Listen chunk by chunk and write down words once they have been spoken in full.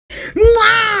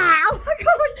Oh my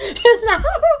gosh. Hello.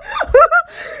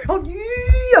 Oh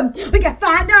yeah. We got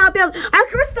 $5 bills. Our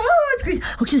croissants.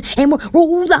 Oh, just and we're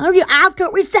rolled on your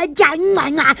outfit. We said, oh, I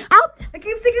keep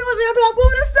thinking of it, but I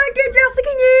want to say,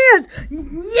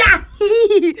 yeah.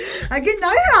 Good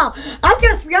now. I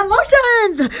guess we got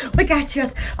lotions. We got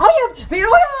just, oh yeah, we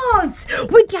oils.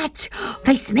 We got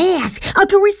face mask.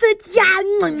 Okay, we said,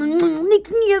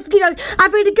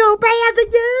 I'm ready to go, Brad.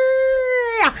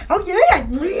 Yeah. Oh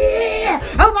yeah.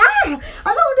 Oh my.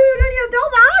 I don't need any of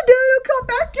them. I do. Come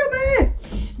back to me.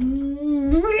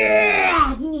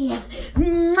 Yes.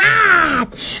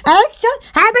 Action.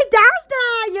 Happy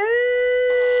Thursday.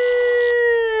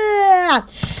 Yeah.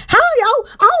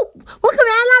 Oh, welcome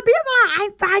to Alabama.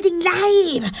 I'm fighting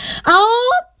live.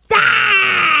 Oh,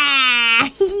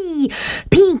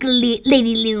 Pink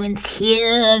Lady Loon's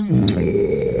here.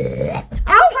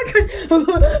 Oh my god.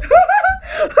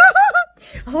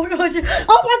 Oh my gosh.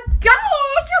 Oh my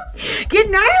gosh. Good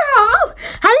now.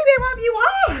 How you been, wherever you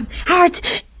are? Heart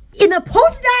in the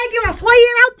post diagram, I swear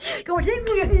out. Go down.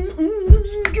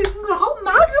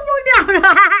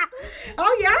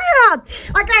 Oh yeah.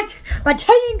 I got my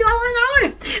team going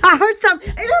on. I heard some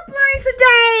airplanes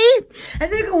today.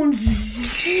 And they're going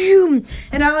zoom.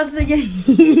 And I was thinking,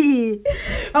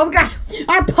 oh my gosh.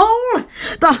 I pulled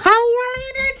the hole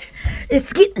in it.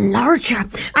 It's getting larger.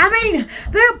 I mean,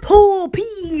 they pull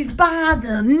peas by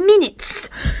the minutes.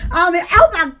 I mean, oh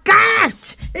my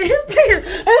gosh. It's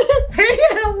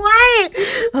peeing away.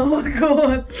 Oh my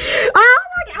god. Oh my.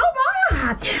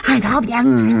 I'm all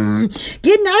young.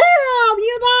 Get now,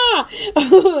 you know.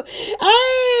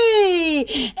 Hey.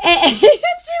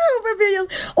 It's super videos.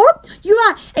 Oh, you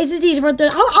are. It's a teacher for the.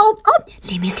 Oh.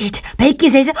 Let me see it. Becky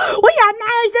says, we got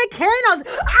nice candles.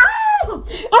 Oh.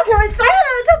 Okay, it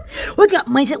says. We got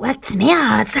nice wax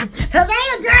smells. So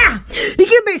there, you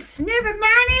can be sniffing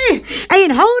money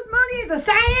and hold money at the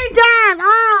same time.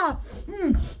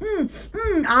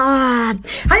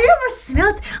 Have you ever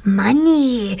smelled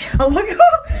money? Oh my god.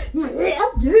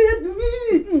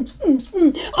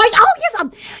 Oh yes,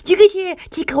 you can hear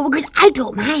Chico because I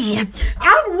don't mind.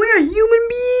 We're a human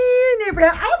being.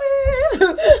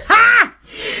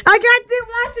 I got them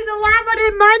watching the live on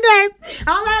it Monday.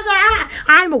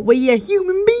 I'm a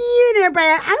human being.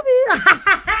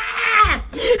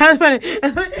 That's funny.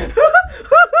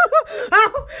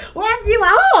 What you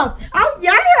are? Oh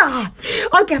yeah.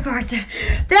 Okay, Bart.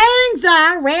 Things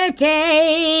are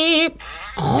ready.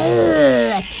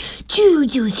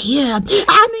 Juju's here.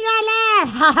 I laugh.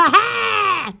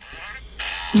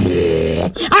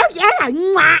 Oh yeah.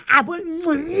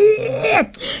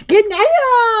 Good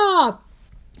night.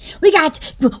 We have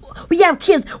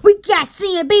kids. We got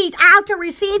CMBs. I'll can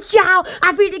receive y'all.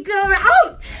 I'm ready to go.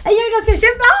 Oh, and you're just gonna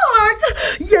ship boards.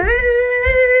 Yeah.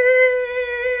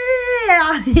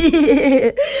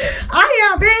 I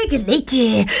am big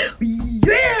lady.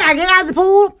 Yeah, get out of the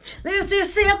pool. Let's do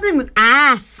something with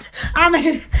ice. I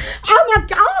mean, oh my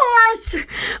gosh.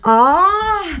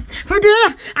 Oh, for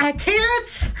dinner, I had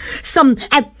carrots,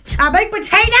 a baked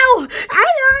potato,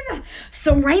 and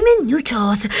some ramen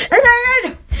noodles, and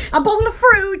then a bowl of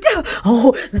fruit.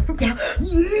 Oh, the fruit.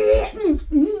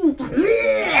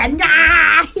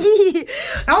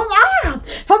 Oh my!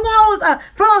 From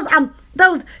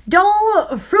those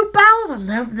fruit bowls. I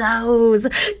love those.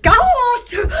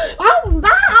 Gosh! Oh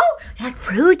wow! Like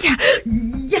fruit.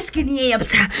 Yes,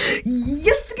 abs.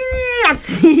 Yes,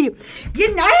 abs.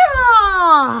 Get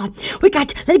now. We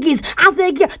got leggies out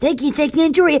there. They can take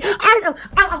injury. I'm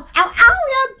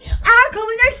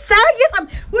calling their yes.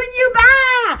 When you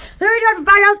buy $30 for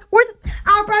 $5 worth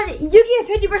our product, you get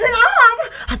 50% off.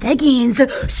 Leggings,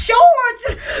 shorts.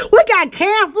 We got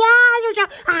camouflage.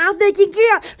 I'm thinking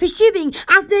gear for shipping.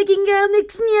 I'm thinking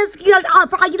mixing skills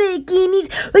for all you leggings.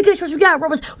 We got shorts. We got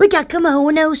rubbers. We got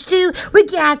kimonos too. We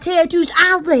got tattoos.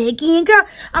 I'm legging girl.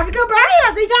 Africa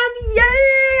brands. They got me.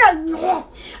 Yeah.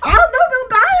 I don't know no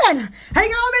buying.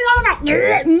 Hang on,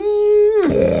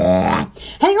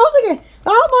 hang on a second.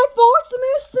 Oh, my fork's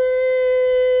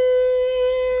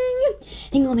missing.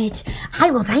 Hang on a minute.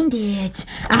 I will find it.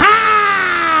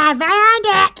 I found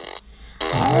it.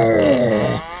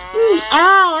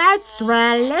 Oh, that's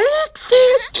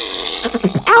relaxing.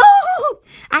 Oh,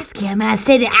 I scared when I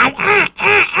said it.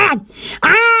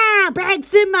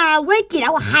 Brags in my wicked.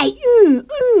 Oh, hi.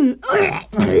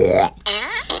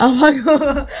 Oh, my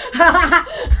God.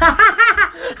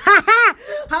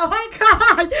 Oh, my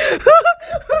God.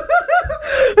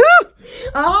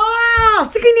 Oh,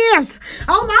 chicken names.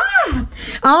 Oh, my.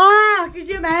 Oh, could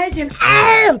you imagine?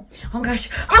 Oh my gosh.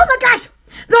 Oh, my gosh.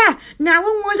 The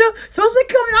 911's supposed to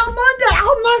be coming on Monday.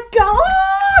 Oh, my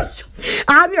gosh.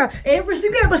 I'm here every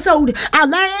single episode.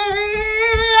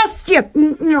 Last year,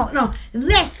 no,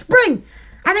 last spring.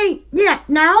 I mean, yeah,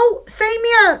 no, same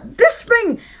year, this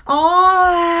spring.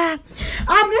 Oh,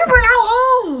 I remember,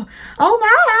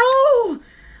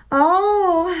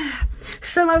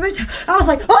 some of it, I was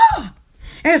like, oh,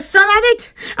 and some of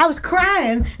it, I was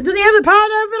crying, and then the other part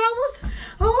of it, I was,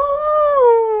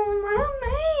 my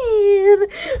man.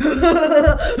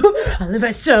 I love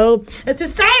that show. Let's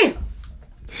just say,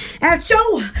 that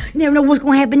show, you never know what's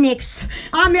going to happen next.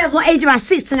 I'm as well age of my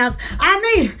 6 and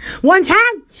one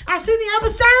time, I seen the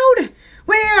episode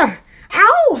where,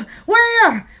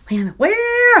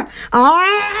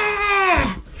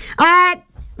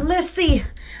 let's see.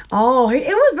 Oh, it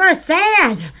was very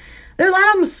sad. There's a lot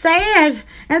of them sad.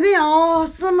 And then,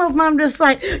 some of them I'm just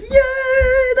like, yay,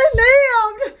 they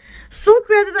lived. So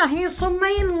glad that a handsome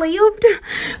man lived.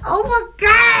 Oh my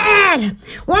God.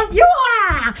 What you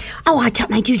are? Oh, I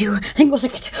dropped my doo-doo. Hang on a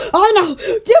second. Oh no. You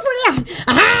put it down.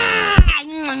 Aha.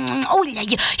 Oh,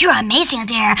 you're amazing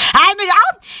there. I mean,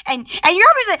 and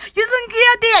you're amazing. You look good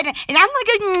out there. And I'm like,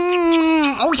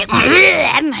 oh yeah,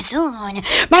 I'm my son.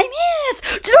 My miss,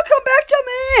 just come back to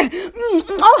me.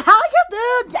 Oh, how you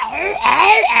doing?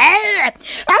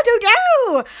 How do you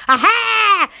do?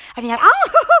 Aha. I mean, oh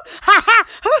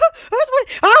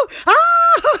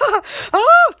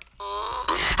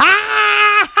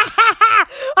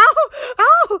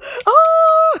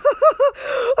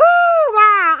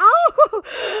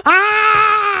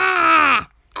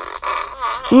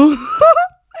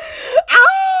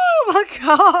my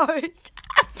gosh.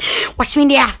 What's me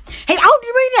there? Hey,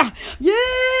 you mean that?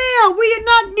 Yeah, we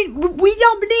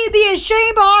don't need to be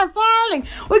ashamed of our falling.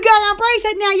 We gotta embrace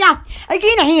it now, y'all.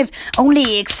 Again, our hands on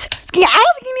legs. Yeah, I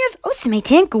was getting this. Oh, some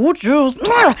 10 gorgeous.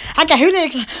 I got hair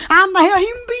legs. I'm a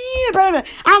human being, baby.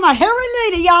 I'm a hairy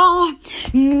lady, y'all.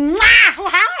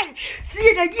 Hi.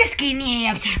 See the skinny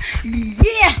abs.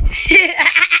 Yeah.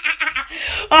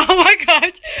 Oh my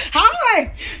gosh.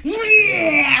 Hi.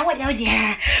 Yeah. What was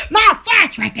there? My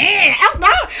fat's right there. Oh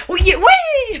no. Oh yeah.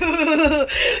 Wee.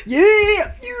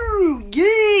 Yeah.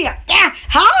 Yeah. Yeah.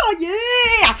 Hi.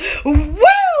 Yeah. Woo.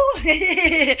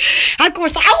 Of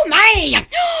course. Oh man.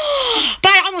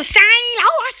 But on the sign,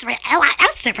 I swear,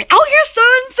 oh, your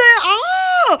sunset,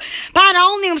 but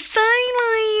on them sign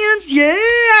lines,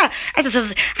 yeah. As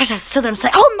I saw them say,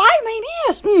 oh, my name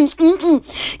is,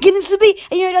 getting to be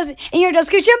in your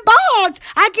description box.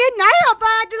 I get now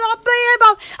back to the band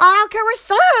of all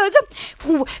carousels,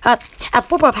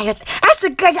 football players. That's a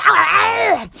good,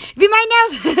 be my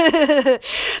nose,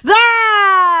 the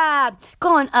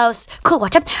going us, cool,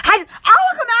 watch up, come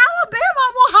Alabama,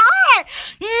 well, hi.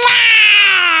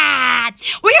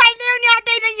 We right there now,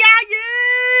 baby, yeah.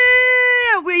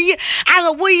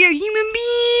 We are human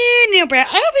being, bro.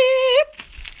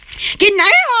 Get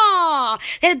now.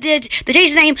 The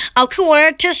Jason's name, of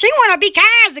course, to string one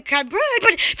because the card bread,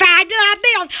 but $5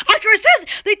 bills. Of course, says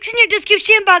the senior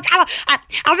description box. I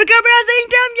forgot browsing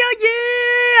them,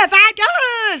 yeah.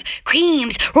 $5.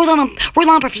 Creams, roll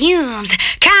on perfumes,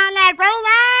 Conrad, roll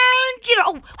on.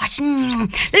 Oh, watch.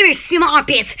 Let me smell my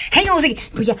armpits. Hang on a second.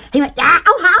 Hang on.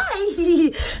 Oh, hi.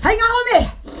 Hang on a minute.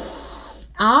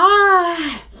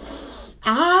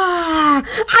 I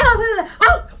don't see that.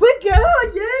 Oh, we're good,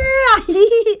 yeah.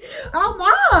 Oh,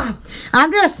 Mom,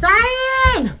 I'm just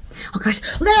saying. Oh, gosh,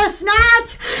 last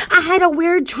night, I had a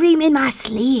weird dream in my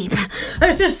sleep.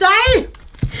 Let's just say,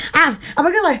 a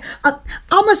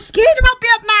mosquito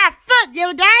bit my foot the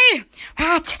other day,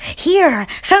 right here.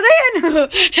 So then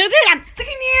I'm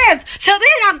thinking yes. So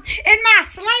then I'm in my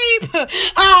sleep.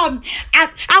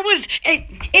 I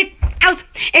was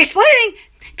explaining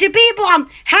to people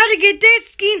how to get dead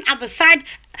skin on the side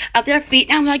of their feet.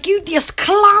 And I'm like, you just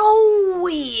claw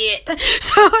it.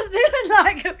 So then,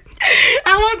 like,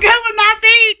 I woke up with my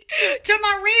feet to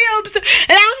my ribs, and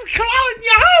I was clawing.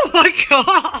 Oh my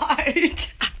God.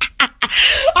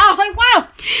 I was like, wow.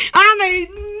 I mean,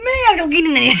 man, I'm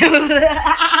getting there.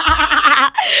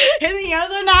 And the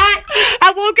other night,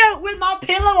 I woke up with my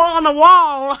pillow on the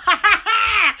wall.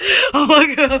 Oh my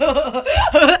God.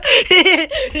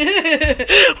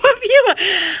 What you?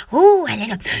 Oh, I don't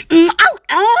know.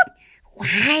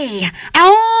 Why?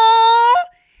 Oh,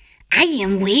 I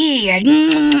am weird.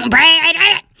 Brad.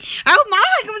 Oh my,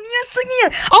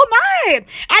 oh my,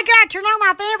 I gotta turn on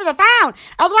my fan for the phone.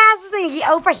 Otherwise, this thing get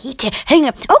overheated. Hang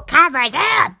on. Oh, covers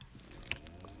up.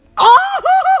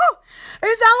 Oh,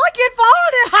 it's all like it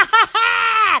folded.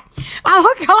 Oh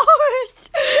my gosh.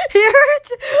 Hear it?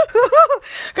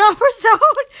 Cover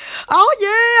zone. Oh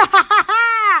yeah.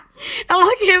 I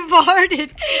like it farted.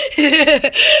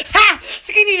 Ha!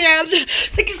 Skinny abs.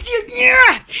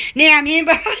 Yeah. Now, I mean,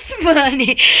 but it's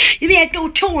funny. You may have to go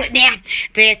to the toilet now.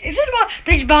 This is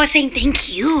the boss saying thank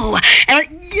you. And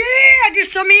like, yeah,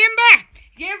 just remember.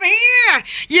 You ever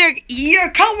hear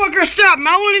your coworker start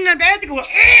moaning in the bed? They go,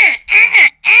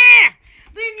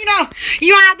 Then,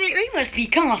 you out there, you must be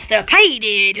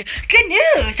constipated. Good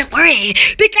news, don't worry.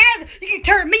 Because you can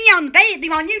turn me on the bed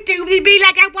on YouTube, it'd be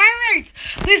like that words.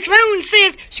 This loon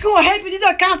says, go ahead with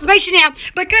your constipation now.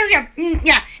 Because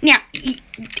now,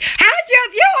 how's your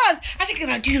viewers? I think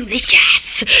about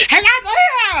delicious. Hello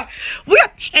there.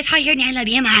 It's hot here now,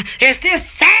 Alabama. It's this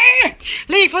sad.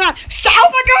 Leave for that. So, oh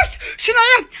my gosh. So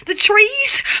now the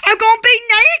trees are going to be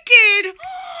naked.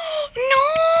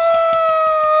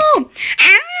 No.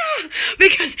 Ah,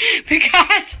 because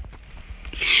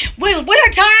well,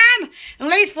 winter time, the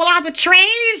leaves fall out the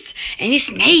trees, and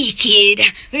it's naked.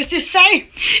 Let's just say,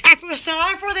 I feel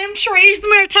sorry for them trees in the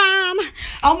winter time.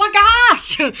 Oh my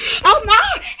gosh. Oh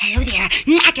no. Hello there.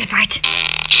 I can fart.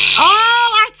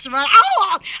 Oh, that's right.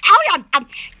 Oh yeah.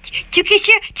 To kiss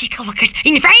your coworkers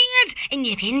and your friends and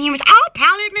your opinions, all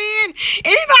palette man,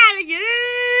 anybody,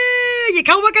 your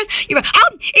coworkers, even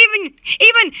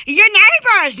your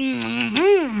neighbors.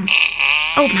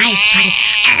 Oh my, it's funny.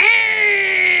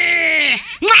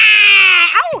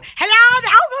 Oh, hello.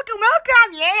 Oh,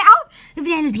 welcome. Yeah. Oh,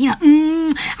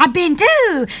 I've been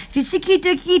to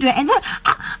Sikita and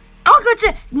I'll go to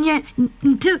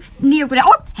near but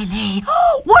oh, hello.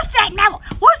 Oh, what's that now?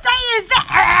 What's that? Is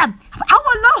that? Oh,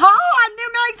 aloha, New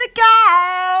Mexico.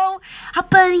 A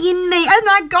bunny in me. Oh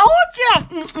my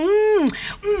gorgeous.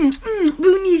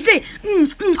 When you say,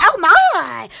 oh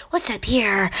my. What's up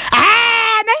here?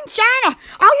 Ah, man, China.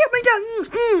 Oh yeah,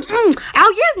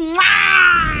 oh yeah.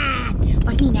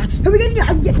 What do you mean now? Here we go.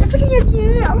 Let's look at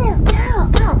you.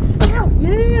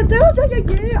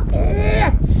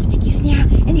 Yeah. Now,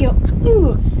 and you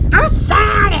go, I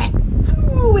saw it.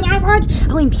 And I've heard,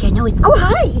 and piano is, oh,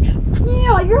 hi.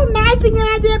 You're amazing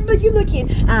out there, but you're looking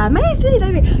amazing.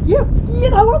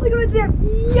 What's it going to do?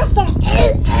 Yes,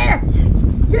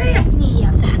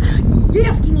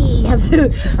 Yes,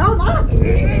 oh, my.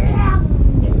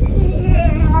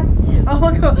 Oh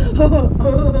my god.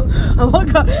 Oh my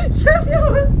god.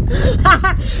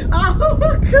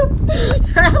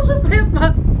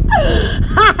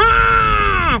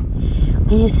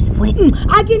 And it was disappointing.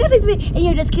 I get nothing in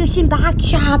your discussion box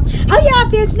shop. Oh yeah,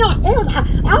 there's not else.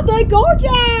 Oh, they're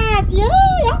gorgeous. Yeah,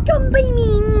 y'all come be me.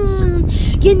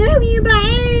 You know you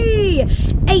buy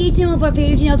 $18 for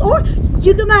 $15, or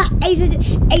you can buy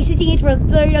 $18 for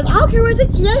 $30. Oh,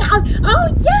 curious, yeah. Oh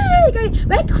yeah,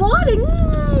 recording.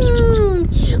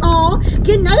 Oh,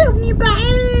 you know you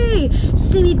buy.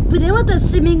 See me with them with the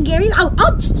swimming Gary. Oh,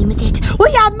 you missed it. Oh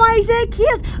yeah, my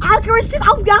kids. Oh, curious.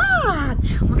 Oh god.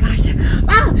 Oh my gosh.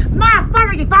 Oh, my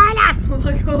favorite fire. Oh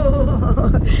my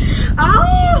god.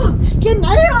 Oh, you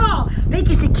know.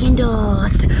 Biggest of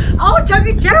candles. Oh,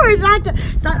 turkey cherries like the.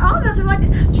 That's like the.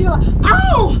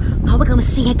 Oh, we're gonna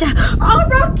see it. Oh,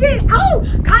 rocket. Oh,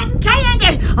 cotton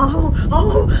candy. Oh.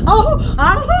 I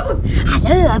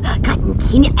love cotton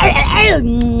candy.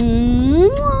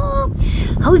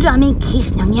 Hold on, I'm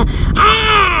kissing on you.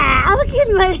 Ah, look at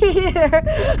my hair.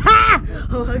 Ah,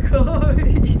 oh my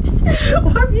gosh.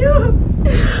 What are you?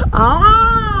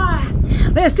 Ah,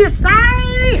 let's just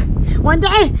say, one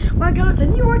day we're going to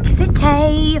New York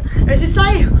City. Let's just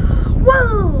say,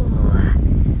 whoa,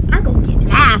 I'm gonna get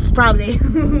last probably.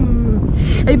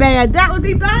 Hey man, that would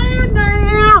be bad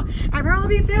now. I'd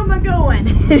probably be filming going.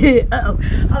 Uh-oh,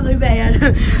 I'll do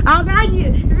bad. Oh, now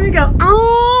here we go.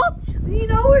 Oh, you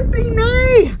know it'd be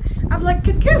me. I'm like,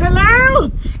 hello.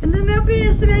 And then there'll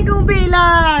be somebody gonna be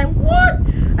like, what?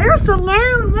 There's a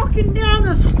loon walking down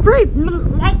the street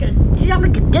like a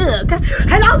duck.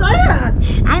 Hello there.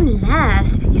 I'm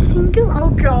lost. You single? Oh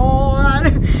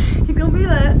God. You're gonna be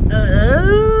like,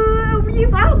 you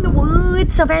out in the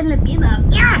woods of Alabama.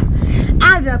 Yeah.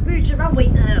 I'm the future, I'm way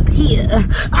up here.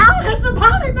 Oh, there's a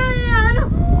poly man.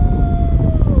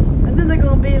 And then they're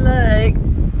gonna be like,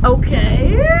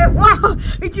 okay, wow,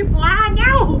 did you fly?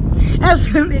 No,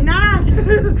 absolutely not.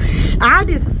 I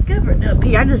just discovered up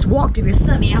here. I just walked over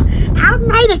somehow. I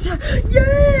made it.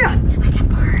 Yeah, I got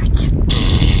birds.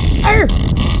 And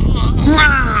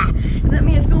that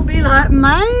means it's gonna be like,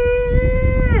 man.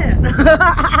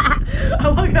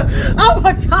 Oh my god. Oh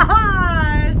my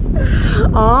gosh.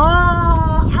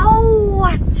 Oh,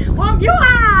 well, you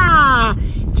are.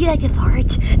 Do you like to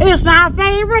fart? It's my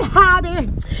favorite hobby.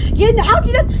 You know,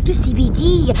 the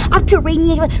CBD of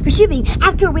Korean for shipping.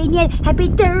 Of Korean, happy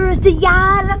Thursday,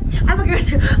 y'all.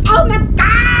 Oh my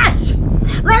gosh.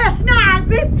 Last night,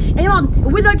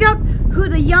 we looked up who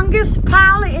the youngest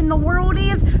pilot in the world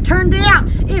is? Turned out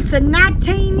it's a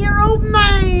 19-year-old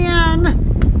man.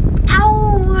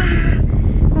 Oh,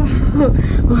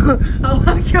 oh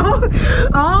my God.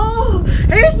 Oh,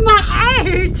 here's my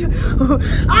age. Oh,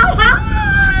 hi.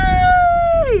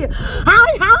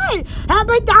 Hi.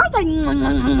 Happy Thursday. Oh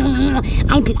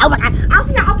my God. I'll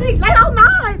see y'all late all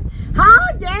night. Oh,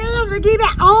 yes, we give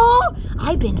it. Oh,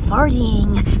 I've been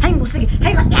farting. Hang on a second.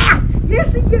 Hang on. Yeah.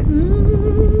 Yes, yeah.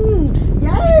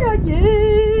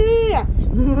 Yeah.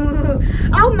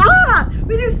 Oh, no.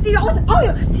 We do see also. Oh,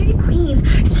 yeah. CBD creams,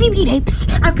 CBD tapes.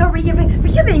 I've got reading for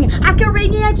shipping. I've got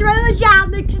reading at your own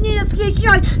shop. The skin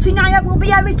short. So now I will be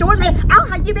having shortly. Oh,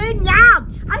 how you been? Yeah.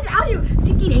 I do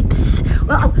CBD tapes.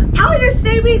 Well, I do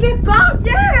CBD lip balm.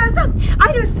 Yes.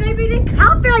 I do CBD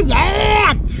coffee.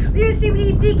 Yeah. We do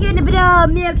CBD vegan vanilla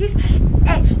milk. I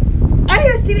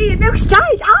do CBD milk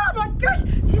shakes. Oh my gosh.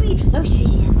 CBD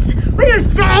lotions. We do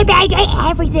CBD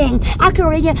everything.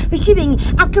 Alkaline for shipping.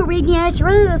 Alkaline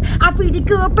naturals. I feel the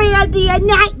good brand the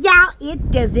night, y'all. It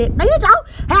doesn't matter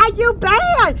how you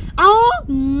been. Oh,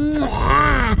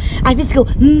 I just go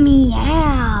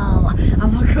meow. Oh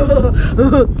my God.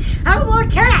 I have a lot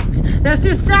of cats. Let's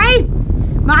just say,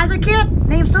 my other cat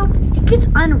named Soph, he gets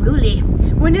unruly.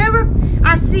 Whenever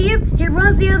I see him, he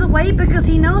runs the other way because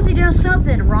he knows he done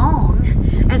something wrong.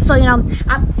 And so,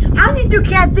 I need to do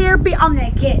cat therapy on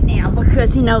that cat now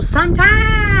because,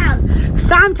 sometimes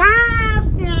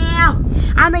now,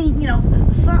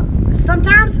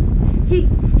 sometimes he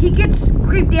gets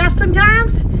creeped out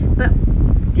sometimes, but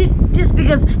just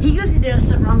because he usually does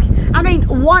something wrong.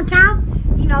 One time,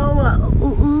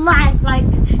 like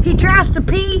he tries to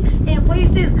pee in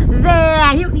places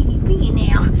there he'll need to pee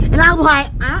now, and I'm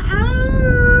like,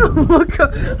 oh my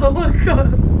God,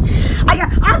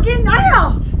 I'll get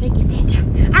now. Like you said,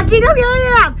 I get up,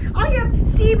 yeah. I have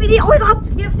CBD, always up.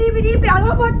 You have CBD pills.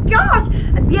 Oh my gosh,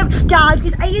 we have dogs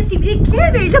because I use CBD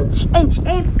candies,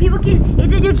 and people can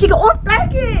either do chicken or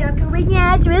bacon. I'm going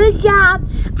now to the shop.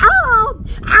 Oh,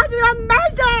 I did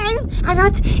amazing. I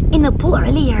was in the pool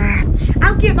earlier.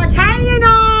 I'll get my tan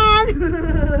on.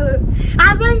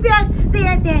 I think that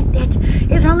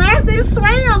is her last day to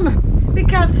swim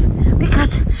because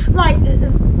like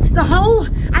the hole.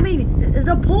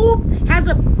 The pool has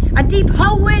a deep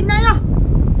hole in now,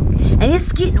 and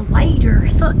it's getting wider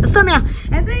somehow.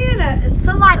 And then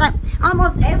like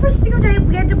almost every single day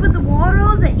we had to put the water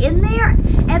in there.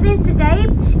 And then today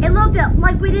it looked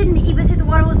like we didn't even see the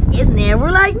water was in there.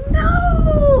 We're like,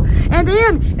 no. And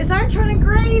then it started turning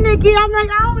green again. I'm like,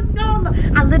 oh no.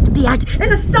 I live to be out in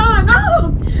the sun.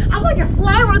 Oh, I'm like a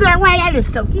flower that way. I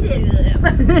just soak it up.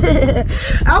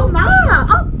 Oh my.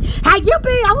 Oh, how you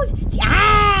been?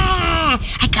 I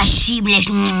got sheepish.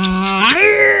 Oh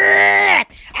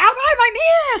my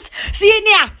miss. See it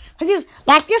now.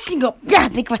 Like this and go, yeah,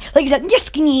 big one. Like that, yes,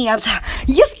 skinny abs.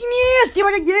 Yes, skinny. See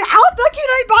what I did? I'll look at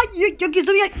it, but you get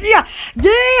something. Yeah.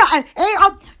 Hey,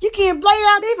 you can blame it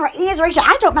on me for answering.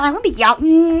 I don't mind. Let me out.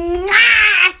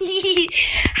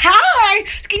 Hi,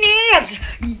 skinny abs.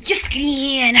 Yes,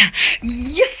 skinny.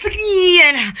 Yes,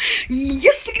 skinny.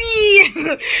 Yes,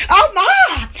 skinny. Oh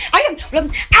my. I'm looking at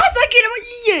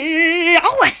yeah.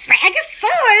 Oh, a swag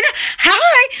son.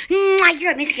 Hi.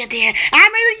 You're amazing out there.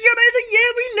 You're amazing. Yeah,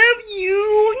 we love you.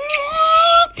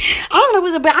 I don't know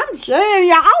what's about. I'm sure.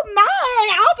 Yeah. Oh my.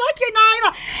 Oh my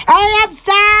goodness.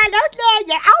 Absolutely.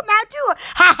 Yeah. Oh my dude.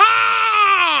 Ha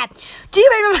ha. Do you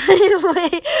remember?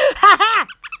 Ha ha.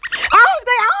 Oh, it's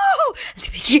Greg. Oh, it's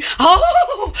Squeaky.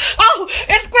 Oh,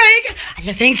 it's Greg. I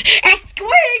love things. It's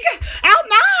Squeak. Oh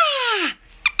my.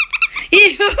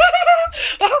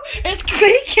 Oh, it's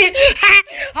Squeaky.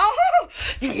 Oh,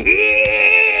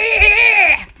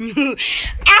 yeah.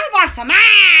 I was a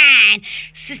man.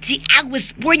 Sister, I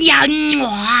was born young.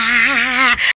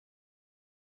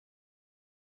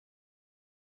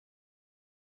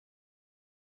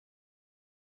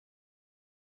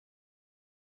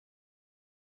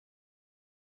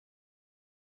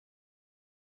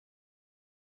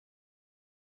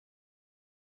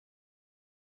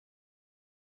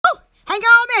 Hang on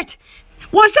a minute.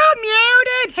 What's up,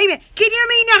 muted? Hey, man, can you hear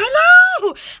me now?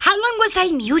 Hello. How long was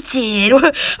I muted?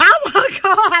 Oh my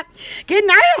God. Good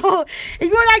night. If you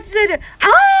would like to say that,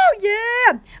 oh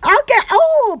yeah. Okay.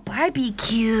 Oh,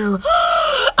 barbecue.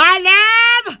 I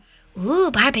love.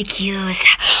 Ooh, barbecues.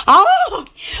 Oh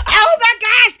my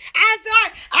gosh. I'm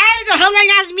sorry. I don't know how long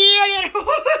I was muted.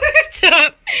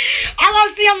 I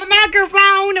was see on the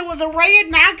microphone. It was a red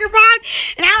microphone.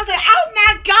 And I was like, oh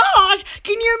my gosh.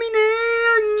 Can you hear me now?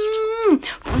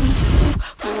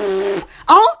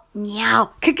 Oh,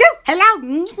 meow. Cuckoo. Hello.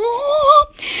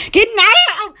 Good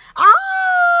night.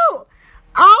 Oh.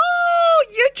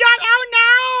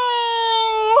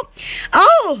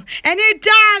 and it's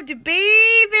time to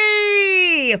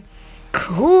baby.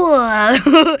 Cool.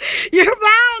 Your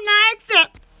mom likes it.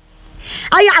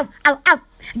 Oh.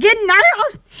 Good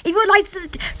night. If you would like to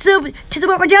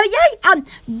support my channel,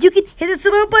 you can hit the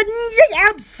support button,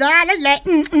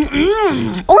 absolutely.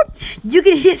 Or you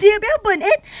can hit the bell button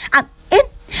and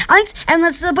links and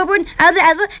the support button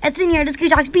as well as in your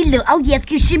description box below. Oh yes,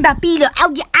 description box below.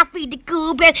 Oh yeah, I feel the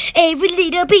cool breath. Every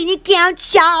little penny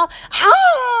counts, y'all.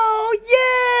 Oh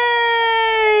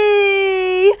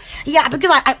yay! Yeah,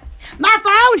 because my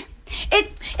phone.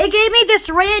 It gave me this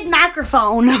red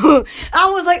microphone. I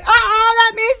was like,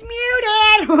 that means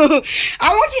muted. I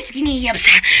want you snips.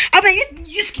 I mean,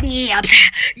 you snips.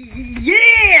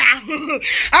 Yeah.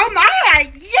 Oh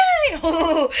my. Yeah.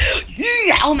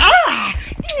 Yeah. Oh my.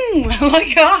 Oh my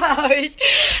gosh.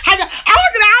 Alabama.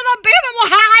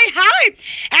 Hi.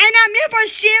 And remember,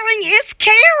 sharing is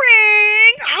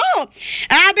caring. Oh,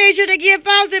 I be sure to give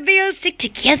phones and videos stick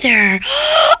together.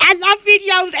 I love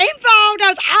videos and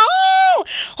photos.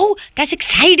 Oh, that's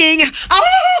exciting.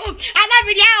 Oh, I love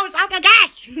videos. Oh my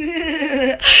gosh.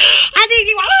 I think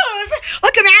he was.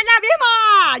 Look at me. I love him.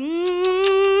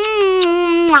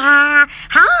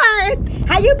 Hi.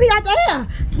 How you be out there?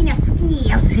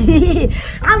 Snips.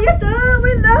 How you doing?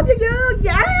 We love you.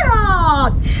 Yeah.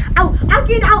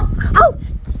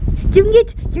 You can get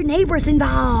your neighbors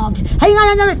involved. Hang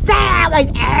on another sound. Like,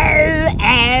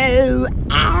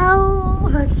 oh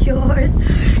my gosh.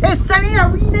 It's sunny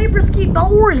out. We neighbors get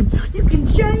bored. You can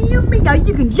jam me.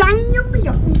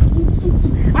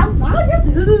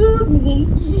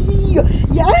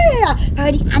 Yeah.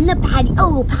 Party on the party.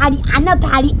 Oh, party on the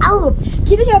party. Oh,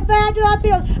 can you get back to our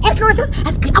field? Of course,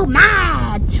 that's good. Oh,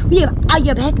 man. We have all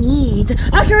your pet needs.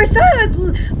 Of course,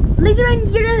 leave them in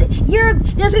your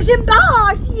description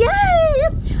box. Yay.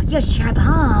 Your sharp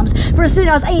bombs for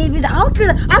sinners, AVs, all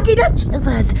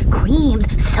creams,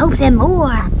 soaps, and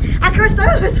more. Of course,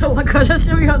 oh my gosh, I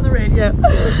should be on the radio.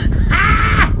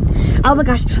 Oh my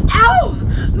gosh. Oh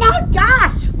my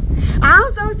gosh.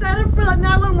 I'm so excited for the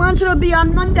 911 show to be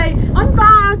on Monday on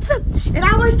Fox. And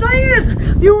all I say is,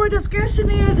 viewer discretion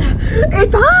is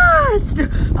advised.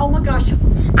 Oh my gosh.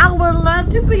 I would love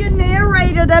to be a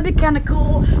narrator. That'd be kind of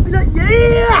cool. Be like,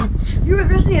 yeah. Viewer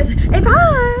discretion is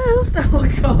advised. Oh my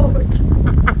gosh.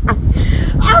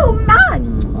 Oh my.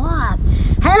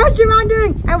 How's your mom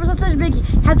doing? I was such a big,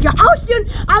 how's your, oh, she's doing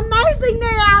amazing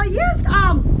now. Yes.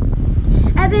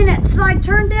 And then it's like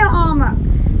turned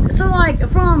down, so like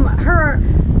from her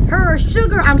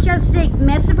sugar, she has to take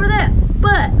medicine for that,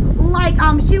 but like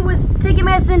she was taking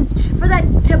medicine for that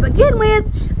to begin with,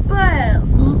 but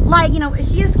like, you know,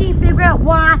 she just can't figure out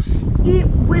why it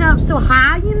went up so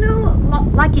high, you know,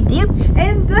 like it did.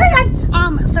 And then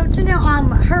so to now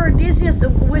her dizziness,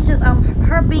 which is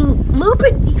her being a little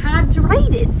bit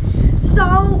dehydrated,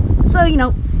 so you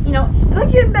know they're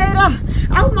getting better.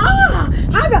 Oh my,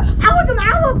 I was from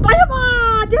Alabama.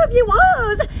 There you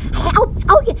was.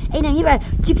 Oh yeah, and remember,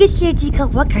 you can share to your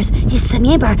co-workers. Just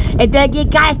remember, if you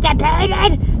guys get paid,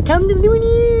 come to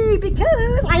Looney,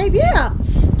 because I am here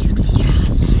to be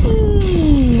just.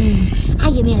 I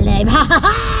am alive.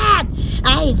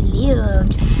 I've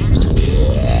lived.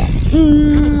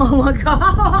 Oh my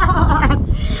god.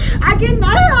 I can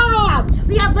now.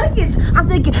 We have Lucas. I'm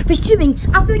thinking for shipping.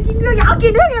 I'm thinking, y'all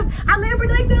can do him. I never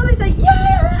think they say,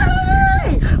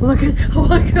 yay! Oh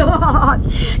my god.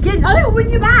 Get another when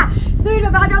you buy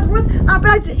 $35 worth of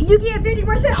products, you get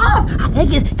 50% off. I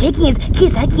think it's taking his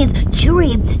kids,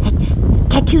 jewelry,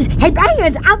 tattoos,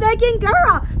 headbands. I'm thinking,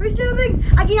 girl, for shipping.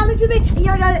 I can only shipping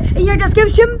in your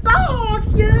description box.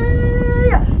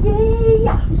 Yeah.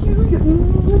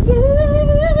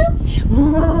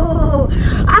 Whoa.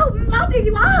 Oh, my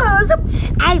thing was,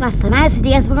 I was the nicest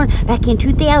dance back in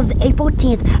 2000, April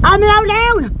 10th. I'm out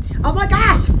down. Oh my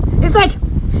gosh. It's like,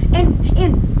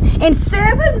 in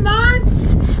 7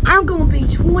 months, I'm going to be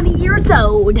 20 years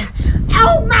old.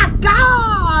 Oh my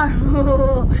God.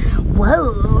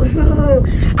 Whoa.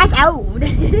 That's old.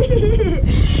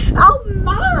 Oh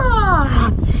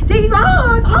my. There you go.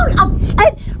 Oh,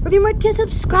 and remember to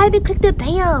subscribe and click the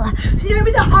bell. So you don't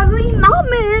miss an ugly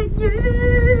moment.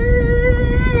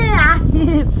 Yeah.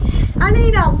 I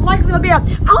need a like little bit.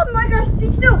 Oh my gosh,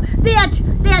 did you know that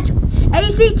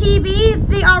ACTV,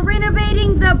 they are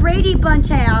renovating the Brady Bunch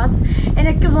house, and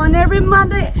it comes on every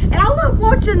Monday, and I love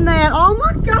watching that. Oh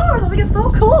my gosh, I think it's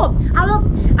so cool.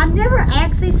 I've never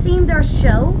actually seen their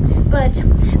show, but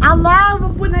I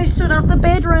love when they shut off the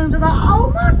bedrooms, and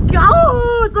oh my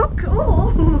god, so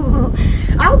cool.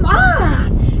 Oh my,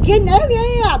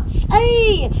 yeah.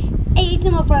 Hey,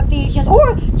 $8 for a fish.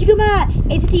 Or you can buy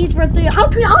 $8 for 3.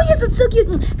 Oh, yes, it's so cute.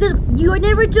 Because you are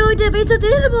never told to face of the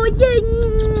animal.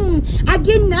 Yeah. I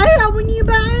get now when you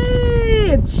buy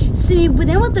it. See, when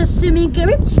I want the swimming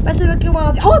curry, I said, okay,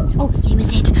 well, oh, give me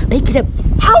it. Because,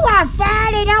 oh, I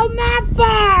found it on my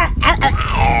phone.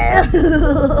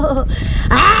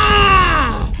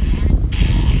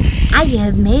 I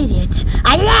have made it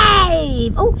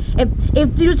alive. Oh,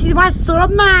 if you see my soul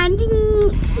of mine.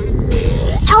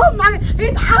 Oh my,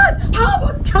 it's us. Oh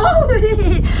my God.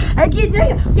 Again,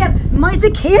 you have mice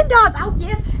and candles. Oh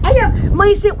yes, I have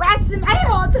mice that wax them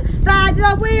out. That's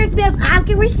a weakness. I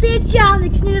can research y'all. They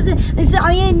say,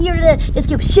 I am near the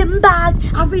description box.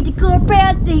 I read the good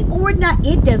press, the or not.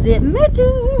 It doesn't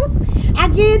matter.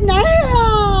 Again now.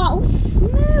 Oh,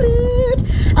 smell it.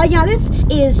 Yeah, this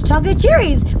is chocolate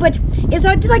cherries, but it's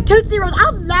just like Tootsie Rolls. I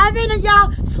love it, and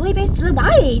y'all, sweet and sweet.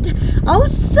 Oh,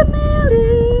 smell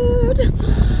it.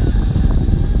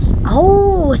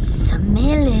 Oh,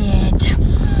 smell it.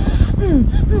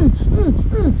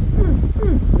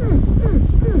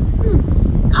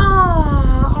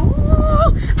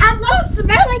 Oh, I love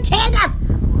smelling candles.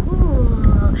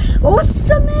 Oh,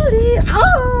 smell it.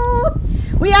 Oh,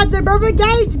 we have the perfect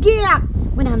age gap.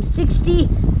 When I'm 60,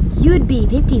 you'd be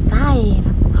 55.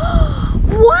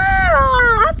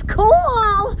 Wow, that's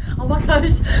cool. Oh my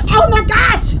gosh. Oh my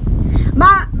gosh.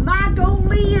 My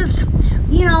goal is,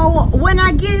 you know, when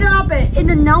I get up in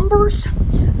the numbers,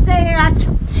 that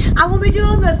I will be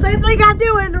doing the same thing I'm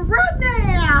doing right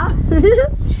now.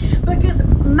 Because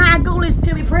my goal is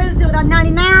to be president at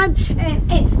 99,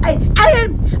 and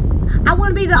I want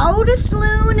to be the oldest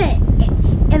loon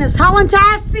in this whole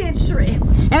entire century.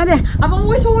 And I've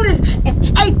always wanted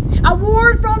a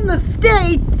award from the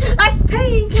state. That's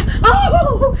pink.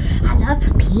 Oh, I love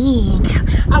pink.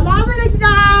 I love it,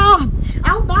 y'all.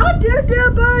 Oh, my do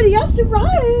buddy. That's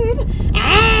right.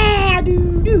 Ah,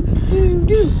 do.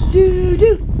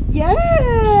 Yeah.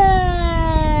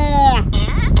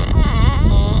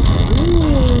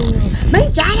 Me,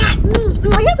 China.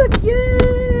 Look at the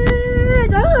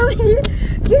cute. Oh,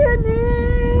 get in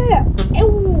there.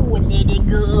 Oh, let it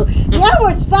go. That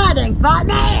was fighting for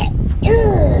me.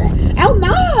 Oh my!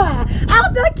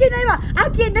 I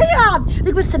get nailed.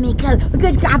 Look what's some makeup. We're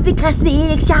going to grab the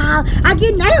cosmetics, y'all. I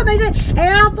get nailed. And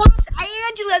Los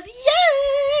Angeles,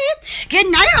 yeah! Get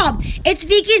nailed. It's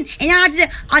vegan and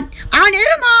on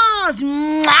animals.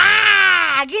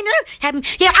 Mwah! Get nailed.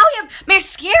 Yeah, I have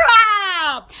mascara.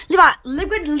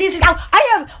 Liquid lipstick.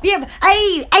 We have a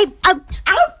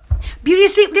beauty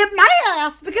sleep lip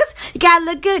mask, because you gotta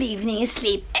look good evening and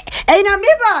sleep. And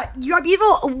remember, you're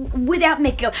beautiful without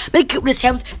makeup. Makeup just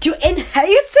helps to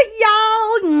enhance it,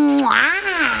 y'all.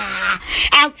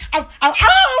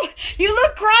 Oh, you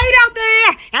look great out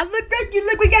there. I look great. You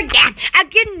look with your gap. I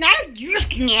get now your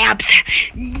snaps.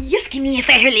 Your skinny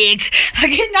fat legs. I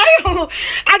get now. Oh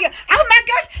my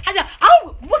gosh.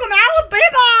 Oh, welcome to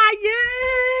Alabama.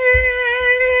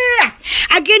 Yeah.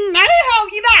 I get now.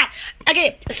 You might.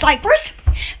 Okay, like first,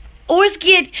 always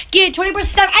get 20%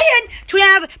 off and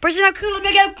 25% off cool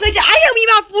makeup. I am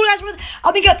about $4 worth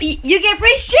of makeup. You get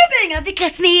free shipping of the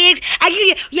cosmetics. I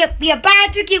give you buy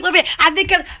 2 get with it. I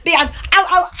think I'll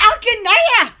get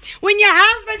now. When your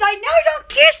husband's like, no, don't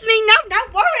kiss me. No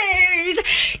worries.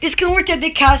 Just go over to the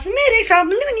cosmetics from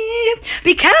Looney,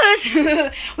 because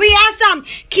we have some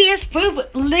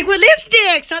kiss-proof liquid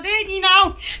lipstick. So then, you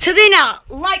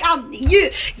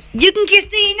can kiss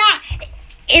the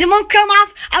it won't come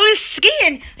off the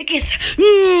skin. Like this.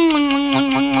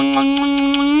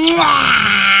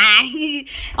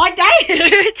 Like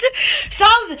that. So,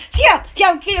 see how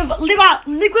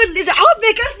liquid is all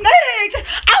big cosmetics.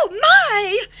 Oh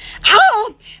my.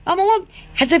 Oh, my mom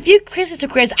has a few Christmas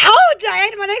requests. Oh,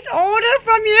 Diane, my next order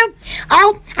from you.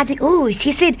 Oh, I think,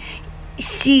 she said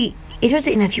it was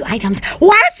in a few items.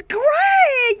 Well, that's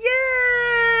great!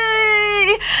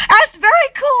 Yay! That's very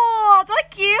cool.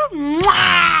 Thank you.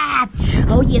 Mwah!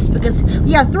 Oh yes, because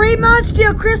we have 3 months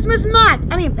till Christmas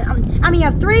month. I mean,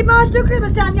 have 3 months till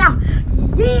Christmas time, y'all.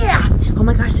 Yeah. Oh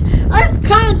my gosh, that's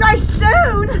coming very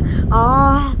soon.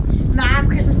 Oh, my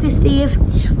Christmas this is.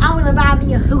 I want to buy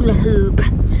me a hula hoop,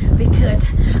 because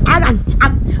I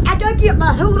gotta get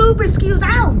my hula hoop skills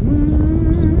out.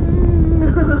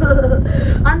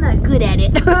 I'm not good at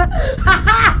it.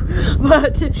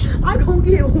 But I'm gonna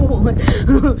get one.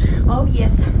 Oh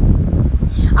yes.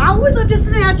 I would love to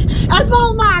snatch at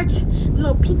Walmart.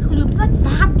 Little pink hula hoops, like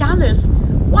 $5.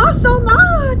 Wow, so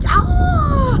much.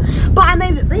 Oh, but I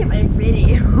mean, they're very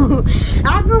pretty.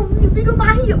 I'm gonna big on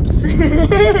my hips.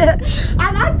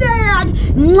 I like that.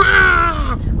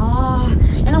 Mwah! Oh,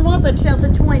 and I want love the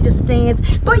 2020 stance.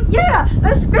 But yeah,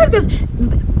 that's good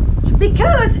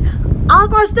because all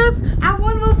of our stuff I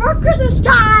want for Christmas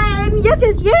time. Yes.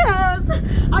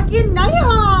 Again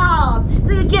now.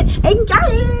 So again, and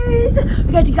guys,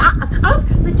 we got to go up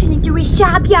the teenager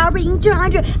shop, yeah, Ranger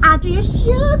after your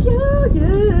shop,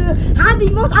 yeah. Hi, the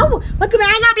most. Oh, look at me,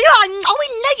 I love you. Oh, we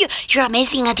love you. You're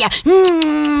amazing out there.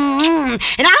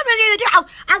 And I'm ready to do.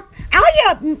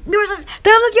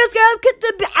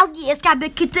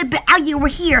 We're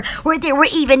here. We're there. We're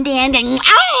even dancing.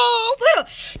 Oh,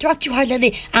 talk too hard,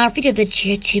 lovely. I'm afraid of the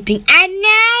chair tipping. I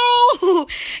know.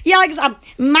 Yeah, because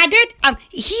my dad, I'm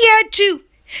here to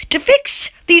fix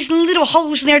these little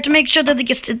holes in there to make sure that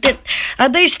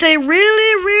they stay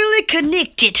really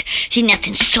connected. See,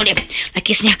 nothing solid like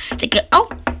this now. Oh,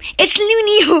 it's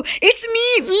Looney. It's me.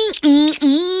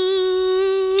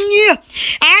 Yeah.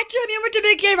 I have to remember to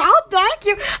be careful. Oh, thank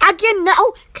you. Again,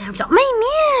 no. Don't make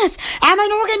miss. I'm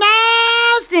an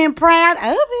organized and proud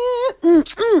of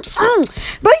it.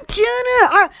 But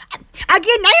Jenna,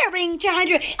 again, now ring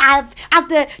 200 of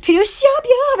the Trader Shop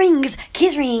rings,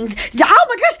 kiss rings. Oh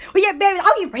my gosh, we have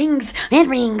rings and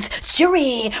rings,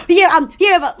 jewelry. We have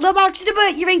little boxes to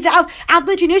put earrings of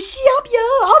the Trader Shop.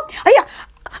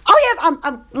 I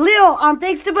have little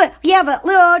things to put. We have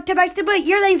little tobacco to put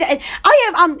earrings, and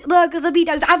I have little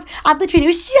gazebos of the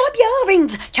Trader Shop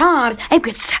rings, charms,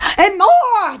 anklets, and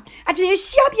more. At Trader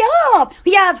Shop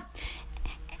we have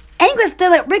anklets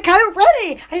that recover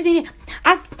ready. I just need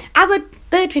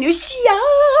the Trader Shop.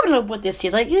 I don't know what this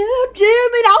is. Like, Jim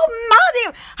and oh,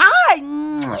 hi.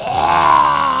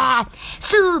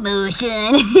 Slow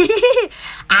motion.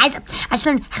 I just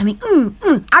learned how to make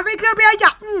I wake up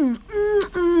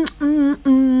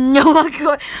oh my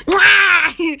god.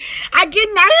 I get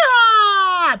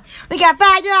now. We got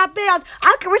 $5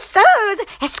 Uncle So's.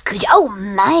 That's good. Oh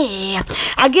my.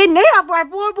 I get now for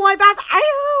 4.5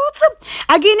 ounce.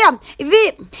 I get now. If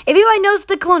anybody knows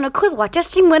the Colonel Clip Watch, just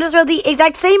stream windows are the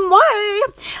exact same way.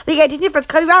 We got different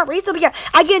colors out recently.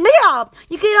 I get now.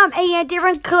 You get and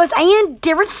different colors and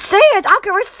different scents.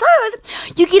 Uncle So's.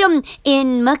 You get them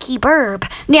in Monkey Burp.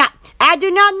 Now, I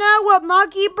do not know what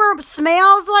Monkey Burp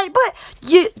smells like, but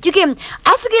you can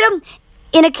also get them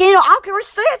in a can of alcohol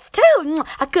scents too.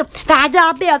 I could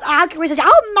 $5 bills, alcohol scents.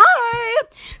 Oh my!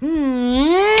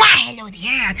 Hello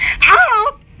there.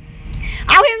 Oh,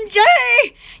 OMG!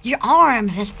 Your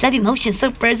arms, that steady motion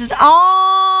so present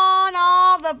on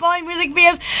all the boy music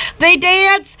videos. They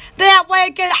dance that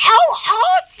way.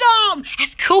 Awesome!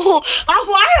 That's cool. Oh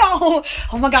wow!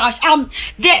 Oh my gosh.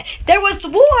 There was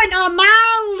one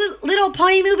My Little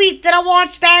Pony movie that I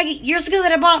watched back years ago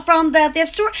that I bought from the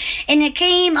thrift store, and it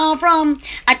came from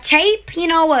a tape. You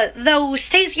know, those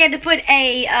tapes you had to put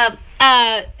a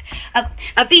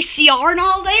VCR and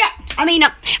all that. I mean,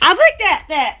 I think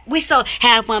that we still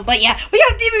have one, but yeah, we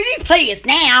have DVD players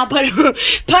now, but you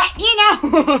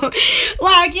know,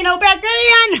 like, you know, back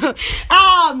then,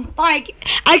 like,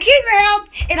 I came out,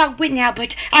 and I went now,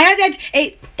 but I have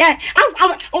I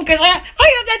have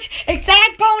that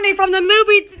exact pony from the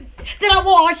movie that I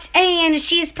watched, and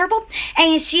she's purple,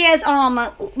 and she has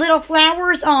little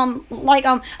flowers like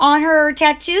on her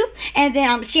tattoo, and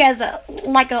then she has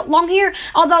like a long hair.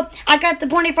 Although I got the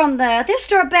pony from the thrift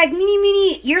store back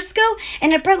many years ago,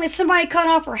 and apparently somebody cut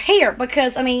off her hair,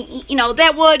 because I mean, you know,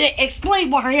 that would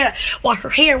explain why her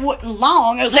hair wasn't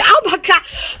long. I was like, oh my god,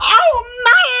 oh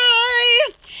my.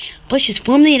 But she's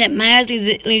formally in it,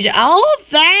 oh,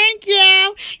 thank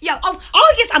you. Yeah,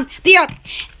 yes, the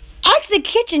actually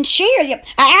kitchen chair. Yep.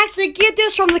 I actually get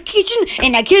this from the kitchen,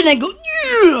 and I get it and I go,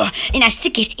 yeah, and I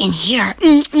stick it in here.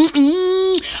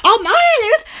 Oh my,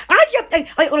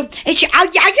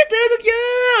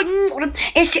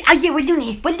 we're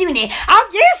doing it. Oh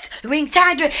yes, we're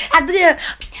time to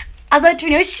I love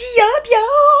to see up,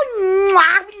 y'all.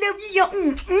 I love you,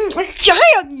 let's try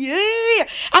it, yeah.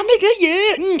 I make it,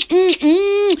 yeah.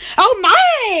 Oh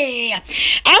my,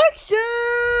 action.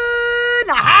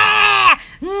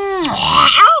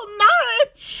 Oh my!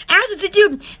 I was to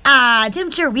do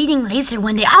temperature reading laser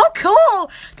one day. Oh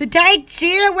cool! To take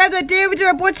cheer where the temperature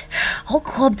reports. Oh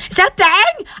cool! Is that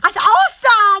thing? That's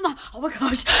awesome! Oh my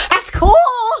gosh, that's cool!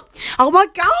 Oh my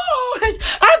gosh,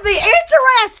 that'd be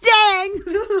interesting.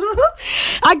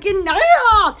 I can now.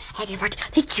 I can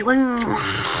thank you.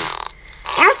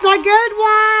 That's a good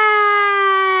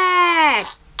one.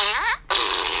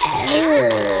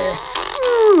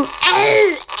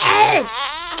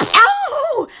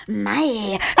 Oh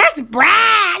my, that's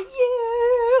bright.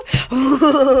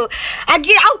 Yeah. I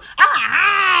get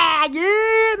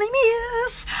yeah, make me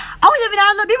yes. Oh, yeah, but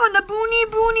I love him on the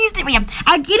boonies.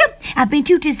 I get up. I've been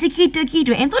to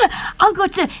Sikito, and I'll go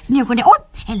to New York. Oh,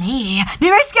 hello.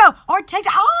 New Mexico. Or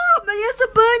Texas. Oh, man, it's a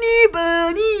bunny.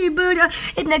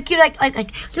 Isn't that cute? Like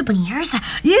little bunny hairs.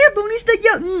 Yeah, bunnies.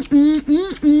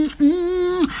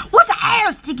 What's the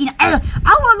air sticking? Oh,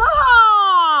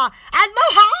 aloha.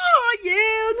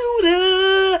 Yeah,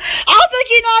 no. I'm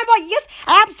thinking about, yes,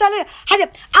 absolutely.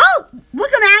 Oh,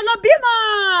 welcome to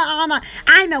Alabama.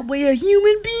 I'm a real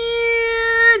human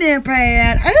being and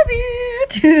proud of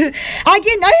it. I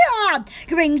get now.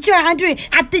 Green 200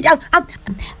 at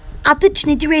the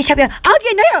Trinity Shop. I'll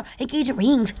get now. I get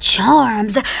rings,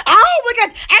 charms. Oh my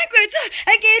God, anklets.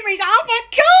 I get rings. Oh my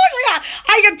God.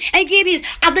 I get these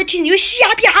at the Trinity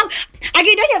Shop. I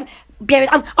get now.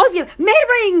 Oh, yeah, maid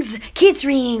rings, kids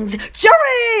rings,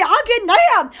 jewelry. I'll get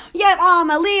now. Yeah, a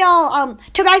little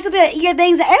tobacco ear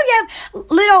things. And we have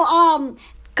little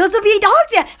cause of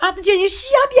dogs. Yeah, I have to do your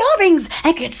shop rings,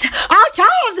 anklets,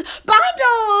 charms,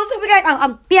 bundles. We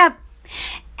got yeah.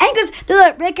 Ankles,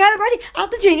 the red carpet ready. I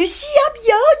have to do your shop,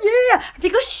 yeah.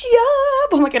 Because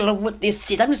shop. Oh my God, I love what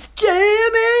this is. I'm just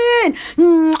jamming.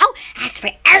 Oh, that's for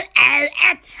I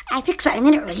fixed my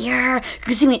minute earlier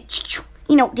because it went.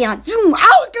 Down. I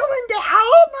was going down.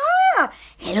 Oh my!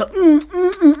 Hello.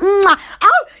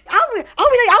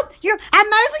 Oh, you're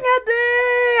amazing at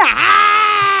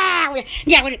this.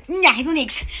 Yeah, his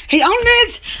legs.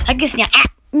 I guess now.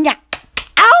 Yeah.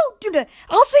 Oh, dude.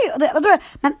 I'll see.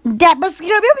 That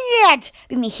mosquito bit me yet.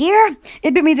 Bit me here.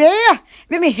 It bit me there.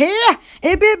 Bit me here.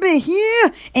 It bit me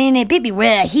here. And it bit me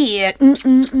right here.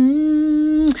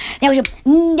 Now we should.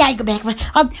 Now you go back.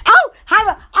 Welcome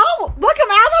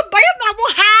Alabama.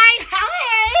 Well, hi.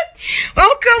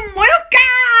 Welcome.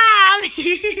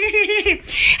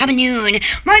 I'm noon.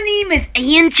 My name is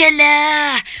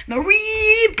Angela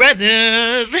Marie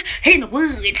Brothers. Hey, in the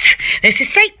woods. This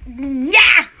is Satan.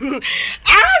 Yeah. Oh,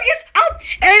 yes. Oh,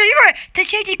 and remember, the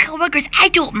shady co-workers, I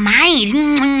don't mind.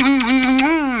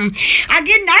 I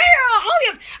get now. Oh,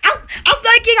 yeah. I'm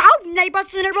thinking,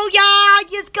 neighbors in a row. Yeah,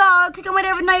 just go. Click on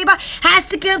whatever neighbor has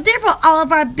to go there for all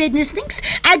of our business things.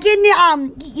 Again,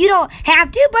 you don't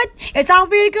have to, but it's all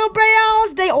very good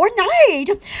browse day or night.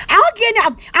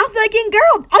 I'm thinking,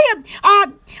 girl. Oh, yeah.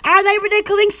 Our Labor Day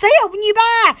clothing sale. When you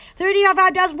buy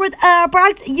 $35 worth of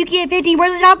products, you get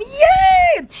 15% off.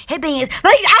 Yay! Headbands.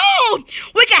 Oh,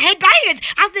 we got headbands.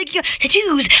 I'm thinking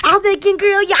tattoos. I'm thinking,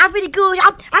 girl, yeah, I'm pretty good.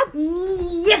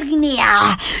 Yes,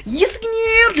 now. Yes, now.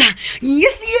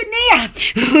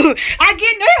 I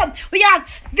get now. We got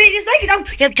biggest leggings.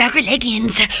 We have chocolate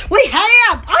leggings. We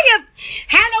have.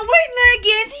 Halloween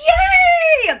leggings.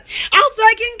 Yay! I'm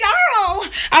thinking, girl,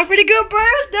 I'm pretty good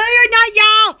birthday or not,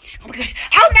 y'all.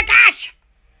 Oh my gosh.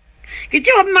 Could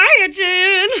you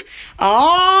imagine?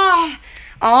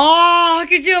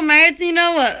 Could you imagine,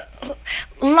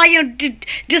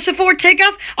 just before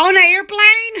takeoff on an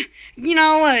airplane?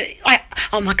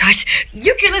 Oh my gosh,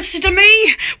 you can listen to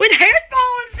me with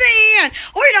headphones in.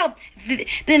 Or,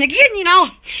 then again,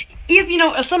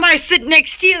 if somebody's sitting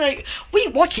next to you, like, what are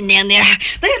you watching down there?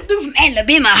 They're from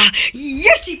Alabama.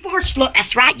 Yes, she farts. Look,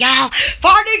 that's right, y'all.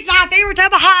 Farting's my favorite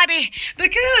type of hobby.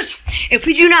 Because if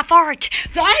we do not fart,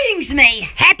 things may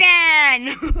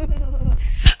happen.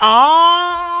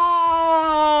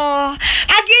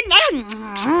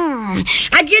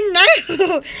 I get now.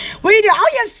 We do.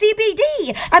 You have CBD,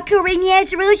 a Korean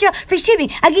solution for shipping.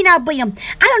 I don't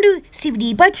do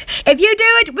CBD, but if you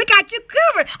do it, we got you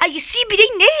covered. Your CBD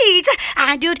needs.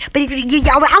 I do it, but if you, thank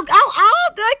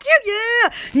you,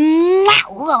 yeah.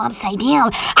 Oh, upside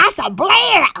down. I saw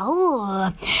Blair.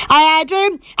 Oh, I had a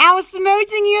dream. I was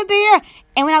smooching you there,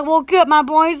 and when I woke up, my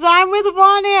boys, I'm with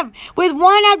one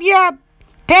of your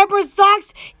pepper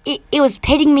socks. It was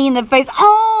petting me in the face.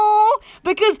 Oh,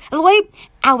 because the way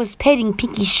I was petting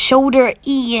Pinky's shoulder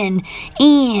and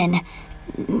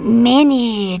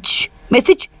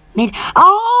message.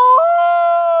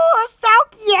 Oh, so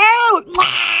cute.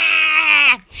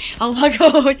 Oh my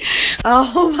God,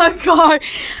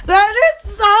 that is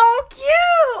so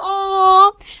cute.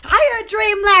 Oh, I had a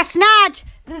dream last night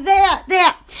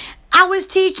that I was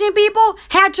teaching people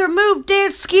how to remove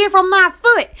dead skin from my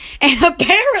foot. And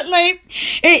apparently,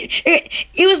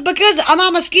 it was because my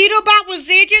mosquito bite was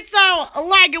injured. So,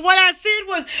 what I said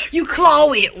was, you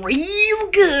claw it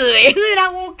real good. And then I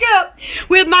woke up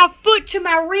with my foot to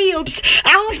my ribs.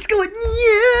 I was going,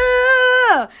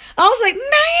 yeah. I was like,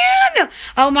 man.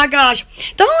 Oh my gosh.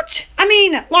 Does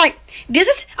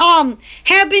this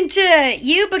happen to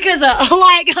you? Because,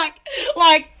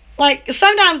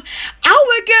 sometimes I'll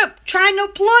wake up trying to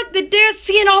pluck the dead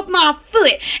skin off my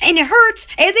foot, and it hurts,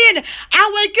 and then I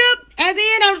wake up, and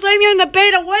then I was laying there in the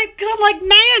bed awake because I'm like,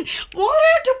 man,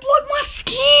 water to plug my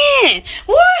skin.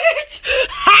 What?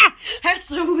 Ha! That's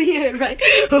so weird, right?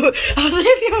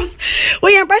 Oblivious.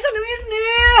 We are pressing the news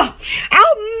now.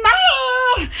 Oh, no.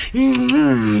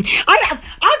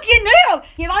 I'll get now.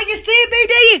 If I get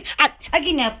CBDs, I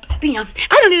get now. You know,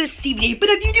 I don't know CBD, but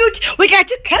if you do it, we got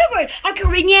you covered. I can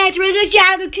read natural,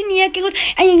 shadow, connections,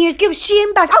 and then you give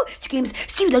shin bags. Oh, screams,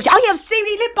 CBD lotion. I have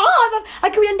CBD lip balm. I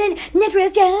can read then natural,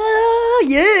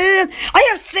 yeah. I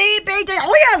have CBD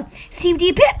oil,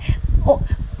 CBD pit.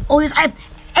 Oils.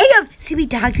 I have CBD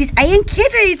doctors. I have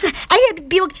kitties. I have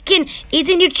people can eat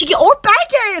in your chicken or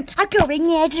bacon. I can read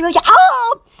natural.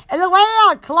 Oh.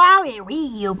 LOL, Chloe,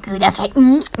 real good. That's right.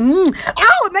 Oh,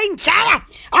 it made China.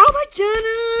 Oh, my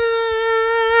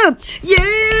China. Yeah.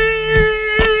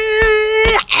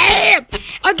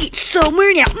 I'll get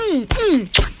somewhere now.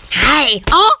 Hi.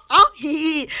 Oh,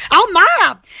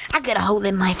 my. I got a hole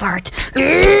in my fart.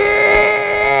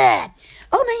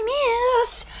 Oh, my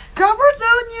miss. Comfort's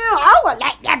on you. Oh, I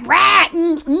like that brat. Oh,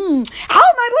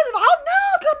 my bosom. Oh, no,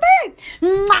 come back.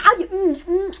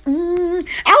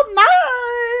 Oh, my.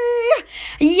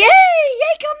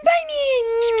 Yay, come back.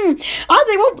 Oh,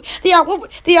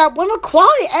 they are one of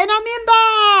quality, and I'm in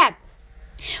back.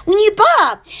 When you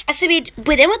buy a CBD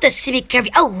with them with the CBD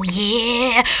coffee, oh,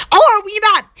 yeah. Or when you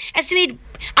buy a CBD,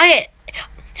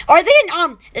 or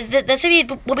then, the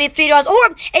CBD will be $3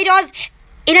 or $8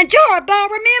 in a jar, but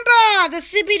remember, the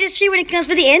CBD is free when it comes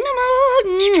for the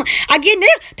animal. Again, now,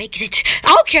 because it, I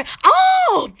don't care.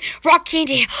 Oh, rock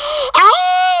candy.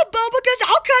 Oh, bubble gums.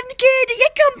 Oh, cotton candy. Yeah,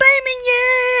 come, baby,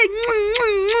 yeah.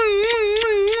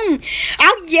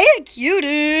 Oh, yeah,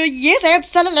 cutie. Yes,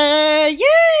 absolutely.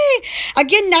 Yay.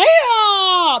 Again,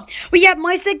 now, we have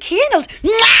mice and candles.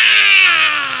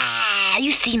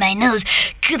 You see my nose.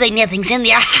 Good, like nothing's in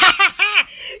there.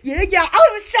 Yeah. Oh,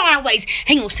 it was sideways.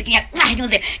 Hang on a second. Hang on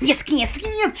there. Yes. Oh, yes.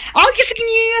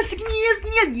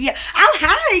 Yeah. Oh,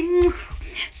 hi.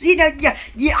 See, yeah. I'll get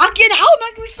it. Oh,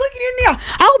 my gosh, look in there.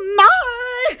 Oh, my.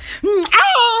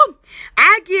 Oh.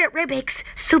 I get Rubik's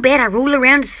so bad I roll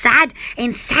around side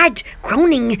and side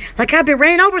groaning like I've been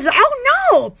ran over. Oh,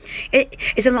 no.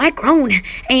 It's a light groan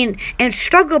and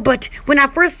struggle, but when I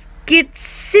first get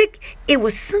sick, it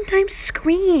was sometimes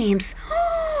screams.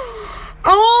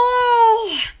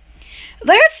 Oh,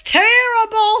 that's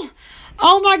terrible.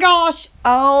 Oh my gosh,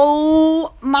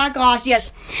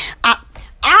 yes.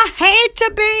 I hate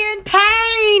to be in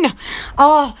pain.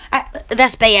 Oh,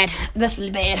 that's bad. That's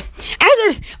really bad. I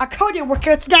did a cardio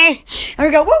workout today. And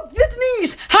we go, whoa, with the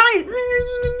knees. Hi.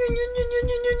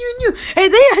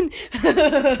 And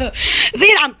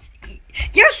then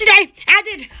yesterday, I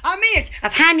did a minute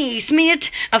of high knees, a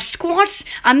minute of squats,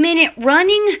 a minute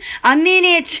running, a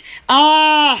minute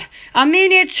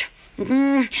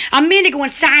going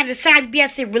side to side.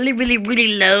 Yes, really, really,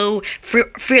 really low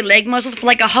for your leg muscles for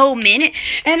like a whole minute.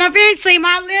 And eventually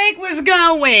my leg was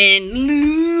going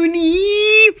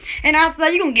loony. And I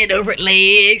thought, you're going to get over it,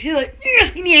 legs. He's like,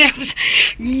 yes.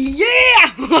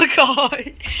 Yeah. Oh, my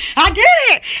God. I did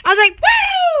it. I was like,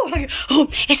 woo. Oh,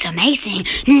 it's amazing.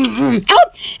 Oh,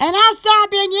 and I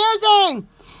stopped been using.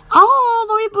 Oh,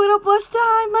 but we put up last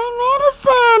time my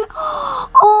medicine.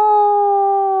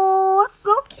 Oh,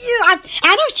 so cute.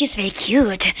 I know she's very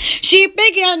cute. She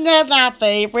began with my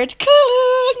favorite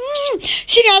color.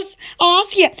 She does. Oh,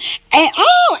 yeah.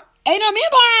 And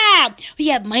remember, we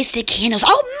have mice and candles.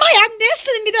 Oh my, I'm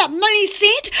listening to that money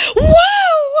scent.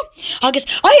 Whoa! I guess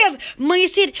I have money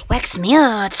scent wax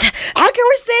melts. I can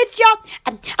research y'all.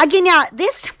 Again, now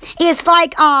this is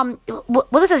like well,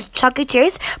 this is chocolate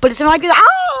cherries, but it's like this.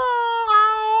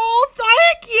 Oh,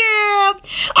 thank you.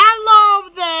 I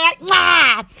love that.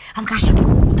 Oh gosh.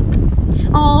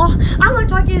 Oh, I love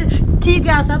talking to you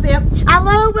guys out there. I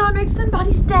love when I make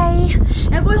somebody's day.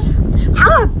 It was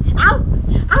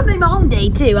I made my own day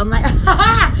too. I'm like,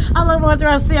 I love watching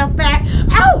myself back.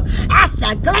 Oh, I'm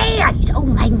so glad. Oh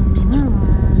my,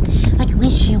 like a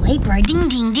windshield wiper. Ding,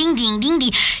 ding, ding, ding, ding,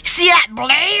 ding. See that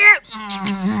blare?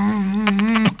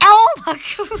 Oh my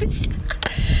gosh.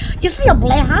 You see a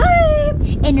blare? Hi.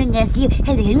 And then there's you.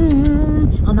 Hello.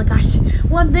 Oh my gosh.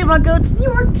 One day I go to New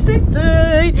York City.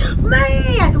 Man,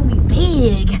 I'm gonna be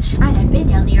big. I ain't been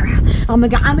down there. Oh my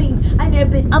God. I mean, I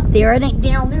never been up there. It ain't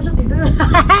down there. Something good.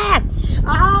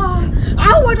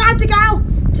 I would like to go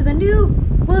to the new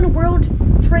One World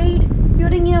Trade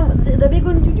Building, you know, the big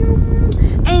one.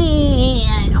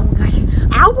 And oh my gosh,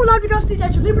 I would like to go see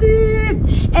Statue of Liberty.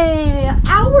 And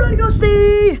I would like to go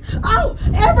see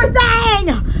everything.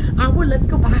 I would like to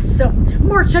go buy some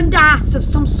merchandise of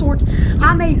some sort.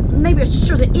 I mean, maybe a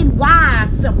shirt in NY.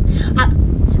 So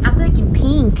I'm thinking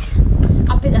pink.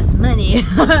 I think that's money.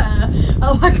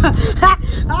 Oh my God.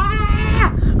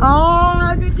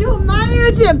 Oh, could you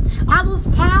imagine? I was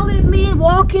pilot men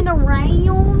walking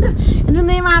around, and then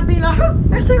they might be like, oh,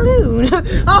 a saloon.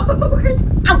 Oh,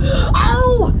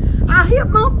 I hit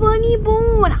my funny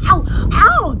bone.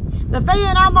 Ow. The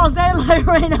fan almost like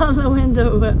right out the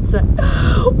window.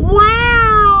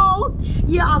 Wow.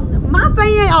 Yeah, my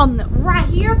fan right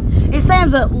here, it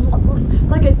sounds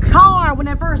like a car when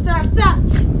it first starts up.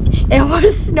 It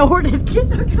was snorted.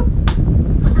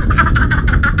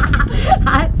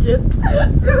 I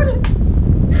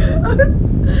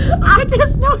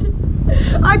just snorted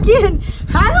again.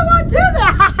 How do I do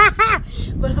that?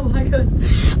 But oh my gosh.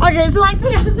 Okay, so like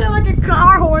I said, like a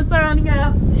car horn sounding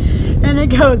up, and it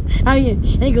goes, and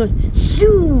it goes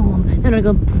zoom, and I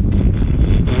go.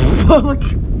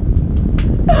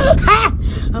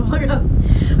 Oh my God.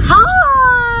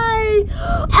 Hi!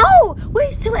 Oh,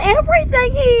 we still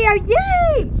everything here.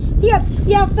 Yay! Yeah,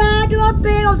 $5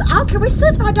 bills. I'll carry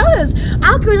this $5.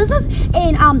 I'll carry this,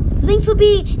 and links will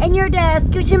be in your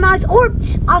description box, or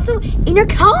also in your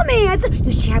comments.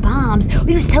 You share bombs.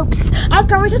 We do soaps. I'll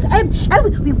carry this, and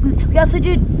we also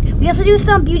do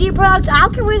some beauty products. I'll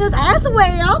carry this as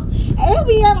well, and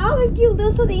we have all these cute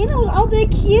little animals. Oh, they're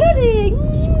cutie.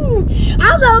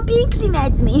 I love Pinksy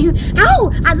Mads me.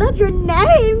 Oh, I love your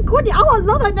name, Courtney. Oh, I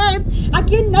love her name. I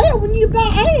get nailed when you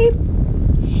buy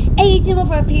 $18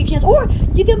 for a pair of channels, or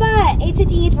you can buy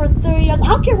 $18 for $30.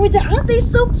 I'll carry that. Aren't they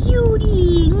so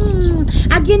cutie?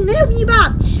 I get nailed when you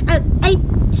buy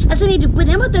I said with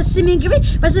them with the swimming giving.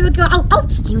 Oh,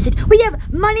 we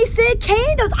have money scent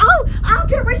candles. Oh, I'll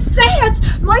carry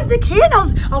scents, money scent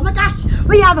candles. Oh my gosh,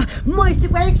 we have moist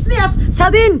wax smells. So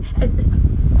then,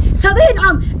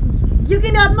 you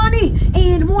can have money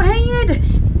in one hand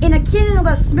and a candle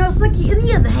that smells like you in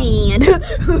the other hand.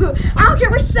 I'll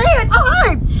carry scents. All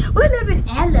right, we live in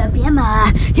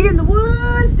Alabama, here in the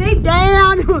woods, deep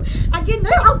down. Again,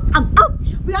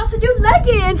 we also do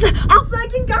leggings. I'm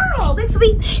legging girl. Links will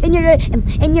be in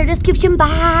your description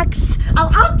box. I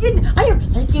have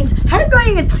leggings,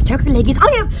 headbands, turkey leggings. I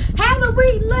have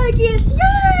Halloween leggings.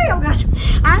 Yay! Oh gosh,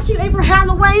 I can't wait for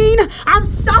Halloween. I'm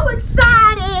so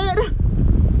excited.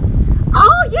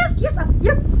 Oh yes,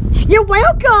 you're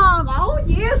welcome. Oh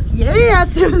yes.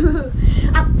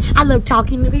 I love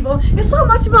talking to people. It's so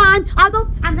much fun. Although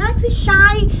I'm actually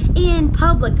shy in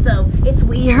public, though. It's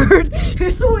weird.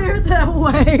 It's weird that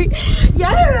way.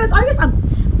 Yes.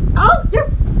 Oh, yep.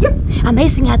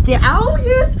 Amazing out there. Oh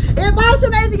yes. Everybody's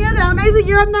amazing out there. Amazing.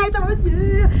 You're amazing.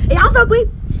 Yeah. And also we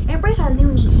embrace our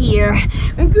loony here.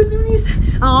 And good loonies.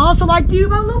 I also like to do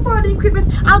my little party equipment.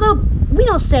 Although we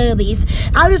don't sell these.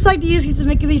 I just like to use these to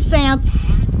make these sounds.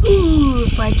 Ooh,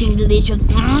 fudging delicious.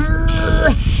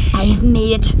 I have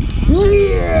made it.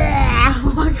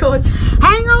 Oh my God.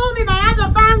 Hang on me, man. The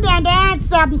phone down, dance.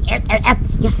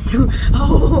 Yes.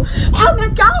 Oh my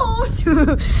gosh.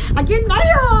 Again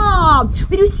now.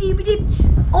 We do CBD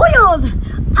oils.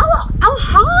 Oh,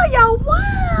 hi. Oh,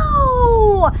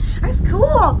 wow. That's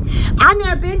cool. I've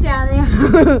never been down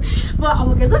there. But oh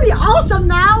my God, that'd be awesome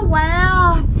now.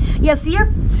 Wow. Yes,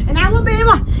 here in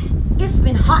Alabama, it's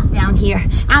been hot down here.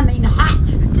 I mean hot.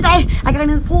 Today I got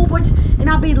into the pool, and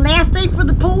I'll be last day for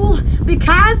the pool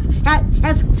because it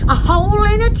has a hole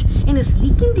in it and it's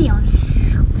leaking down.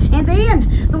 And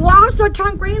then the water started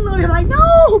turning green a little bit. I'm like,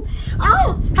 no.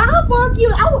 Oh, how fun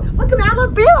you? Oh, welcome to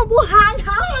Alabama. Well, hi.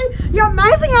 You're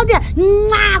amazing out there.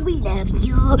 Mwah, we love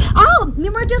you. Oh,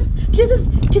 remember just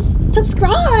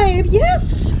subscribe.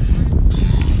 Yes.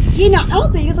 You know,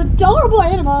 out there is adorable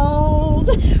animals.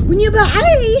 When you buy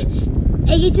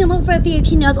 $18 for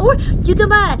 $15, or you can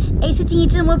buy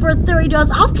 $18 for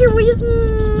 $30. I'll carry this.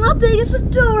 I think it's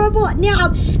adorable.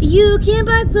 Now you can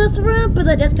buy customer, but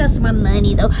that does cost more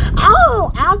money though.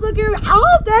 Oh, also carry.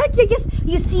 Oh, thank you. Yes,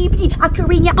 you CBD. I'll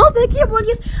carry. Oh, thank you.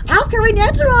 Yes, I'll carry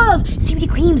naturals, CBD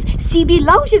creams, CBD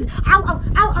lotions. Oh,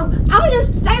 there's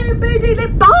CBD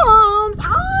lip balms.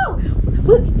 Oh,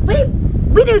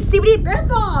 we do CBD breath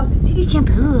bombs, CBD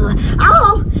shampoo.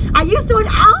 Oh, I used to.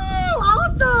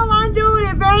 Awesome. I'm doing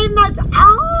it very much.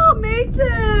 Oh, me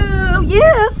too.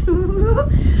 Yes.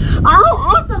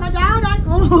 Oh, awesome.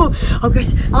 Oh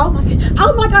gosh. Oh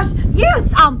my gosh.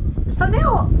 Yes. So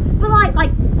now, but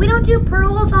like we don't do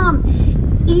pearls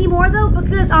anymore though,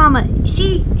 because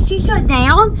she shut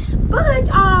down. But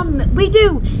we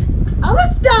do other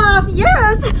stuff.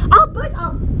 Yes.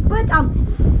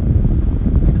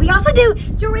 We also do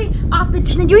jewelry off the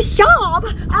Trinity shop.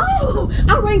 Oh,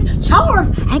 our range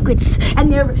charms, anklets,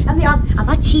 and they're a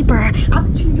lot cheaper. Off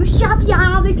the Trinity shop,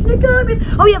 y'all. They can go.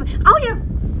 Oh, we have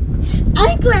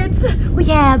anklets. We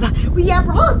have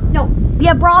bras. No,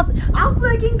 Yeah, bros. I'm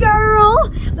thinking,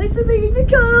 girl. Listen to me in the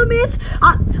comments.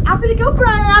 I'm gonna go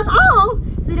browse. Oh,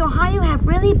 did Ohio have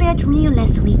really bad tornado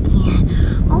last weekend?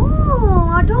 Oh,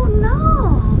 I don't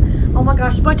know. Oh my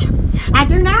gosh, but I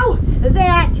do know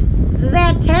that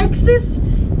Texas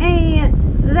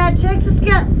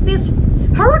got this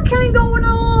hurricane going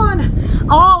on.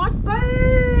 Oh, it's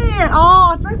bad.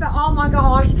 Oh, it's very bad. Oh my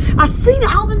gosh, I seen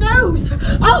it on the news.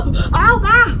 Oh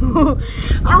wow.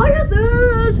 All I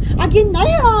this, I get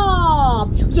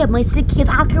nailed. Yeah, my sick kids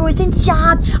alcohol in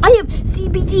shop. I have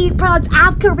CBD products,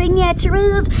 alcohol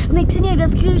naturals, mixing in the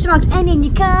exclusion marks, and in the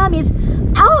comments.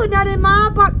 Oh, not in my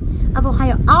part of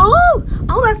Ohio. Oh,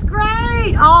 that's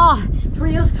great. Oh,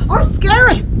 tornadoes are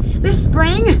scary. This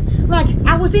spring, like,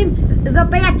 I was in the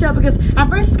bathtub because I'm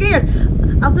very scared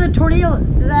of the tornado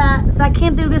that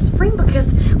came through this spring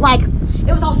because, like,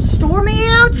 it was all stormy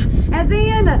out, and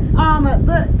then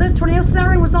the tornado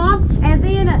siren was on, and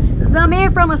then the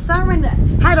man from the siren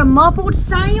had a muffled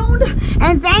sound,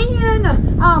 and then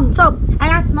so I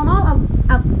asked my mom,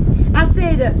 I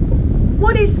said,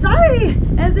 what did he say?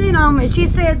 And then she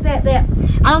said that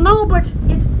I don't know, but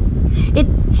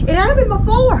it happened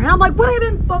before, and I'm like, what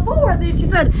happened before? And then she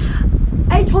said,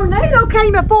 a tornado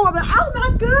came before. I'm like, oh my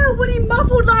God, what he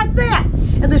muffled like that?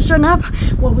 And then sure enough,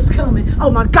 what was coming? Oh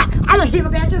my God, I don't hear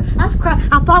about it. That's crying.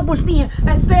 I thought it was then.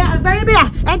 That's bad, very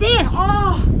bad. And then,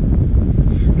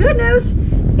 good news.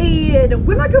 And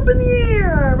went back up in the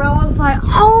air. I was like,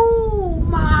 oh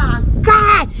my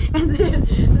God. And then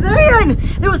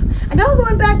there was another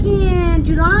one back in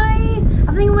July.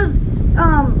 I think it was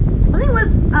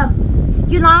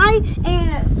July,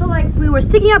 and so like we were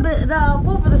sticking up the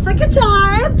pole for the second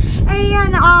time,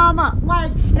 and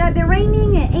like it had been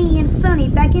raining and sunny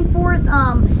back and forth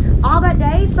all that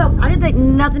day, so I didn't think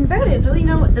nothing about it. So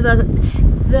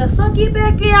the sun came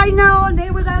back in,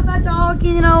 neighbors outside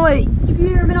talking, you can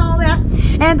hear them and all that,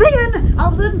 and then all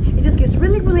of a sudden it just gets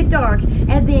really, really dark,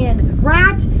 and then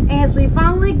right as we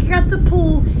finally got the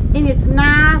pool in its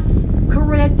nice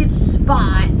corrected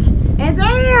spot, and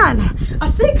then I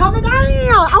see it coming down.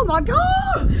 Oh my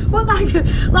God! But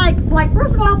like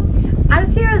first of all, I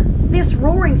just hear this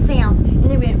roaring sound, and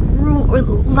it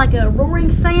went like a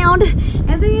roaring sound,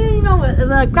 and then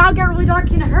the crowd got really dark,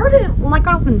 and I heard it like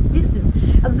off in the distance.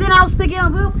 And then I was thinking,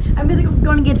 well, I'm either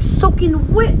going to get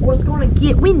soaking wet or it's going to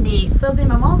get windy. So then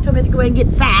my mom told me to go ahead and get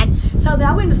inside. So then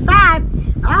I went inside.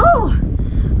 Oh,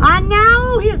 I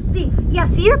know.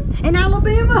 Yes, here in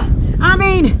Alabama. I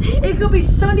mean, it could be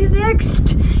sunny the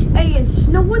next and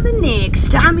snowing the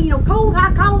next. I mean, cold,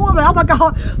 hot, cold. Oh my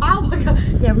God.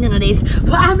 There are none of these.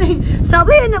 But I mean, so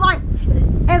then, like,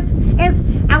 as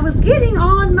I was getting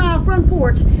on my front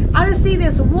porch, I just see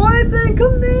this white thing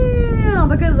come down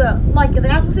because, like, the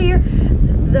house was here,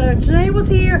 the tornado was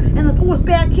here, and the pool was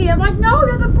back here. I'm like, no,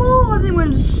 there's the pool. And then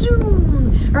went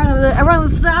zoom around the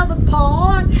side of the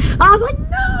pond. I was like,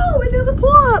 no, it's in the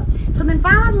pool up. So then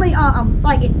finally,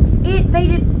 like, it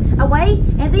faded away,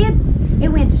 and then it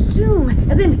went zoom,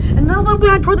 and then another one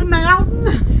went toward the mountain,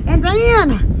 and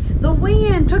then the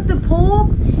wind took the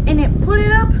pool and it put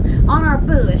it up on our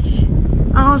bush.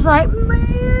 I was like,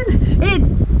 man,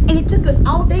 it took us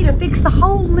all day to fix the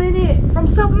hole in it from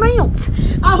something else.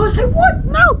 I was like, what?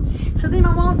 No. So then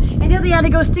my mom and Daddy had to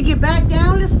go stick it back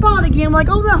down in the spot again. I'm like,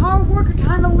 oh, the hard worker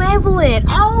trying to level it.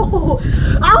 Oh,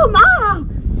 Mom.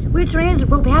 We try to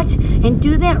rope out and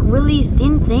do that really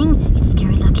thin thing. It's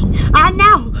scary looking. I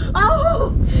know.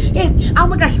 Oh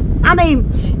my gosh. I mean,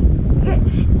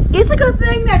 it's a good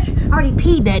thing that I already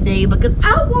peed that day because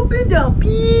I would have been done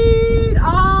peed.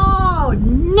 Oh,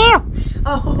 no.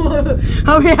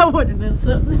 Oh yeah, I would have done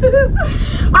something.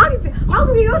 I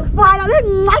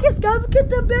just go get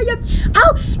the billion.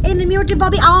 Oh, and the mirror to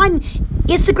Bobby on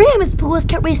Instagram is Poodles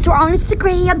Cat Restore on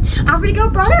Instagram. I'm gonna go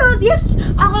browse, yes.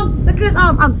 Because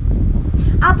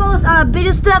I post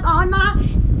video stuff on my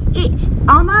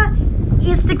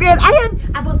Instagram,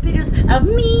 and I post videos of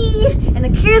me and the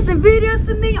kids and videos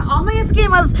of me on my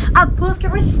Instagram as Poodles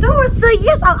Cat Restore. So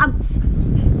yes,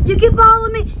 you can follow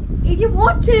me if you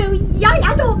want to. Yeah,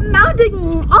 I don't mind it.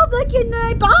 I'll look in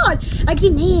the bot.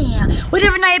 Again, yeah.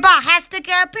 Whatever neighbor has to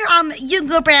go up here, you can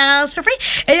go browse for free.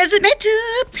 It doesn't matter.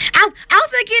 I'll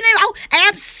look in it.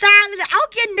 Absolutely.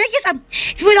 Okay, niggas.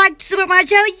 If you like Super Mario,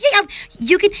 yeah,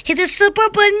 you can hit the super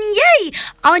button, yay.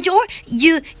 Or you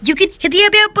can hit the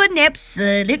bell button,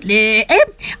 absolutely.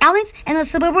 All links and the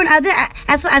super button are there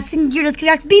as well as in your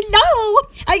description below.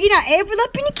 Every little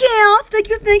penny counts. Thank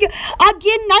you.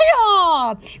 Again,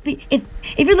 now.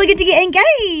 If you're looking to get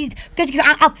engaged, because you're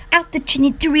out the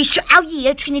Trinity shop. Oh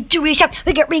yeah, Trinity shop.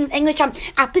 We get rings, English shop.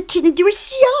 Out the Trinity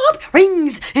shop,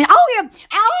 rings, and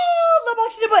the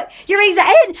box to put your rings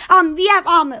in. We have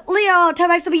Leo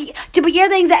Tomax to put your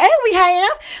things in. We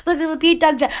have look at the big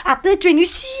dogs at the Trinity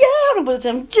shop. Put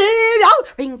some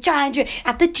ring challenger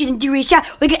at the Trinity shop.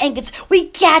 We get anklets, we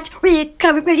got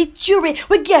ready jewelry.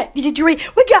 We get jewelry.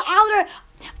 We got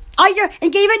all your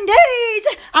engagement days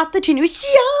at the Trinity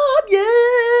shop.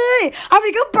 Yay! I'm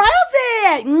gonna go browse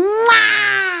it.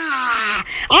 Mwah!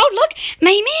 Oh, look,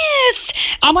 my miss.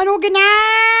 I'm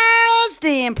unorganized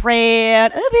and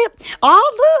proud of it.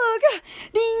 Oh, look.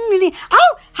 Ding, ding.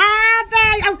 Oh, hi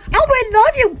there. Oh, we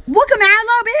love you. Welcome out,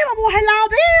 Alabama. Well, hello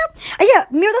there. Yeah,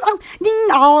 mirror. Oh, ding.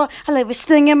 Oh, I love this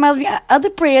thing in my other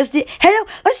president. Hello,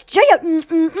 let's jam.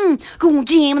 Gonna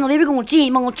jam on the baby. Gonna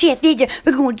jam on the chat figure.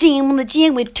 We're gonna jam on the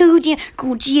jam with two jam.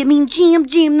 Gonna jam.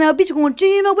 Now, bitch, gonna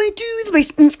jam our way to the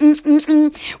base.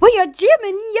 We are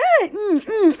jamming, yeah.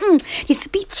 It's a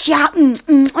beach out. Oh, you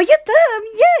dumb,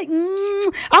 yeah.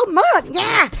 Oh, mom,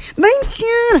 yeah.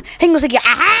 Mention. Hang on a second.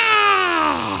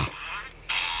 Aha.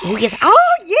 Oh, yes.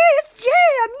 Oh, yes,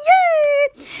 jam, yeah.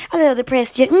 I love the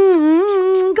president.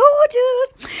 Gorgeous.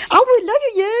 Oh, we love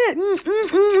you, yeah.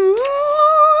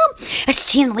 That's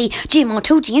jam, jam on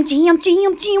two, jam,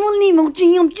 limo,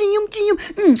 jam.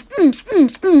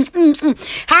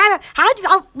 Hi,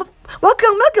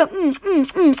 welcome.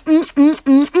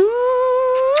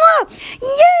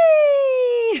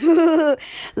 Yay!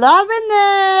 Loving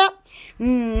that.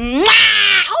 Oh,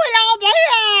 hello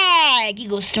there. You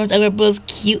go snort over Bill's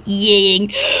cute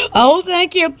yaying. Oh,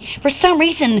 thank you. For some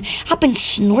reason, I've been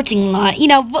snorting a lot.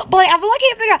 But I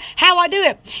can't figure out how I do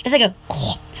it. It's like a...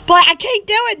 But I can't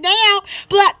do it now.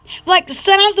 But like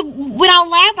sometimes when I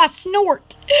laugh, I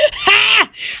snort. Ha!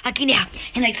 I can now.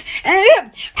 And I'm ready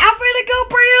to go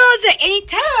browse at any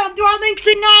time. Do I think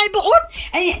tonight?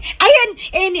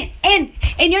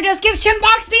 And your description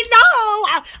box below.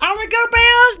 I'm gonna go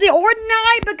browse the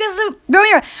ordinary because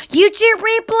remember YouTube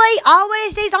replay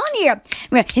always stays on here.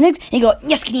 And you go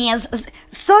yes.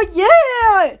 So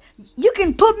yeah, you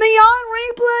can put me on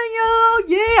replay, yo.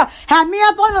 Yeah, have me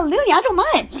up on a loony. I don't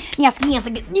mind. Yes.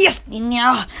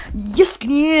 Now. Yes,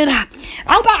 kid.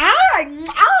 Oh, hi.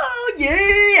 Oh,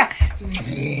 yeah.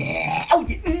 Oh,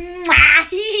 yeah.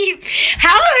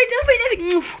 Hi,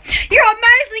 you're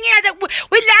amazing. Yeah,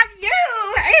 we love you.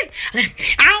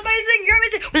 I'm amazing. You're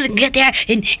amazing. We're gonna get there,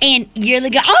 and you're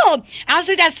like, oh, I'll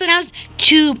say that sometimes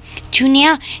to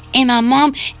now, and my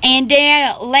mom and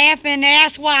dad laughing.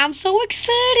 That's why I'm so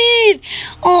excited.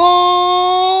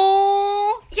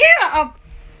 Oh, yeah. Oh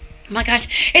my gosh,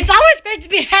 it's always meant to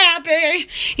be happy.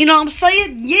 You know what I'm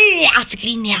saying? Yeah, I'll stick it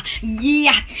in now.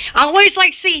 Yeah, I always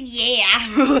like saying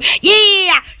yeah.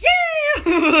 Yeah.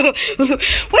 Woo!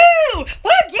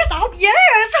 Well, yes, oh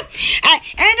yes. And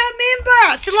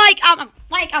remember, so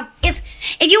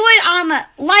if you would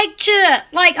like to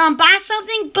buy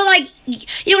something, but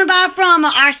you want to buy from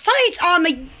our sites,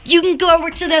 you can go over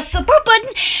to the support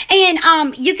button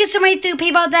and you can submit through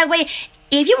PayPal that way.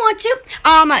 If you want to,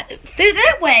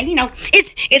 that way,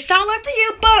 it's all up to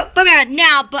you, but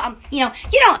you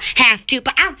don't have to,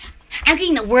 but I'm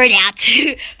getting the word out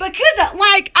too, because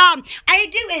I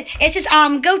do it. It's just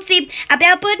go to the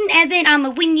about button, and then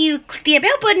when you click the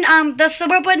about button, the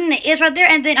support button is right there,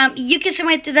 and then you can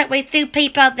submit through that way through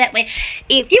PayPal that way.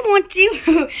 If you want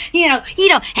to, you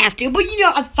don't have to, but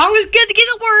it's always good to get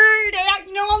the word out.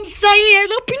 You know what I'm saying?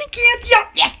 Little penny kids,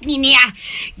 yes,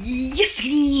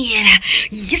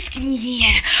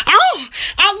 Oh,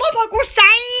 I love how we're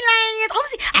silent.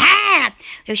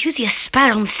 There's usually a spot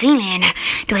on the ceiling.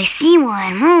 Do I see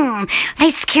one?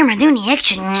 Lights, camera, doing the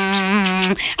action.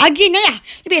 Again, now,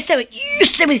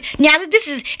 now that this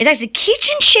is actually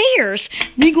kitchen chairs.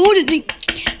 We go to the.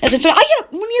 That's it. Oh yeah,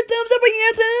 give me a thumbs up. We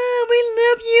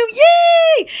love you,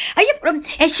 yay!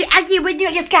 And we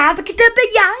do just got to get the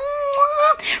young.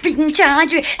 Freaking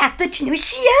charger at the new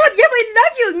shop. Yeah, we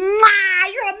love you.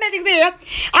 You're amazing there.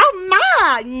 Oh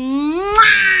my.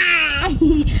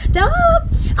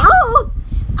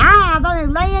 I'm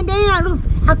laying down.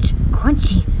 Ouch,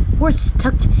 crunchy. Horse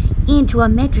tucked into a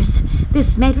mattress.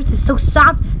 This mattress is so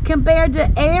soft compared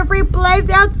to every place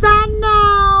outside.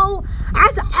 No,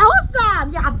 that's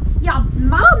awesome. Yeah,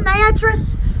 my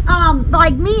mattress.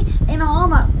 Like me and all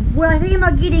my Well, I think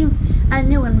about getting a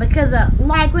new one because,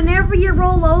 like, whenever you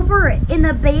roll over in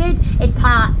the bed, it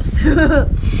pops.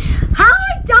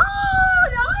 Hi,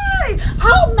 Dawn! Hi!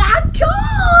 Oh my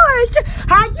gosh!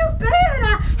 How you been?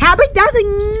 Happy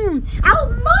dozen! Oh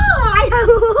my!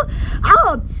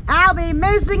 Oh, I'll be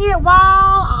missing it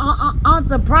while on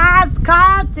surprise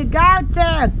call to go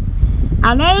to.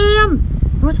 I am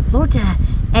North Florida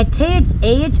at Ted's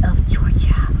edge of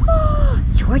Georgia.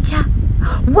 Georgia?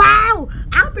 Wow!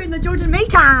 I've been to Georgia many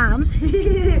times.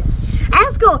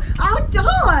 That's cool. Oh,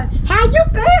 Dawn, how you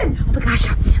been?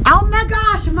 Oh my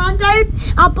gosh, Monday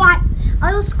I bought a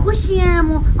little squishy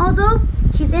animal, although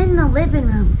she's in the living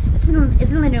room. It's in the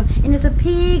living room, and it's a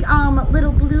pig,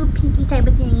 little blue pinky type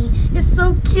of thingy. It's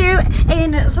so cute,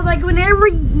 and so like whenever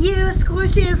you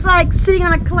squish it, it's like sitting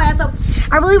on a class. So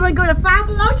I really want to go to Five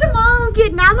Below tomorrow and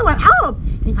get another one. I'll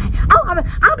be amazing.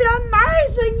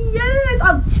 Yes,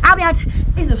 I'll be out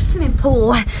in the swimming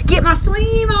pool, get my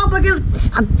swim on because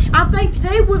I think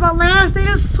today was my last day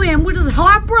to swim, which is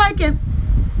heartbreaking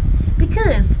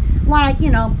because, like,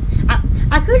 you know,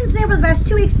 I couldn't swim for the past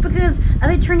 2 weeks because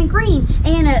of it turning green,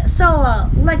 and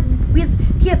like we just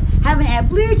kept having to add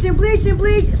bleach and bleach and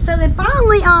bleach. So then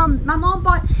finally, my mom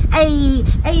bought a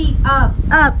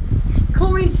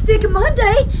chlorine stick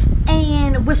Monday,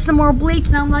 and with some more bleach,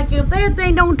 and I'm like, if that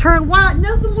thing don't turn white,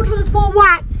 nothing will turn this pool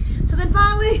white. So then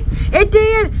finally, it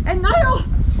did, and now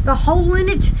the hole in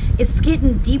it is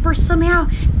getting deeper somehow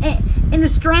in the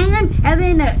strand, and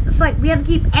then it's like we have to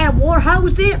keep adding water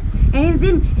hose in it, and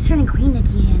then it's turning green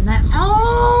again.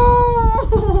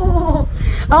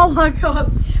 Oh my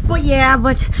God. But yeah,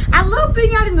 but I love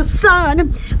being out in the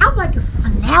sun. I'm like a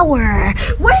flower.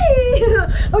 Wait.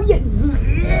 Oh yeah.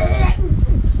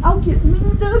 Oh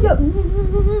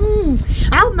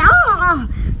my.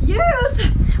 Yes.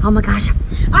 Oh my gosh.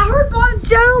 I heard Bon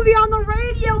Jovi on the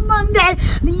radio Monday.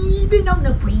 Leaving on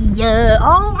the radio.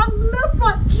 Oh, I love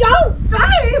Bon Jovi.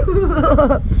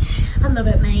 I love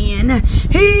it, man.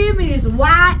 Him and his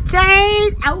white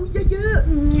teeth. Oh,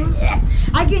 yeah.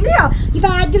 I can know. If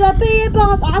I do the big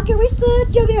bombs, I can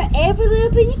research over every little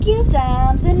penny counts,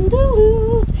 dimes and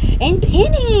dollars and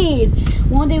pennies.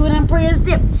 One day when I'm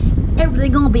president,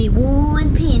 everything gonna be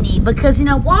 1 penny because, you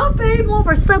know, one penny more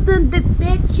for something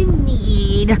that you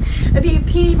need. It'd be a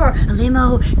penny for a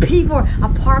limo, a penny for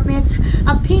apartments,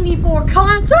 a penny for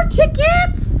concert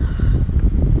tickets.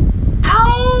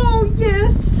 Oh,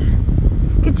 yes.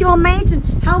 Could you imagine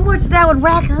how much that would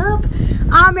rack up?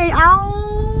 I mean,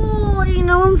 oh, you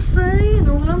know what I'm saying? You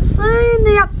know what I'm saying?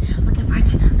 Yep. Look at right.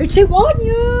 3, 2, 1,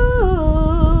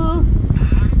 yeah.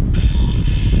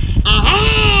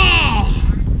 Aha!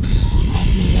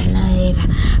 I've made it alive.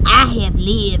 I have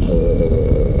lived.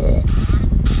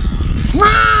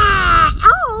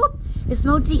 Oh! This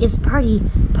emoji is party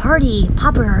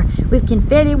popper with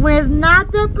confetti when it's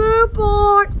not the poop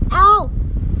board.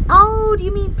 Oh, do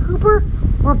you mean pooper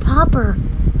or popper?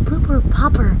 Pooper,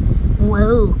 popper.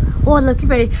 Whoa. Oh, I love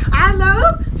confetti. I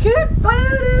love confetti.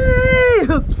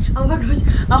 Oh my gosh.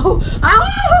 Oh, I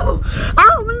love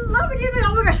it.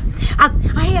 Oh my gosh.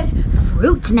 I had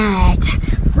fruit tonight.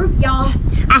 Fruit, y'all.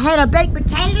 I had a baked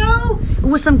potato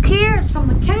with some carrots from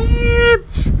the can,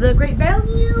 the Great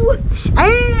Value,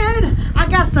 and I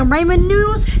got some ramen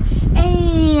noodles,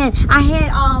 and I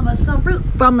had some fruit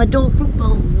from the Dole Fruit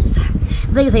Bowls.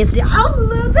 They say, I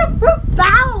love the fruit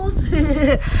bowls.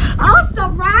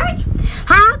 Awesome, right?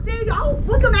 How do you? Oh,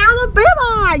 welcome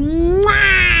Alabama.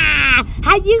 Mwah!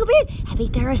 How you been? Happy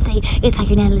Thursday. It's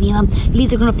like in Alabama.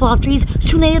 Leaves are gonna fall off trees.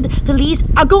 Sooner the leaves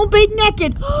are gonna be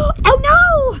naked. Oh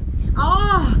no!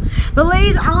 Oh, the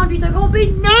leaves on trees are gonna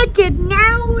be naked.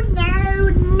 No.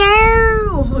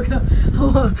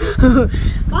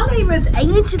 My name is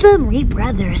Angela Marie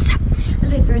Brothers. I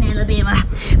live here in Alabama.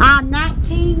 I'm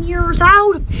 19 years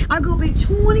old. I'm gonna be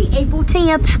 20 April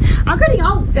 10th. I'm getting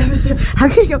old. I'm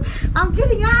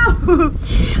getting old.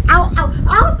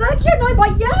 Oh, thank you, neighbor.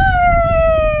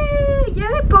 Yay!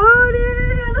 Yay, party!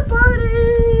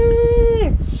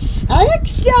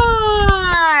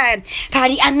 Action!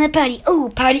 Party on the party. Oh,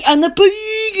 party on the party.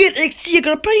 You're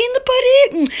gonna party in the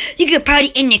party. You can party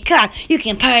in your car. You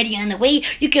can party on the way.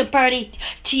 You can party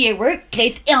to your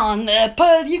workplace on the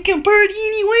pub. You can party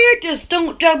anywhere. Just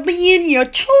don't drop me in your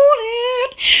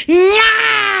toilet.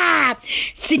 Mwah!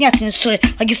 Sing out in the toilet.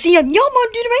 Like you see, y'all mom do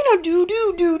it right now. Do.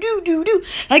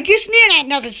 Like you're sneering at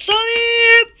nothing.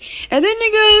 And then they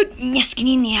go, yes, get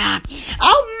in there.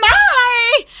 Oh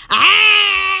my! Oh!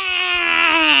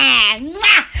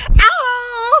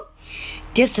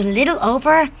 Just a little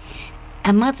over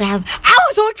a month and a half. Oh,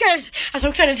 I'm so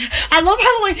excited. I love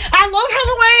Halloween. I want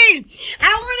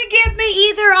to get me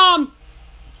either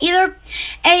either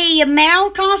a male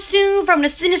costume from The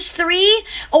Sinners 3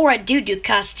 or a doo-doo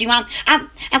costume. I'm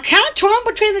kind of torn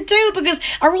between the two because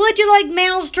I really do like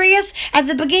Mal's dress at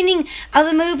the beginning of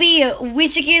the movie when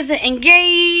she gets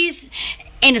engaged.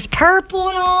 And it's purple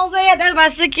and all that. That's my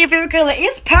second favorite color.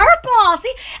 It's purple.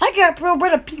 See, I got purple,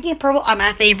 red, pink, and purple are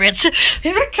my favorites.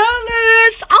 Favorite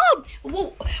colors. Oh,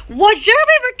 what's your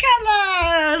favorite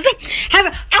colors?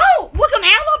 Welcome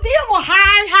Alabama.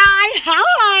 Hi.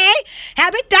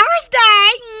 Happy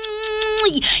Thursday.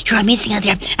 You're amazing out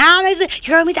there.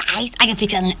 You're amazing. I can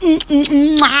fix it. I'll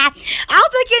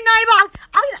pick your name up.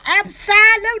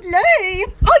 Absolutely.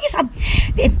 Oh, yes.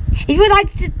 If you would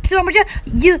like to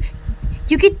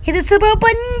you can hit the sub button,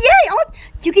 yay! Oh,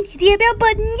 you can hit the bell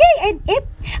button, yay!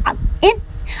 And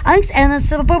links and the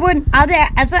sub button are there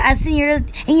as well as in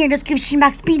your description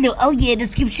box below. Oh yeah,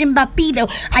 description box below.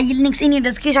 Are your links in your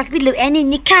description box below and in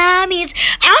the comments?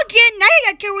 Again, now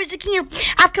I got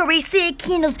currency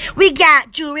candles. We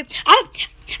got jewelry.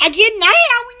 Again, now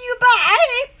when you buy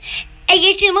a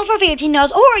HTML for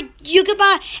 $15, or you could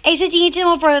buy a 16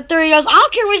 HTML for $30. I'll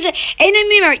care what it is. And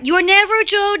remember, you're never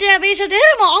told to have a HTML.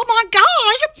 Oh my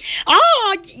gosh.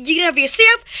 Oh, you can have for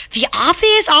yourself, for your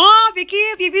office, for your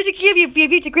gift, your future gift, your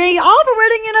future grand, all for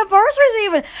wedding anniversaries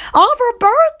even, all for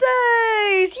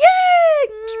birthdays.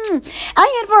 Yay!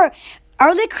 And for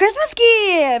early Christmas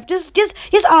gift. Just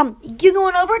you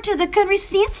going over to the country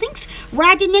cent links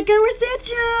right in the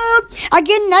reception.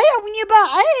 Again, now when you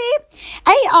buy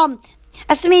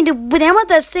without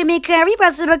the semi-curry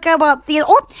recipe about the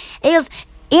is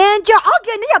and your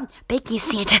organ baking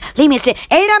scent. Let me say.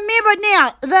 And remember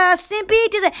now, the simpy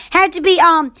doesn't have to be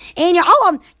in your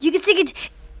you can stick it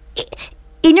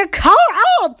in your car,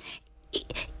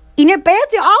 in your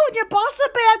bathroom, in your boss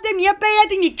bathroom, your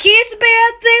kids'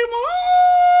 bathroom,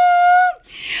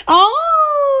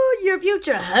 your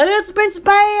future husband's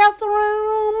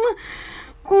bathroom.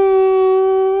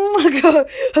 Oh my god.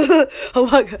 Oh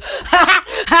my god.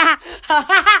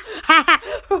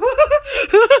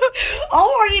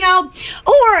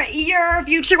 or your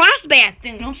future wife's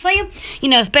bathroom, you know what I'm saying?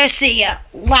 Especially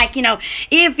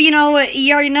if you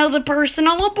already know the person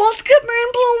on a boss customer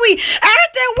employee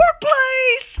at that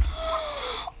workplace.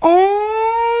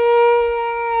 Oh,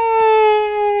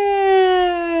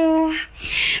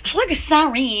 it's like a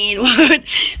siren.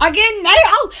 Again,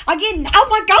 oh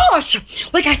my gosh.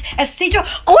 We got essential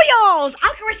oils,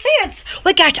 alcohol scents.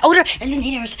 We got odor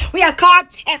eliminators. We have carb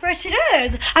and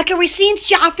fresheners. Alcohol scents,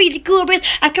 shop feed the good breath.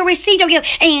 Alcohol scents,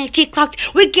 anti-clogged.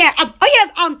 We get, we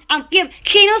have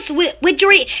candles with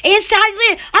jewelry inside the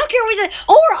lid. Alcohol scents.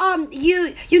 Or,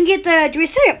 you can get the jewelry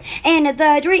syrup. And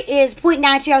the jewelry is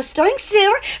 0.92 ounce sterling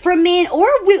silver for men or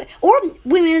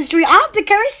women's jewelry off the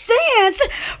curry scents.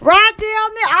 Right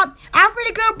down there. I'm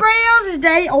pretty good browse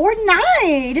day or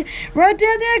night. Right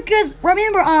down there, because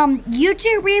remember,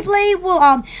 YouTube replay will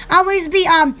always be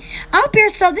up here.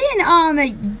 So then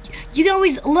you can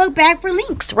always look back for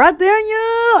links right there,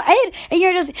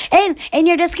 and in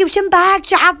your description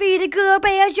box. I'm pretty good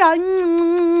browse,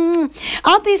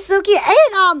 I'll be so cute.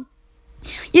 And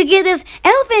you get this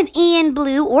elephant in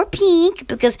blue or pink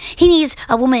because he needs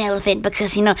a woman elephant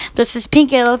because, this is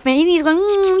pink elephant. And he's going,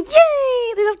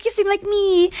 yay, they love kissing like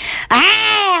me.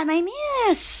 My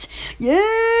miss. Yay.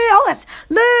 Oh,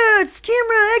 let's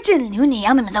camera action.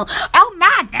 Oh,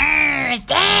 my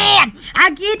Thursday. I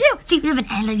get to see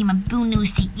if I let my boo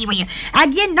news see you here. I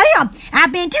get now.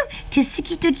 I've been to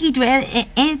Siki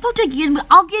and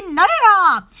I'll get now.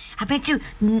 I bet you.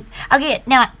 Okay,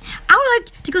 now I would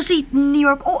like to go see New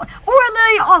York or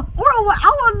LA or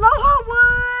Aloha.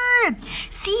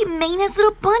 See, Maine has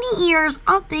little bunny ears.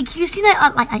 Oh, thank you. See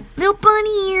that? Like little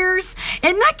bunny ears.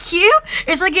 Isn't that cute?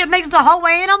 It's like it makes the whole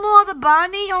animal of the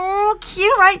bunny. Oh,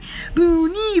 cute, right?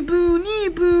 Boonie.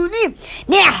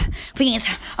 Now, please,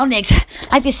 next.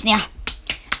 Like this now.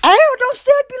 Oh, don't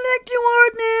step your leg too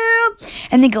hard now.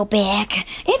 And then go back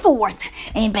and forth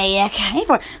and back and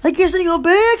forth. Like this, and go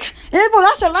back and forth.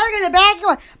 That's a lot in the back.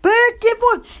 Back and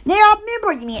forth. Now,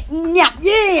 remember,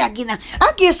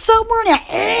 I'll get somewhere now.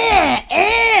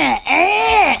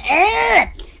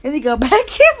 And then go back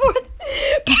and forth.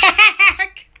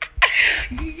 Back.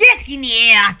 Yes,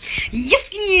 yeah. Yes,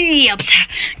 yes.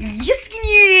 Yes,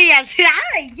 yes.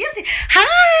 Hi. Yes.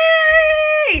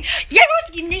 Hi. Yes,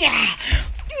 yeah.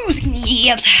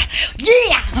 Yes.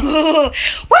 Yeah.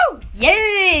 Woo.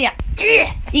 Yeah.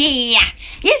 Yeah.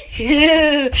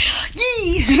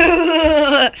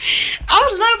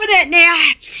 I'm loving that now.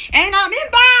 And I'm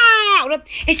inbound.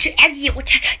 It's your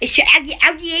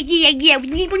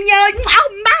oh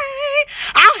my.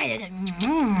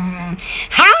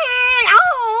 Hi.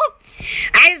 Oh.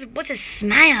 I I just was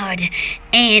smiled,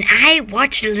 and I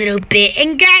watched a little bit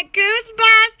and got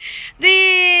goosebumps.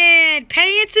 Then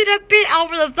panted a bit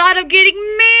over the thought of getting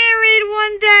married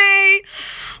one day.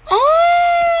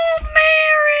 Oh,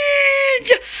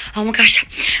 marriage! Oh my gosh,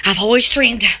 I've always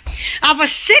dreamed of a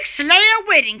 6-layer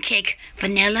wedding cake.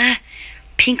 Vanilla,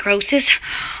 pink roses.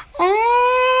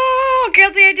 Oh,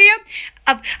 got the idea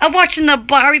of watching the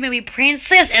Barbie movie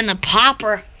Princess and the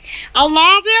Pauper. I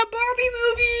love that Barbie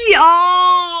movie.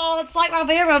 Oh, it's like my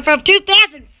favorite from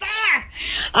 2004.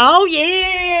 Oh,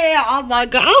 yeah. Oh, my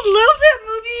God. I love that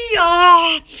movie.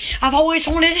 Oh, I've always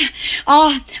wanted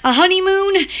a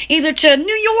honeymoon either to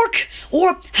New York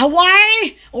or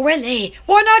Hawaii or LA.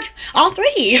 Why not all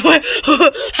three?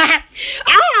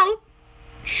 Oh.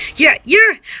 Your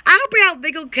eyebrow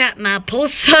wiggle got my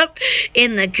pulse up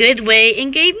in the good way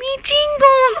and gave me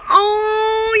tingles.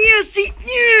 Oh, yeah, see,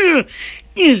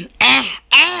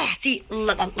 see,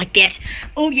 like that.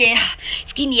 Oh, yeah.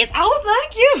 Skinny ass. Oh,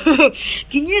 thank you.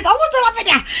 Skinny ass. Oh, what's up with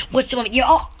that? What's up with you?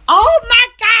 Oh, my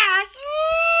gosh.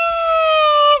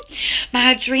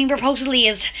 My dream proposal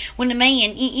is when a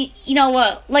man,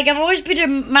 like I've always pictured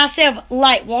myself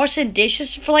like washing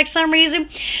dishes for like some reason,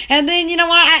 and then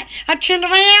I turned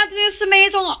around and this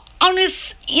man's on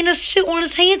his in a suit on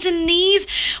his hands and knees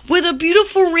with a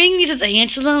beautiful ring. He says,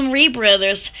 "Angela and Ree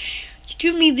brothers, you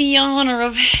do me the honor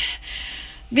of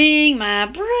being my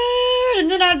bride,"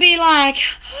 and then I'd be like,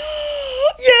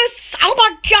 yes, oh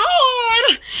my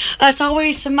God, that's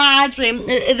always my dream.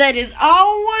 That is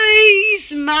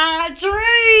always my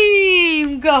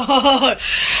dream, God.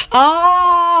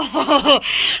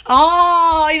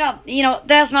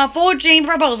 That's my full dream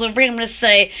proposal for him to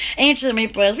say, "Answer me,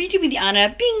 brother, will you do me the honor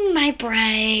of being my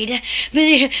bride?"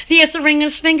 Then he has the ring on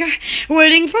his finger,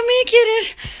 waiting for me to get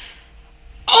it.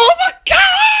 Oh my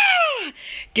God!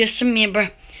 Just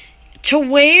remember to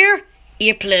wear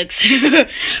earplugs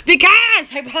because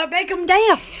they make them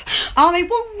deaf. I mean,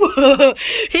 woo.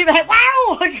 He's like,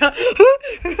 wow.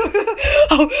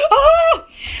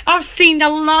 I've seen a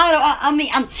lot of,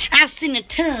 I've seen a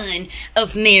ton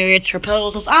of marriage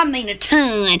proposals. I mean, a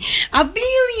ton, a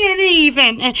billion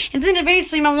even. And then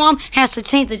eventually my mom has to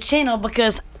change the channel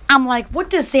because I'm like, what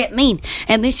does that mean?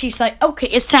 And then she's like, okay,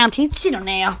 it's time to change channel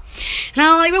now. And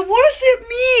I'm like, but what does it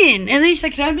mean? And then she's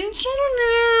like, time to change channel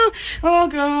now. Oh,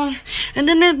 God. And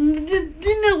then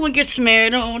no one gets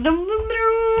married. Oh,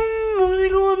 they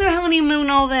go on their honeymoon,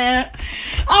 all that.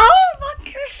 Oh, my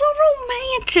God, so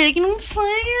romantic. You know what I'm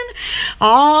saying?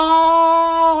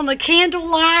 Oh, and the candle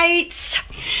lights.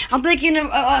 I'm thinking of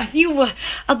a view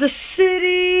of the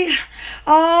city.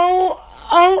 Oh, I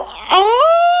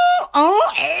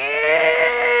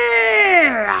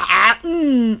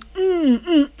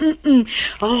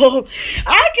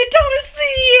can totally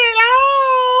see it.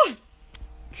 Oh,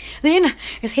 then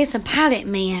this handsome pilot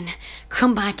man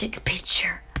come by and take a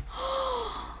picture.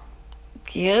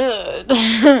 Good.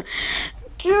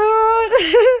 Good.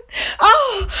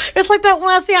 Oh, it's like that one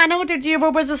I see. I know what they're doing,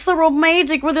 but it's so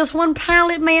romantic where this one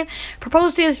pilot man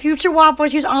proposed to his future wife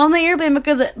when she was on the airplane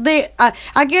because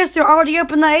I guess they're already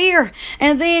up in the air.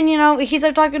 And then, he's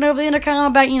like talking over the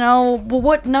intercom about,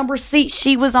 what number seat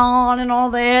she was on and all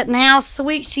that and how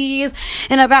sweet she is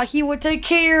and about he would take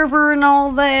care of her and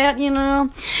all that,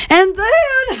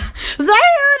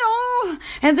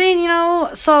 And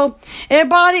then, so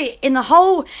everybody in the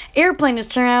whole airplane is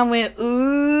turned around with,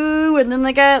 ooh, and then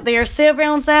they got their cell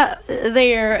phones out,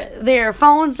 their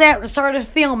phones out and started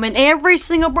filming. Every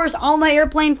single person on the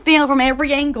airplane filmed from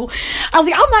every angle. I was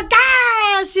like, oh my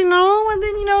gosh, and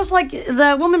then, it's like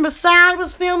the woman beside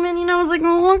was filming, I was like,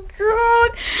 oh my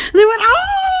God. They went,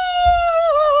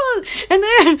 oh, and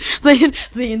then,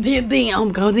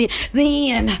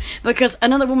 because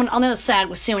another woman on the other side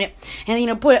was filming it,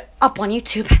 and, put it up on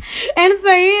YouTube, and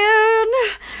then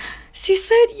she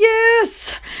said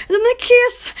yes, and then they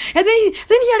kissed, and then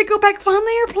he had to go back find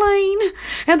the airplane,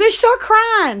 and then she started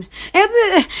crying, and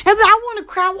then I want to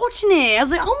cry watching it. I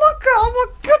was like, oh my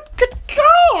good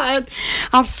God.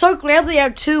 I'm so glad they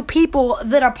have two people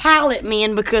that are pilot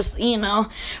men because, but,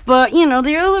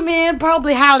 the other men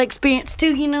probably highly experienced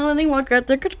too, and they walk out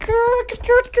there, I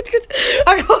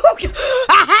go,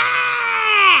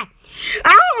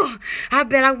 oh, I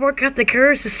bet I work up the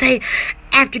courage to say,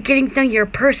 after getting to know your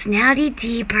personality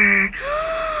deeper,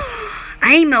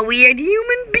 I'm a weird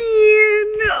human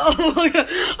being. Oh my God.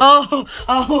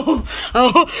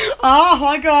 Oh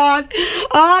my God.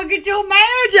 Oh, could you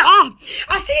imagine? Oh,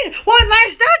 I seen one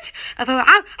last night.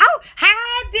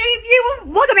 Hi, Dave.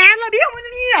 Welcome, Adela.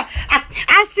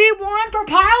 I see one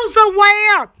proposal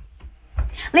where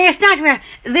last night where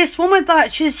this woman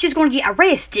thought she's going to get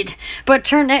arrested, but it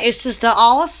turned out it's just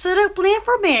all set up plan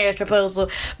for a marriage proposal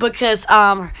because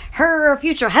her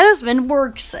future husband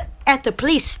works at the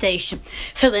police station.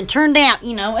 So then turned out,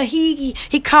 you know, he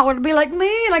called her to be like,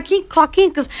 man, I can't clock in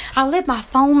because I left my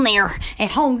phone there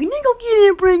at home. Can you go get it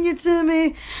and bring it to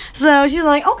me? So she's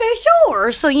like, okay,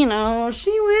 sure. So, you know, she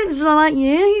went, she's like,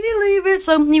 yeah, he did leave it.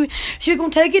 So she was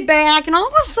going to take it back, and all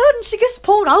of a sudden she gets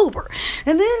pulled over.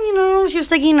 And then, you know, she was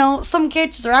thinking, you know, some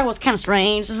catches her eye was kind of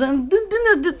strange. And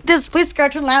then this police car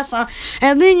turned the lights on,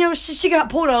 and then, you know, she got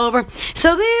pulled over.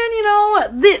 So then, you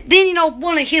know,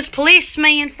 one of his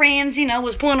policeman friends, you know,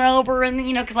 was pulling her over, and,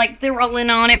 you know, because, like, they're rolling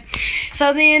on it.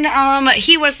 So then,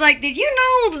 he was like, did you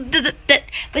know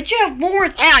that you have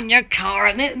warrants out in your car?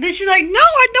 And then she's like, no,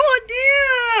 I had no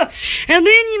idea. And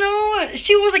then, you know,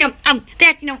 she was like,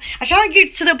 you know, I tried to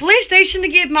get to the police station to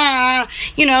get my,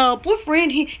 you know,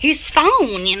 boyfriend, his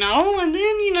phone, you know, and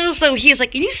then, you know, so he was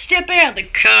like, can you step out of the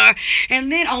car? And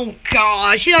then, oh,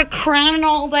 God, she started crying and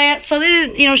all that. So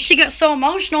then, you know, she got so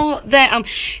emotional that,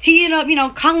 he ended up, you know,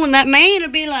 calling that man to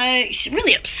be like, she's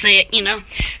really upset, you know.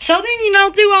 So then, you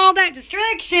know, through all that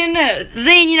distraction,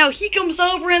 then, you know, he comes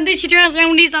over, and then she turns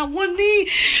around and he's on one knee,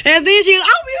 and then she goes,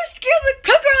 oh, you scared the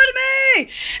cooker out of me.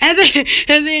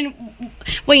 And then,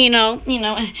 well, you know,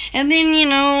 and then, you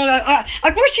know,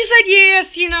 of course she said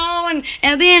yes, you know,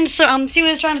 and then, so, she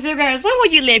was trying to figure out, so, well,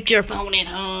 you left your phone at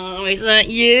home. He's like,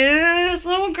 yes,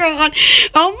 oh, God,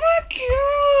 oh, my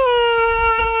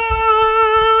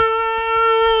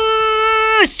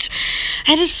gosh.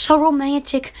 That is so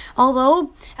romantic.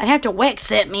 Although, I'd have to wax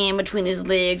that man between his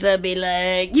legs. I'd be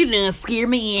like, you done scare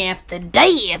me half to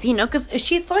death, you know, because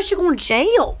she thought she was going to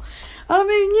jail. I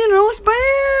mean, you know, it's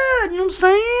bad, you know what I'm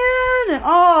saying? And,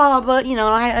 oh, but, you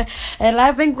know, and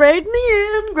life's been great in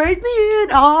the end,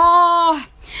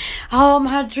 Oh,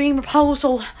 my dream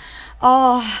proposal.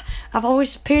 Oh, I've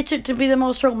always pictured it to be the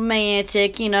most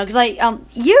romantic, you know, because, like,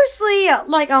 usually,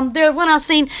 like, there, when I've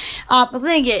seen, I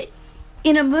think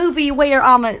in a movie where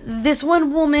this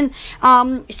one woman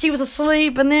she was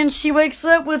asleep, and then she wakes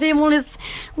up with him on his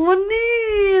one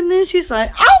knee, and then she's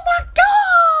like, oh my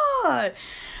God.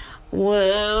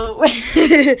 Well,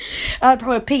 I'd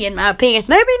probably pee in my pants.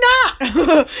 Maybe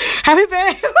not. Happy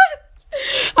birthday.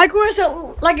 Like,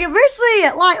 like, eventually,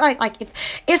 like,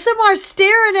 if somebody's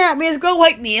staring at me, it's gonna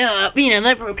wake me up, you know,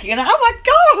 that's okay. Oh my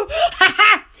God.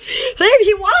 There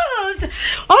he was.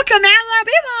 Oh, come out, little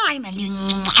baby.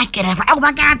 I get over. Oh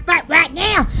my God, right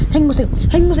now. Hang on a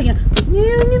second. Thumbs up, your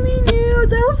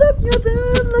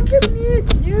thumb. Look at me.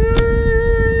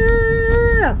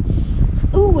 Yeah.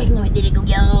 Ooh, hang on, there you go,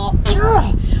 y'all.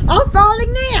 I'm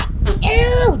falling now.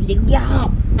 Oh, little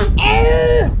y'all.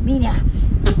 Oh, me now.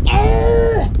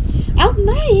 Oh,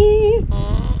 me.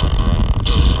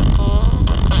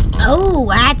 Oh,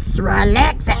 that's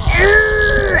relaxing.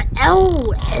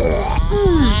 Oh,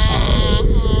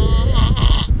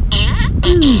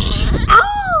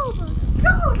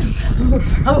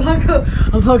 oh my God.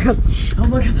 Oh my God. Oh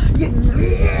my God.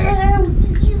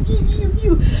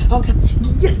 Okay.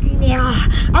 Yes, now.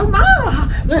 Oh no.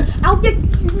 Oh yeah.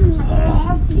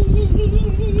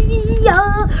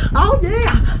 Oh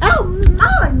yeah. Oh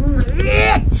no.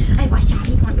 Hey, watch out.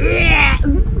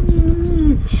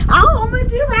 Oh, I'm gonna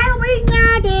do Halloween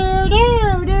now.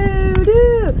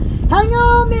 Do. Hang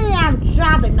on, me. I'm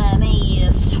dropping my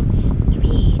mess. 3,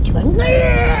 2, 1.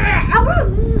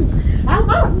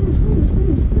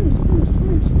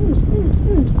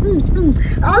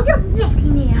 Oh, you're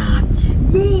whisking me up.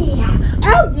 Yeah.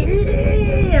 Oh,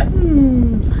 yeah.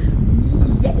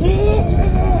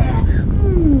 Yeah.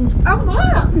 Oh, no.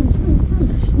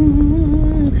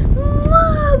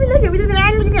 We look at that.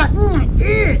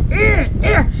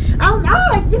 Oh, no.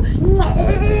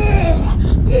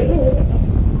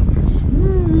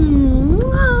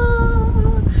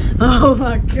 Oh,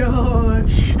 my God.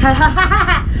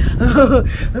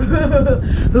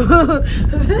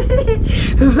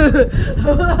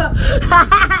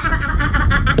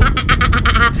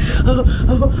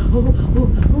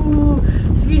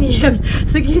 Skinny abs.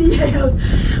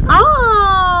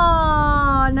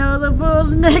 Oh, no, the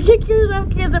bull's naked because I'm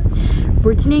kissing.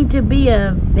 Pretending to be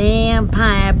a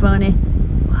vampire bunny.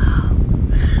 Wow.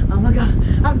 Oh my God.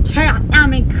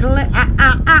 I'm in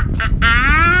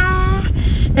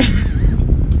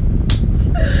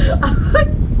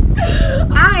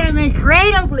I am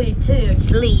incredibly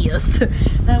toothless.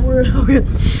 That word.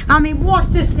 I mean, watch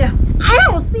this now.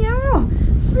 Ow, see, I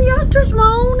touched my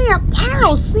own nip.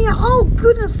 Ow, see, oh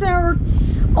goodness, Sarah.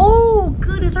 Oh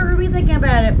goodness, I really thinking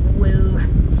about it. Woo.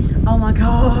 Oh my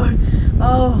God.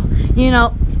 Oh, you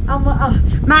know,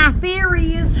 my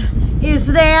theory is is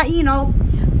that, you know,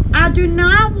 I do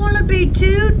not want to be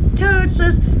too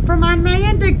touchless for my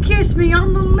man to kiss me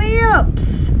on the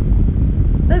lips.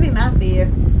 That'd be my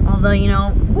fear. Although, you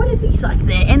know, what if he's like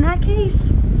that? In that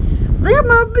case, there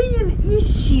might be an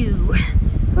issue.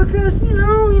 Because, you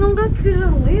know, you don't got kiss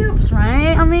on the lips,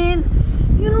 right? I mean,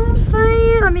 you know what I'm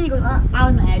saying? I mean, he goes, I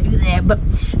don't know how to do that, but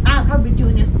I'll probably be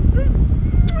doing this.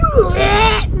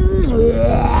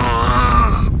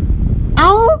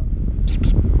 Oh!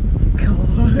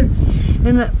 God.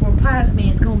 And that poor pilot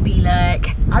man's gonna be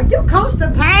like, are you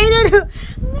constipated?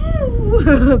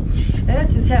 No.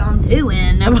 That's just how I'm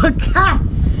doing. But God,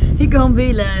 he gonna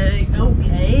be like,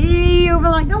 okay. You'll be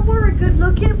like, don't worry, good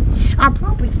looking. I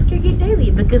probably scare you daily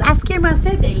because I scare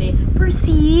myself daily.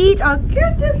 Proceed.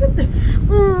 Okay.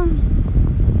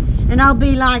 And I'll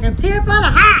be like, I'm terrified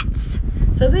of heights.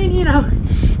 So then, you know,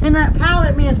 and that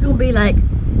pilot man's gonna be like,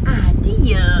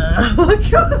 idea.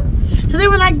 So then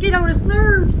when I get on his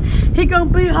nerves, he gonna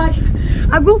be like,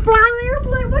 I'm gonna fly the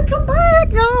airplane, but come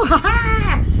back. No,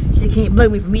 ha. She can't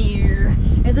bug me from here.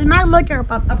 And then my look, I'll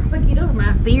probably get over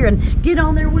my fear and get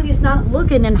on there when he's not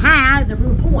looking and hide at the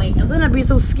real point. And then I'd be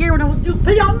so scared when I was doing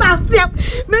pee on myself.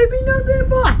 Maybe not that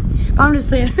boy. But I'm just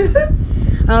saying,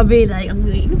 I'll be like, I'm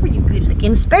waiting for you good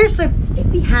looking, especially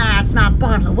if he hides my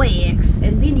bottle of wax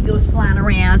and then he goes flying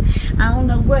around. I don't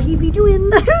know what he be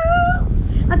doing.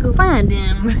 I'll go find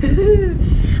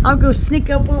him. I'll go sneak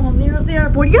up on him near the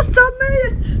airport. You saw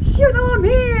me? You know I'm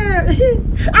here.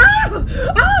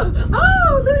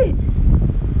 Oh, look it.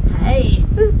 Hey,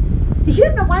 you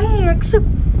hit my wax.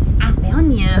 I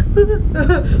found you.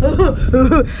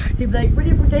 He's like,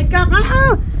 ready for takeoff?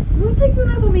 You want to take one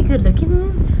off on me good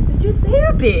looking? Let's do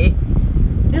therapy.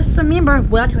 Just remember,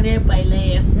 well, I told everybody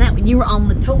last night when you were on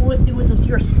the toilet doing some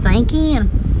serious thinking, and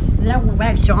then I want to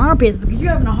wax your armpits because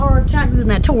you're having a hard time using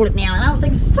that toilet now. And I was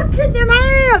like, suck it in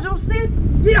my ass. Don't say it.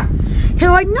 Yeah. And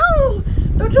like, no,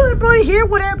 don't tell everybody here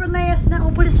what happened last night.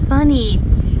 Oh, but it's funny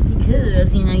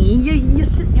because, you know, you're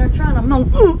sitting there trying to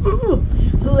moan, so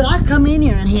that I come in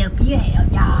here and help you out.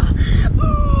 Yeah.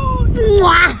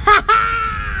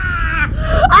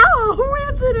 Oh,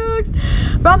 Ramsey Ducks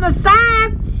from the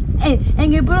side.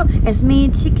 And you put on as me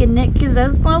and chicken neck because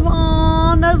that's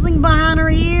nuzzling behind her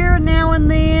ear now and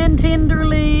then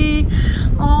tenderly.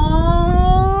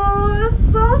 Oh,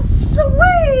 so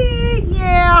sweet.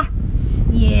 Yeah.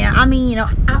 I mean, you know,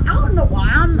 I don't know why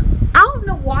I'm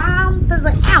there's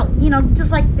like out, you know,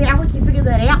 just like the owl can figure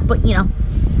that out, but you know,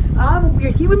 I'm a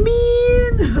weird human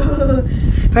being.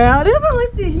 Proud of it,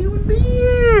 let's see human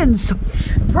beings.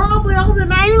 Probably all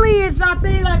them aliens might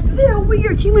be like, is there a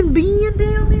weird human being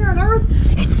down there on Earth?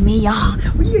 It's me, y'all.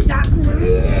 We're not.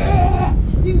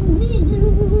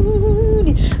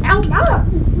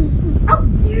 Oh,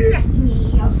 yes,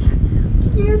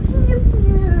 yes.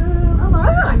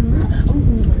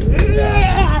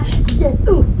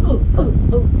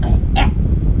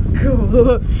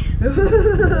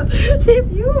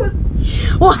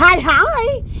 Well,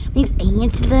 hi. Name's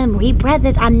Angela Marie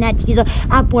Brothers. I'm not years old.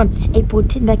 I born April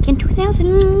 10th back in 2000.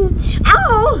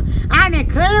 Oh, I'm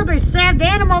incredibly stabbed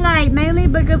animal night, mainly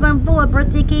because I'm full of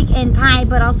birthday cake and pie,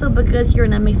 but also because you're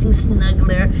an amazing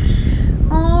snuggler.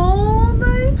 Oh,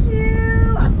 thank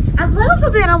you. I love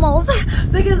some animals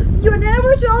because you're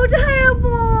never told to have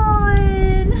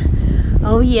one.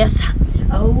 Oh, yes.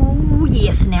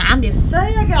 Now, I'm just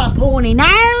saying I got a pointy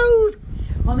nose.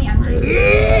 I mean, I'm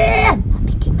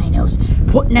picking my nose,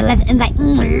 putting the lesson inside.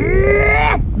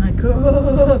 My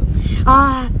God.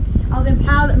 All them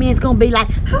pilot men's gonna be like,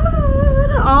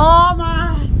 oh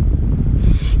my.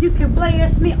 You can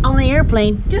blast me on the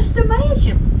airplane. Just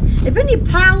imagine. If any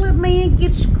pilot man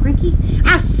gets cranky,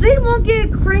 I seen one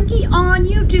get cranky on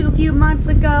YouTube a few months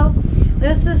ago.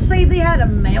 Let's just say they had a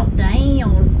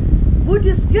meltdown, which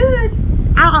is good.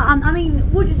 I mean,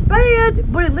 which is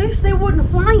bad, but at least they wasn't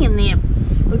flying them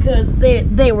because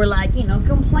they were like, you know,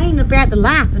 complaining about the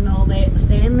life and all that,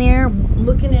 standing there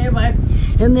looking at everybody,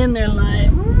 and then they're like,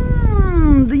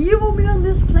 do you want me on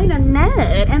this plane or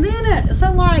not? And then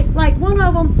so like one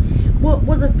of them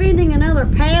was offending another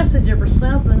passenger or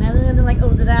something, and then they're like,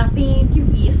 oh, did I offend you?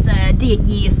 Yes, I did.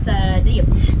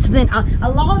 So then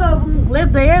a lot of them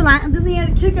left the airline, and then they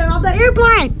had to kick out off the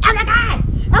airplane. Oh my God,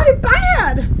 that was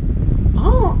bad. I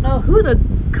don't know who the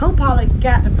co-pilot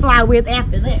got to fly with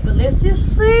after that, but let's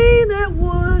just say that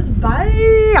was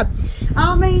bad.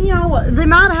 I mean, you know, they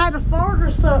might have had a fart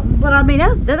or something, but I mean,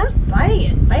 that's bad.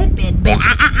 I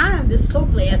am just so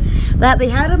glad that they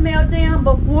had a meltdown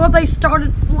before they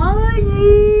started flying.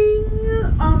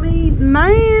 I mean,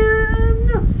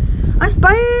 man, that's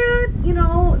bad. You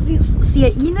know, see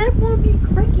shit. You never want to be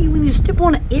cranky when you step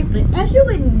on an airplane.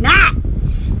 Absolutely not.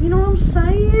 You know what I'm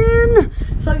saying?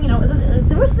 So, you know,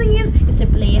 the worst thing is, it's a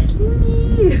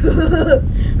blasphemy.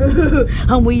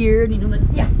 I'm weird, you know, but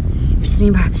yeah. Just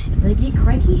remember, if they get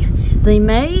cranky, they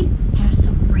may have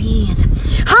some friends.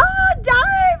 Oh,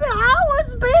 David, I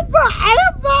was been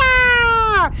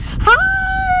forever.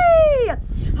 Hi.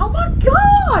 Oh my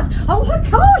gosh. Oh my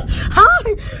gosh.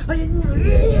 Hi.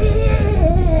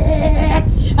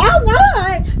 Oh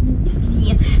my.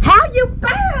 How you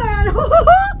been?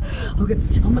 Okay.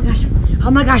 Oh my gosh.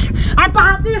 Oh my gosh. I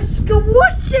bought this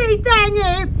squishy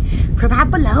thingy from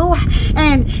out below.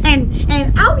 And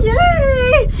oh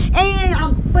yay.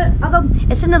 And but although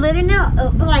it's in the litter now,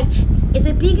 but like it's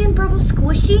a big and purple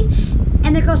squishy,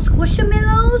 and they're called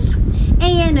Squishamallows.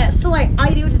 And so like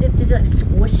I do to like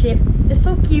squish it. It's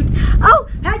so cute. Oh,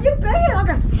 how you been?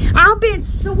 Okay. I've been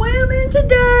swimming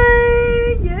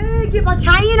today. Yeah, get my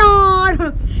tan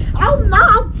on. Oh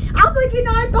Mom, I'm thinking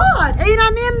I bought, and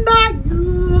I'm in by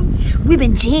you. We've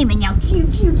been jamming now. Chew.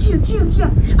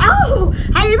 Oh,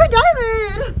 how you been,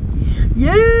 David?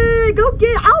 Yeah, go get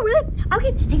it. Oh, really?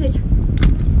 Okay, hang on.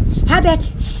 How about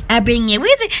I bring you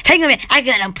with me? Hang on a minute. I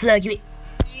gotta unplug you.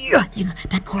 Yeah, you go,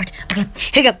 back cord. Okay,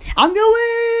 here you go. I'm going.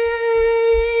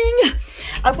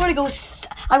 I'm gonna go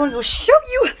show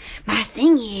you my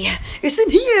thingy. It's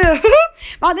in here.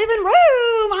 My living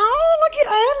room. Oh, look at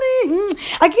Ellie.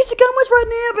 I can't see how much right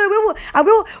now, but I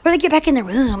will when I get back in the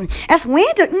room. That's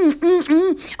winter.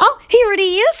 Oh, here it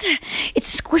is.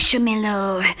 It's a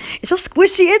Squishamallow. It's so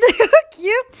squishy. Isn't it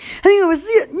cute? Hang on, see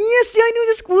it? Yeah, see, I knew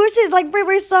the squish is like very,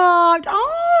 very soft.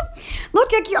 Oh,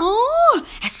 look at you. Oh,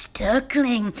 a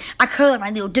stuckling. I call it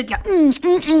my little duck. Oh,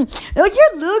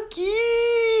 you're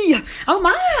lucky. Oh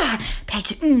my.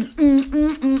 Patch.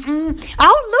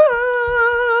 Oh,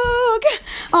 look.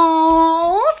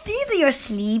 Oh, see, they are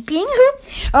sleeping.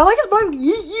 I like it, boy.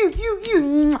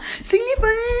 You.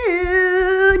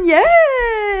 Sleeping. Yeah.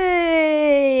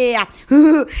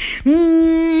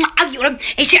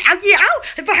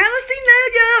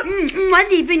 I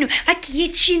live in a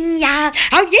kitchen, yeah.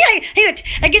 Oh, yeah. Hey,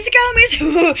 I guess it comes.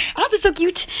 Oh, that's so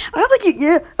cute. Oh, that's cute,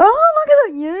 yeah. Oh, look at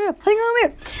that, yeah. Hang on a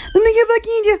minute. Let me get back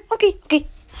in here.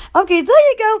 Okay, there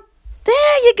you go.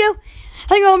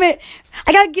 Hang on a minute.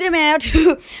 I gotta get him out.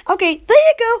 Okay, there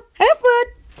you go. Have fun.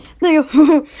 There you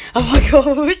go. Oh my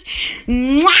gosh.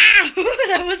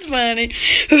 That was funny.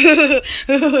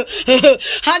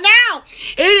 Now,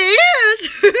 it is.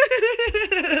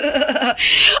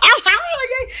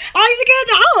 Oh, you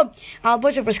got a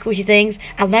bunch of squishy things.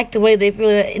 I like the way they feel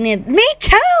in there. Me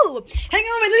too. Hang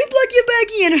on a minute. Let me plug you back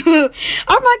in.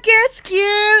 Oh my cat's cute.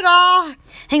 Oh.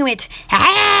 Hang on a minute.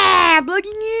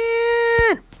 Plugging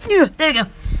in. There we go.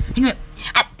 Hang on.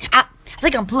 I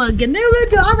think I'm plugged in. There we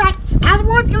go. All right. I don't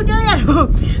want to go down.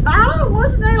 Oh,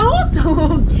 wasn't that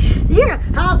awesome? Yeah,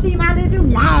 I'll see my little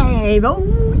live.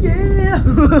 Oh, yeah.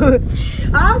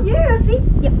 Oh, yeah. See?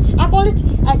 Yeah. I bought it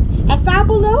at Five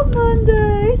Below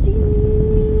Monday. See?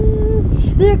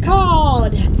 They're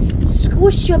called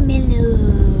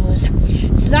Squishamallows.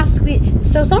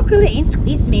 So succulent and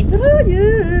squeeze me. Oh,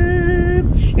 yeah.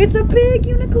 It's a big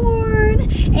unicorn.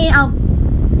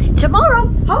 And, tomorrow,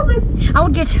 hopefully, I'll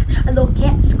get a little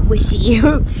cat squishy.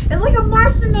 It's like a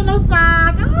marshmallow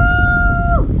sock.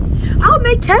 Oh,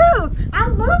 me too. I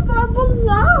love Five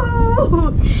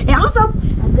Below. And also,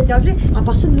 I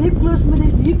bought some lip gloss,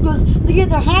 to get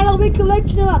the Halloween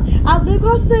collection up. I'll lip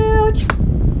gloss it.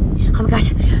 Oh my gosh.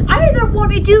 I either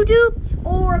want a doo-doo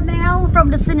or Mel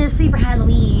from the Tennessee for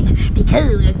Halloween.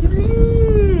 Because,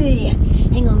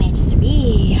 hang on, man.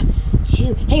 3,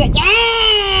 2, hang on.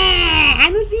 Yeah!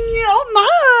 I'm listening to you. Oh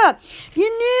my! You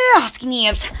know, skinny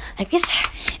abs. Like this.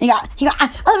 You got,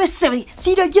 oh, see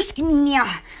that? Yes, skinny.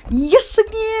 Yes,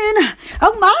 again.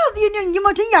 Oh my, you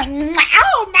might think,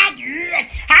 oh my God.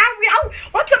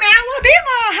 Welcome to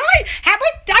Alabama. Hi, how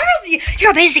about that?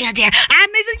 You're amazing out there. I'm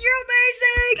amazing. You're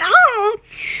amazing. Oh,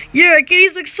 your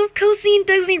kitties look so cozy and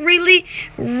doesn't really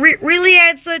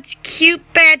had such cute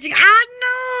badging.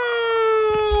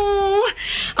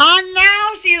 I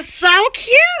know, she is so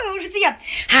cute. See,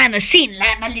 behind the scene,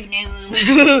 like my living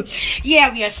room. Yeah,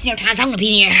 we are sometimes I'm gonna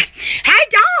be here. Hi,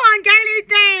 Dawn, got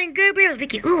anything good? We're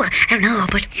thinking, ooh, I don't know,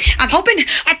 but I'm hoping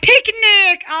a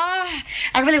picnic. I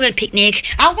really want a picnic.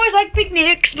 I always like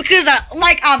picnics because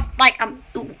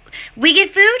we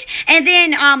get food, and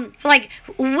then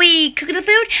we cook the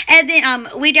food, and then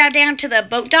we drive down to the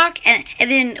boat dock, and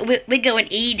then we go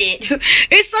and eat it.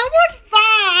 It's so much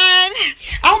fun.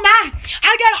 Oh my!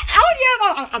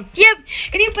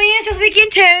 Any plans this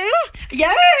weekend too?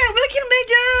 Yeah, we can be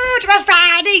good. It's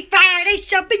Friday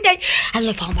shopping day. day. I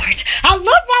love Walmart. I love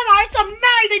Walmart. It's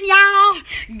amazing, y'all.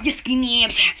 Yisky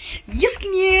nibs. Yisky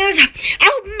nibs.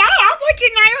 Oh, my. I like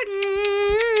your nail.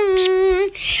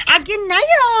 I like your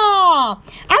nail.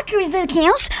 Okay, the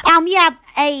counts. You have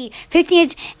a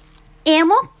 15-inch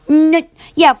animal. No,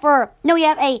 yeah, we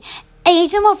have a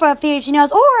 8-inch for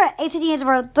 $15 or 18-inch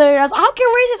for $30. I don't care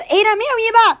where it says 8 on me.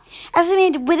 I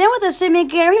mean, within with the cement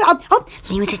carry.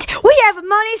 Limited. We have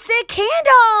money stick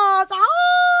candles.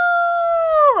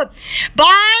 Oh,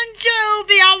 Bon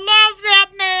Jovi. I love that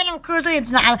man. Of course, I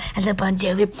love Bon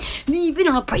Jovi. Leave it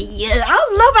on a prayer. I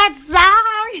love that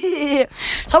song.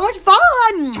 So much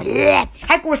fun. Yeah.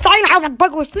 I go silent. I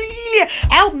go silent.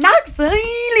 I'm not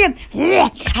silent. Yeah.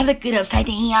 I look good upside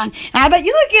down. I bet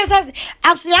you look good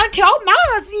upside down too. Oh,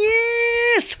 nice.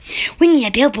 Yes. We need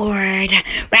a billboard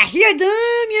right here,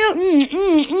 damn you.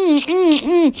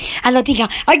 I love pink.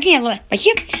 Again, look right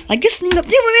here. Like this thing up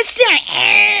there.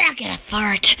 I got a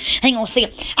fart. Hang on a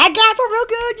second. I got it for real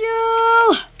good,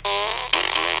 you.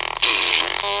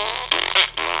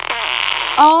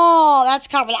 Oh, that's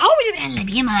covered. We live in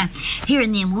Alabama, here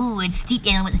in the woods, deep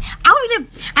down.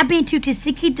 I've been to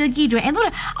Tuskegee, and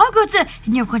I'll go to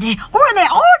New York one day, or there.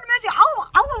 I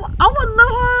would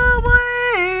love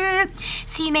it.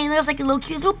 See, man, there's like a little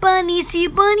cute little bunny. See,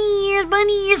 bunny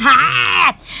ears.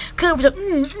 Ha! Cover up.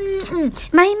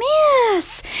 My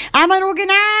miss. I'm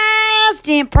unorganized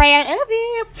and proud of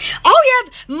it. Oh, we have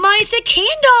money set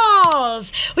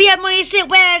candles. We have money set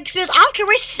wax. I don't care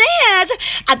what it says.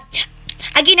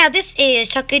 Again, now this is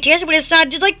chocolate tears, but it's not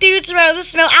just like dudes around the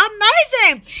smell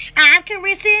amazing. I'm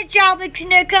Carissa, chocolate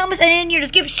snow comes, and in your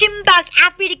description box,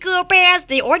 I feed a cool past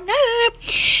the or no.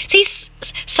 See,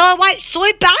 solid white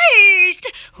soy based.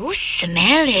 Oh,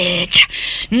 smell it.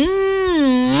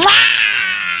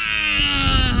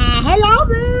 Hello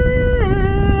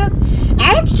there.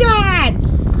 Action.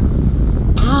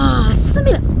 Ah, smell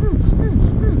it.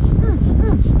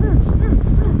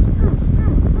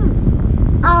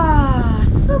 Ah,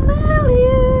 smell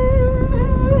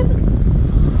it.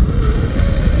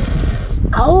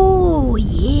 Oh,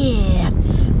 yeah.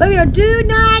 Baby, do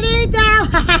not eat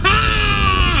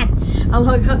that. Oh,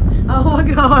 my God. Oh, my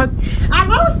God. I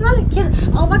love smelling kids.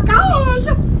 Oh, my gosh.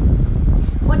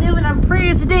 We're doing our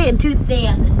prayers today in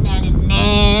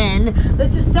 2099.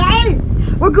 Let's just say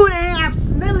we're going to have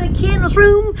smelling candles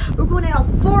room. We're going to have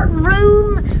a farting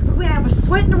room. We're going to have a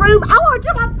sweating room. I want to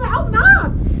jump up. Oh, my.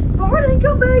 Party,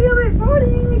 come back of it.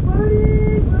 Party.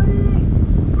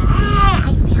 Ah, I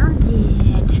found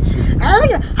it.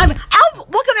 Oh,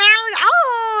 welcome, Alan.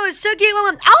 Oh, so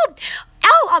cute.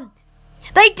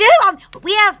 They do.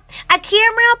 We have a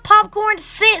camera, popcorn,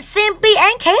 simply,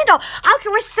 and candle. Okay,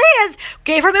 what it says?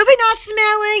 Okay, for movie not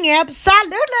smelling.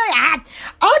 Absolutely.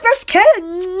 First kid.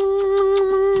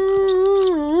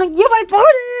 You my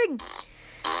party.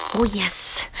 Oh,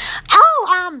 yes.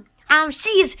 Oh,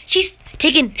 she's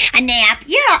taking a nap.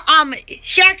 Yeah,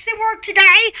 she actually worked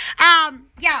today.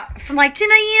 Yeah, from like 10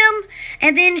 a.m.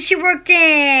 and then she worked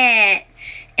at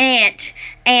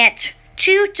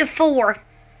 2 to 4.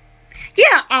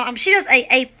 Yeah, she does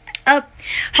a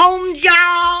home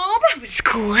job. It's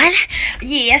cool.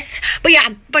 Yes, but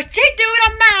she's doing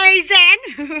amazing.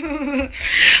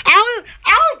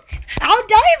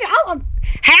 David,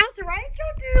 how's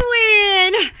Rachel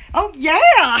doing? Oh,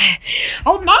 yeah.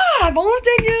 Oh, my.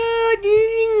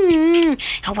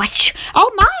 Oh,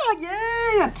 my,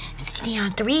 yeah.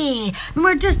 3.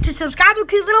 Remember just to subscribe to the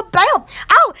cute little bell.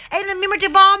 Oh, and remember to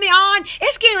follow me on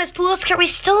Instagram. Poodles Can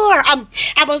Restore. I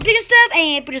post bigger stuff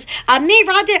and put me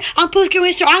right there on Poodles Can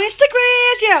Restore on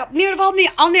Instagram. Yeah, remember to follow me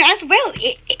on there as well.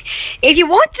 If you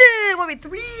want to.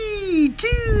 3,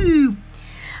 2.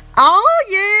 Oh,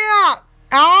 yeah.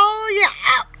 Oh, yeah.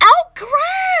 Oh,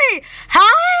 great.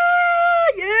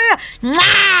 Oh, yeah.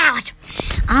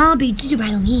 I'll be just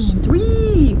right on in.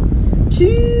 3,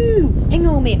 2. Hang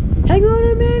on a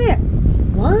minute.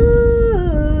 1.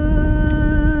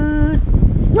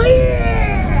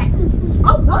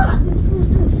 Oh, my.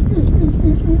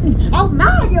 Oh,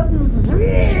 my. Yeah.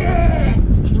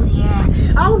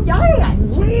 Oh, yeah.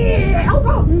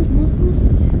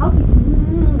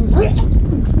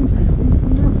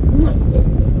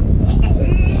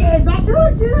 Oh, not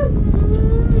good.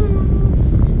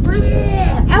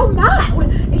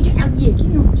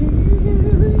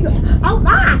 Oh,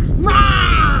 my. Oh, my.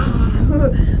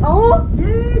 Oh,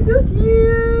 yeah, this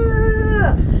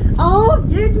year. Oh,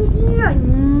 yeah, this year.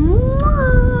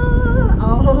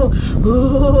 Oh,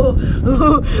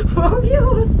 4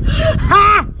 views.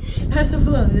 Ha! That's so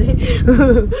funny.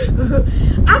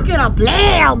 I could have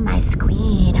play on my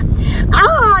screen.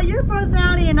 Oh, your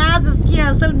personality and eyes and skin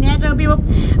are so natural, people.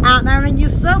 Out there. darling. You're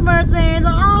so much,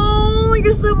 Angel. Oh,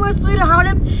 you're so much sweeter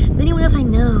hearted than anyone else I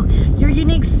know. Your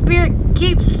unique spirit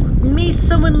keeps me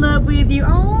so in love with you.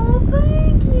 Oh,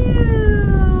 thank you.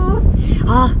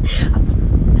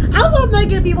 I love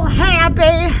making people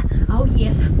happy. Oh,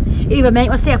 yes. Even make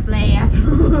myself laugh.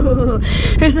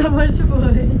 It's so much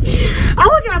fun. Oh,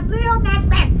 we got a blue on my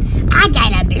spread. I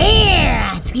got a blue.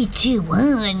 3, 2,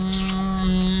 1.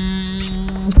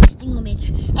 Hang on a minute.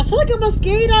 I feel like a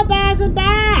mosquito buzzing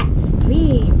back.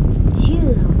 3, 2,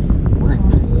 1.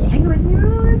 Hang on.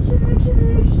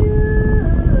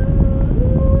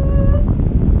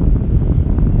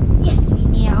 Yes,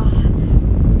 now.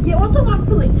 Yeah, what's on my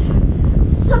foot?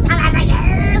 Something like that.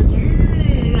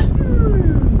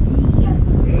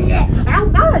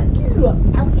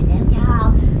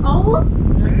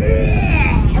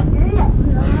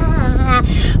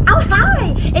 Oh,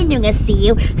 hi!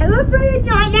 안녕하세요. Hello, friend.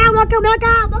 Hello,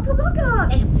 welcome.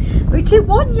 3, 2,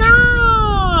 1,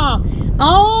 y'all.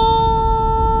 Oh,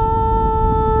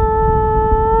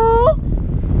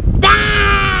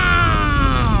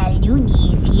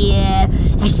 Looney's here.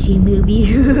 That's your movie.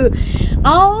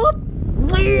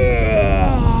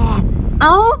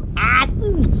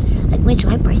 Like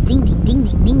when I burst, ding, ding, ding,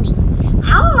 ding, ding, ding.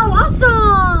 Oh,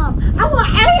 awesome! I want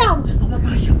Am. Oh my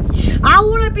gosh. I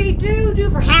want to be Doo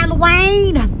for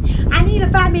Halloween. I need to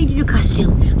find me a Doo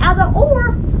costume. Either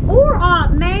or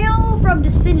Mel from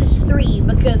Descendants 3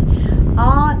 because,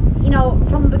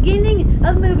 from the beginning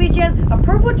of the movie, she has a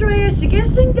purple dress. She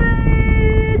gets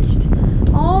engaged.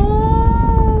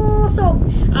 Oh, so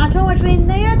I told her between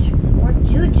that or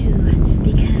Doo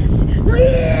because.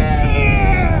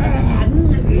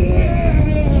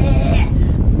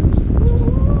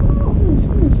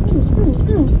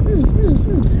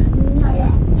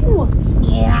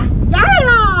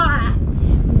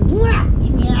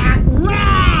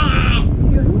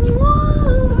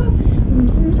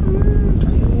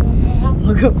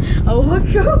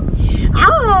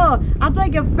 Oh, I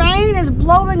think a fan is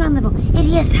blowing on the phone. It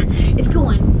is. It's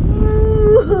going.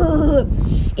 Ooh.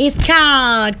 It's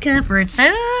called comfort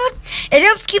food. It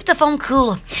helps keep the phone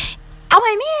cool. Oh,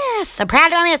 I miss. I'm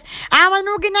proud of my miss. I'm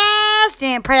unorganized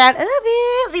and proud of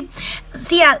it.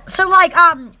 See, so like,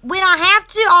 when I have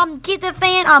to, keep the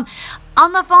fan,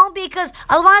 on the phone because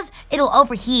otherwise it'll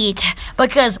overheat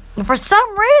because for some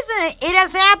reason it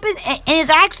has happened and it's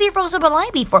actually frozen up a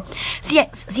line before. See,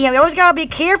 we always gotta be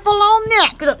careful on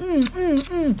that.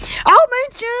 Oh, my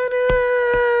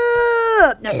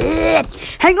Jenna!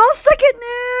 Hang on a second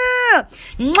now.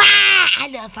 Mwah! I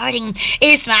love farting.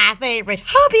 It's my favorite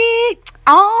hobby.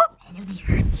 Oh, hello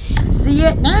there. See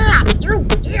it now.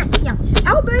 Yes, yeah.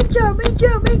 Oh, Benjo.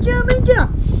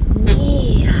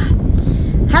 Yeah.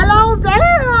 Hello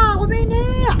there! What's me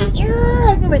now?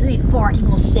 Let me fart. Hang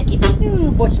on a second.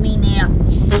 What's me now?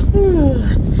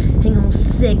 Hang on a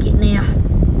second now.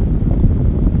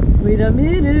 Wait a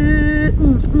minute.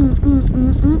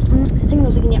 Hang on a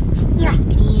second now. Yes,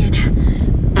 get in.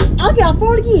 I got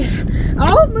fart again.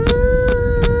 Oh,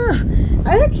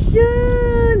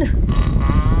 action!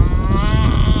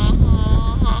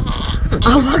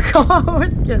 Oh my God!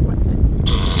 What's good?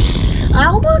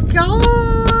 Oh my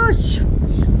gosh!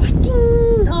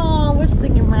 Oh, what's the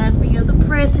thing reminds me of the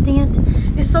president?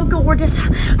 It's so gorgeous.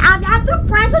 I love the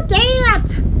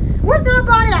president. Where's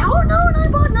Nobody? Oh no,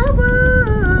 Nobody.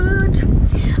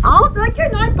 Oh, thank you,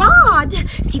 Nobody.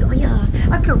 See, oh yes,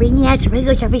 I'm Korean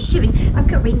rules. I'll be shooting. I'm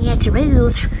Korean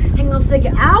rules. Hang on a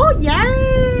second. Oh yeah,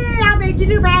 I made you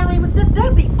do Halloween with that.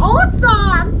 That'd be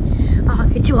awesome. Oh,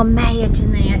 could you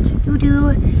imagine that?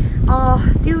 Doo-doo. Oh,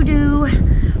 doo-doo.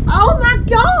 Oh my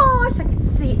gosh, I can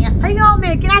see it now. Hang on a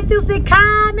minute, can I still see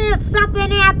comments?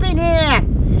 Something happened here.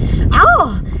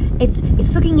 Oh, it's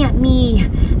looking at me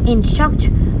in shocked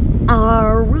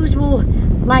arousal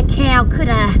like how could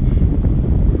I?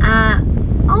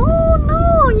 Oh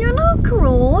no, you're not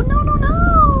cruel.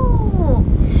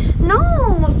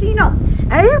 No. See,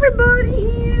 everybody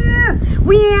here,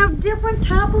 we have different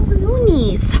type of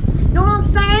loonies. You know what I'm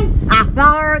saying? I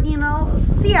thought,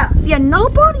 see,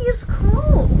 nobody is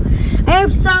cruel.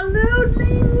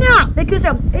 Absolutely not. Because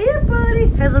everybody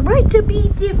has a right to be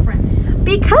different.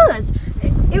 Because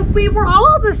if we were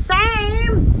all the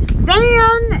same,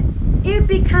 then it'd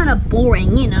be kind of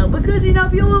boring, because,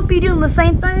 you'll be doing the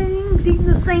same things, eating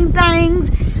the same things,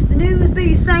 the news be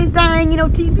the same thing,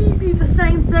 TV be the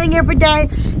same thing every day.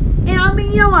 And I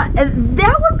mean, you know what,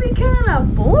 that would be kind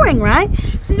of boring, right?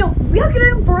 So, we can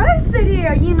embrace it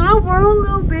here, we're a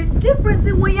little bit different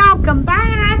than we all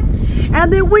combined,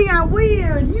 and then we are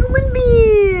weird human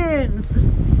beings.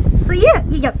 So, yeah,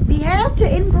 we have to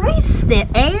embrace that,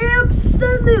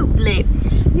 absolutely.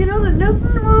 There's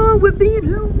nothing wrong with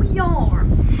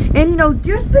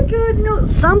just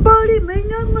because, somebody may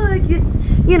not like it,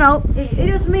 it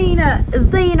doesn't mean, that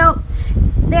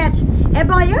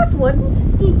everybody else wouldn't.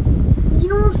 You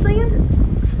know what I'm saying?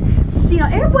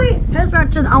 Everybody has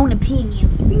right to their own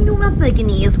opinions. You know what I'm thinking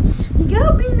is, you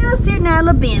gotta be nice here in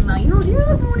Alabama. Here's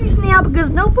the police now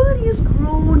because nobody is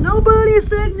cruel, nobody is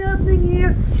saying nothing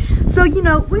here. So, we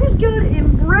just gotta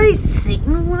embrace it.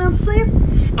 You know what I'm saying?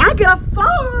 I got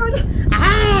fun.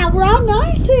 We're all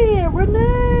nice here. We're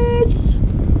nice.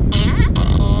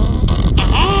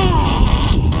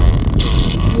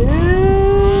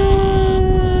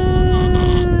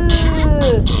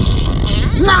 Yes.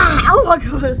 Oh my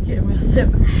God, I was getting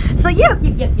myself. So, yeah.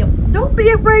 Don't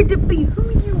be afraid to be who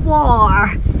you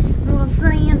are. You know what I'm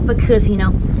saying? Because, I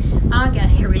got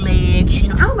hairy legs.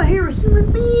 I'm a hairy human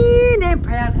being and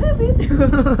proud of it.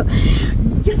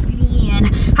 Yes, again.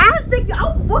 How's it?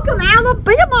 Oh, welcome to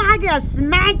Alabama. I got a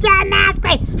smack your nice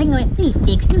great. Hang on, let me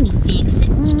fix it.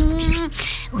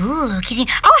 Ooh, kissing.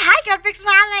 Oh, hi, gotta fix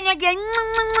my eyeliner again.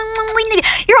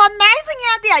 You're amazing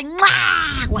out there.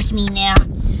 Watch me now.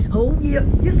 Oh, yeah.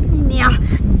 Yes, now.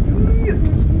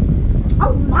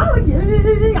 Oh, my,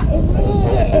 yeah.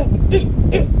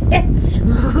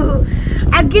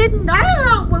 I'm getting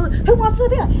down. Who wants to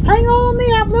be? Hang on me.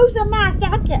 I'm losing my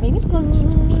stuff. Okay,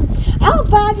 I'll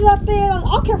find you up there.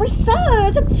 Okay, we're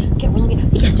size. Okay, we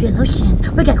got sweet lotions.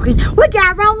 We got creams. We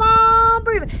got roll on.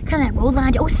 Kind of roll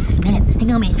on. Oh, smell it.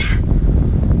 Hang on a minute.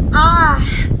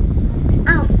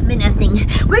 I'll smell nothing.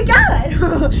 We got it.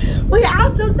 We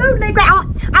absolutely great.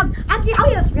 I'll get all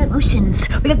your sweet lotions.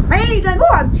 We got crazy and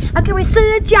more. Okay, we're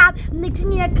such job.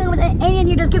 Mixing your comes and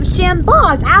you just give sham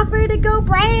box. I'm free to go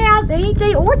browse any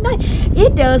day or night.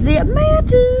 It doesn't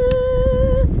matter.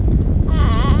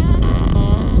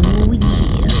 Oh,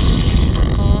 yes.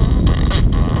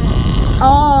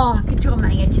 Oh, could you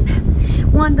imagine?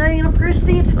 One day in a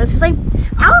president, let's just say,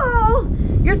 oh,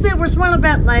 you're super smart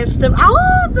about life stuff.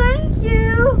 Oh, thank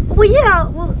you. Well,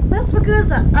 yeah, that's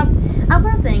because I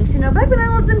learned things. Back when I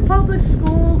was in public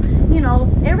school,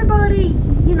 everybody,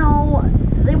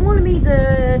 they wanted me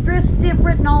to dress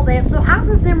different and all that. So I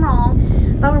proved them wrong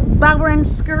by wearing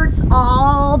skirts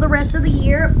all the rest of the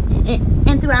year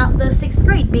and throughout the 6th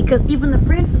grade because even the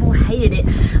principal hated it.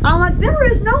 I'm like, there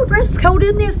is no dress code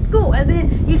in this school. And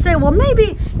then you say, well,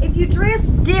 maybe if you dress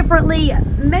differently,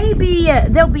 maybe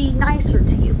they'll be nicer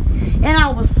to you. And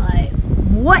I was like,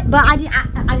 what? But I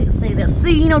didn't say that.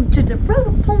 See, to prove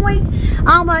a point,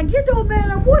 I'm like, it don't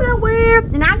matter what I wear.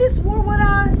 And I just wore what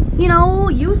I,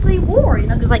 usually wore,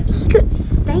 because, he couldn't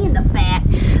stand the fact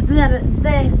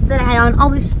that I had on all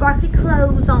these sparkly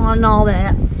clothes on and all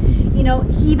that.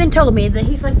 He even told me that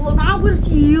he's like, well, if I was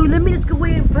you, let me just go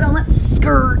ahead and put on that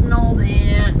skirt and all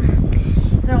that.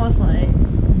 And I was like,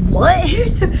 what?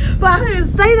 But I didn't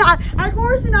say that. Of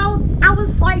course, I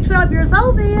was like 12 years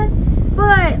old then.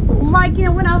 But,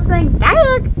 when I think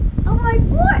back, I'm like,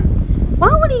 what?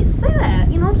 Why would he say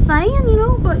that? You know what I'm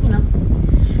saying? But,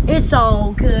 it's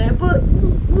all good. But,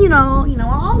 I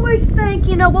always think,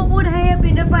 what would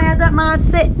happen if I had that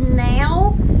mindset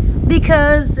now?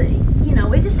 Because, it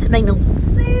just didn't make no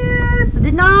sense. It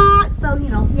did not. So,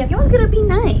 yeah, it was going to be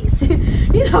nice. I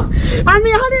didn't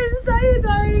say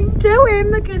anything to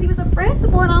him because he was a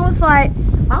principal. And I was like,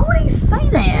 why would he say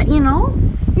that,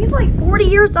 He's like 40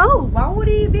 years old. Why would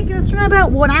he be concerned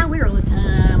about what I wear all the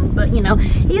time? But, he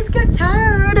just got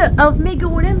tired of me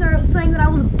going in there saying that I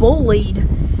was bullied.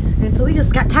 And so he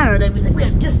just got tired of it. He's like,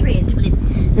 well, disgracefully.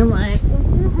 And I'm like,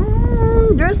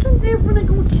 dressing different ain't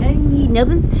gonna change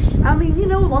nothing. As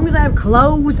long as I have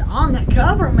clothes on that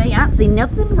cover me, I see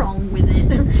nothing wrong with it.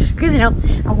 Because, I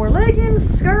wear leggings,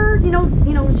 skirt,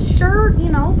 shirt,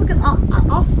 because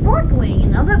all sparkly,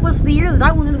 That was the year that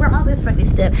I wanted to wear all this sparkly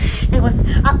stuff. I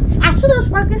still have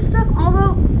sparkly stuff,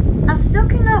 although I still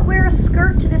cannot wear a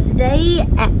skirt to this day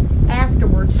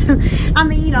afterwards.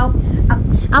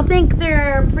 I think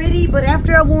they're pretty, but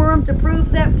after I wore them to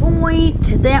prove that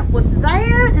point, that was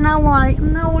that, and I'm like,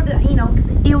 no,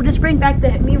 it will just bring back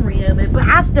that memory of it, but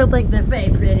I still think they're very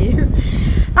pretty.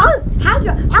 Welcome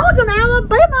to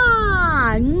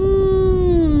Alabama!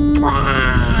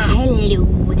 Hello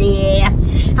there.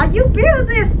 How you feel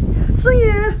this? So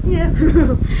yeah.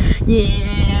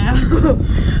 Yeah.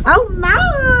 Oh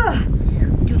my!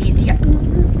 Do this here.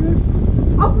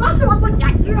 Oh my, so I'm like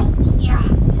that. Yeah.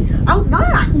 Oh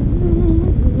my!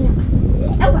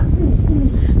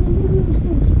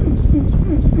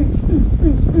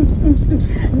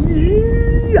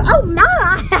 Oh my!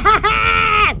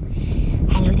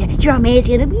 Hello there. You're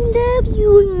amazing. We love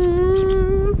you.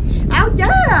 Oh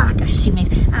yeah! Gosh, she's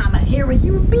amazing. I'm here with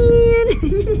you, Ben.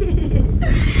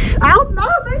 Oh my,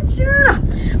 man.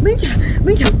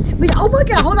 Me too. Oh my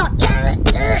God, hold on.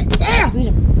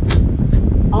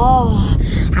 Oh,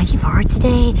 I keep hard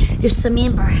today. Just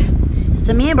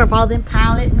remember for all them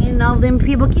pilot men and all them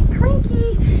people get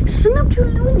cranky. Send them to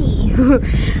loony.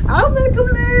 I'll make them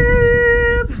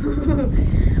live.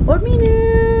 What me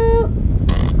now?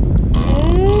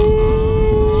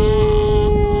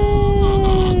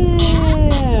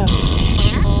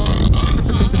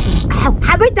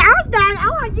 Happy Thursday.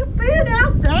 Oh, how you been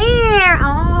out there?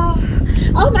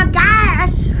 Oh my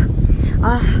gosh.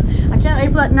 I can't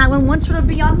wait for that 911 show to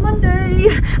be on Monday.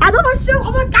 I love our show.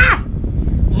 Oh my God.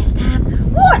 Next time.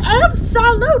 What?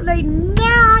 Absolutely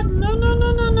not.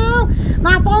 No.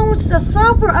 My phone's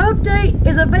software update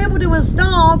is available to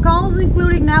install. Calls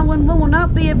including 911 will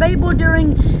not be available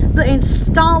during the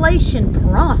installation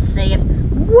process.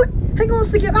 What? Hang on a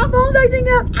second. My phone's acting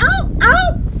up.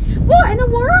 Ow. What in the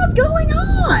world's going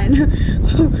on?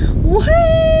 What?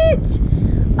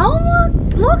 Oh my,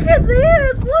 look at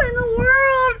this. What in the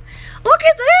world? Look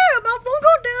at that. My phone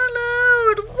got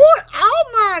download. What? Oh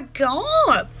my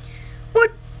God.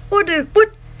 What? Oh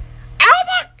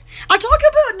my, I talk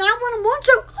about 911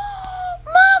 so,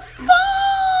 my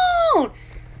phone.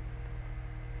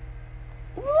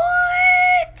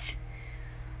 What?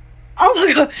 Oh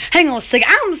my God. Hang on a second.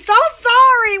 I'm so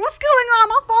sorry. What's going on?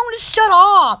 My phone just shut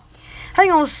off. Hang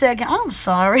on a second. I'm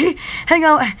sorry. Hang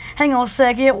on a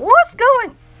second. What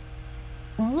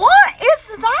is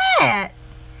that?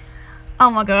 Oh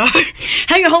my God.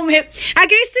 Hang on a minute. I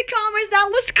guess the comments, that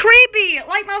was creepy.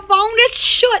 Like my phone just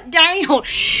shut down.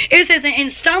 It says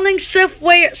installing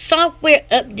software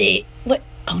update. What?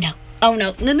 Oh no.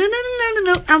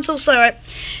 No. I'm so sorry.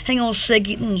 Hang on a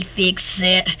second. Let me fix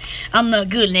that. I'm not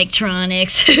good in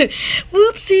electronics.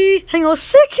 Whoopsie. Hang on a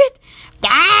second.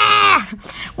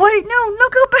 Wait, no,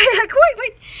 go back.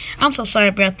 Wait. I'm so sorry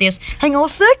about this. Hang on a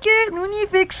second. Let me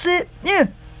fix it. Yeah.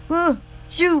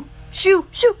 Shoo.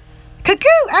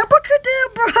 Cuckoo.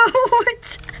 Abracadabra.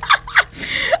 What?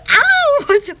 Ow.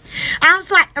 I'm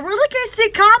sorry. I really can't see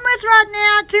comments right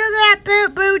now to that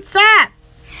boots up.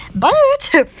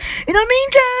 But in the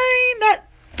meantime,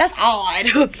 that's odd.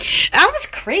 That was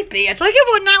creepy. I told you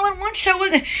about 911 show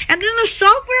and then the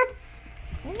software.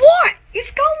 What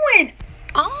is going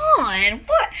on?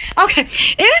 What? Okay.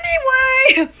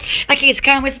 Anyway, I guess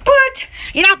comments, but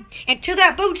into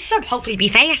that boots up. Hopefully, be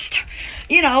fast.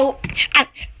 Hopefully,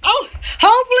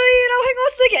 hang on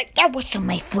a second. That was on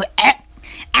my foot.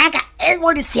 I got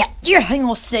everyone to see it. Yeah, hang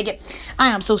on a second. I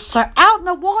am so sorry. Out in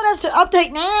the waters to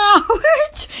update now.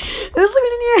 What? Who's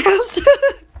looking in your house?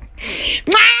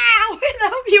 Wow, I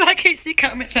love you. I can't see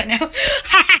comments right now.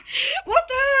 What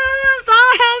the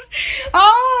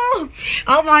hell?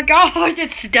 Oh my gosh,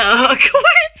 it's stuck.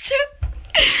 What?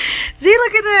 See,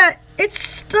 look at that. It's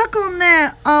stuck on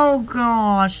that. Oh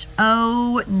gosh.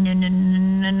 Oh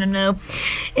no.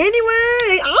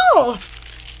 Anyway,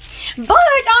 but,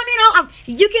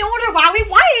 you can order while we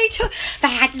wait.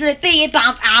 Fabulous big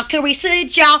bombs, I'll carry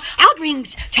y'all. I'll bring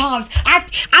charms.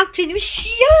 I'll clean them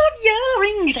shove your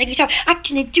rings. I'll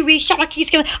clean the jewelry shop. I'll get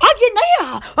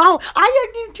now. Oh,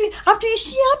 I'll do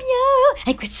shove your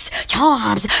anklets,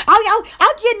 charms. I'll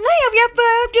get now. Your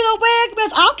food to the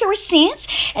wig. I'll carry cents.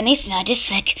 And they smell just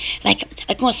like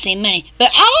I want to say money.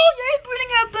 But, yeah,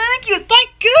 putting up. Thank you. Thank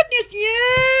goodness.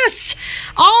 Yes.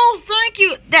 Oh, thank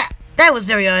you. That was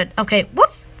very odd. Okay,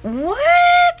 what?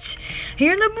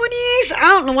 Here in the bunnies? I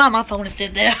don't know why my phone just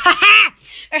did that.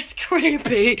 That's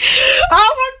creepy.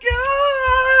 Oh my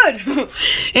God.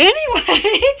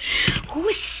 Anyway,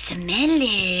 smell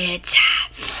it.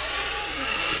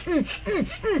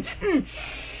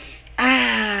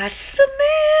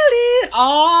 Smell it.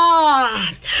 Oh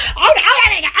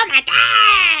my God.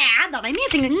 I thought I'm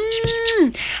missing it.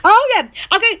 Oh yeah.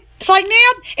 Okay. So like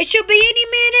now, it should be any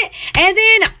minute, and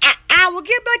then I will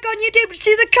get back on YouTube to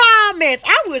see the comments.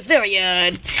 I was very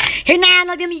good. Here now,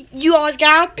 you always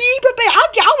gotta be prepared.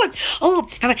 Oh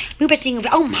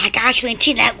my gosh,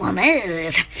 Linty, that woman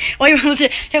is. Read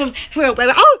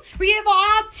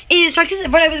Bob instructions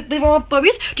for the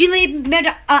boys. Do you need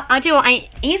better until I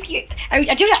ask you? I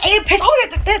do the air. Oh,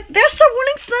 that's the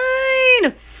warning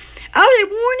sign. Oh,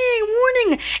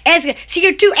 warning.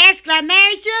 CO2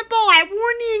 exclamation point.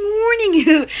 Warning.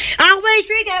 I always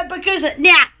read that because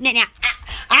now.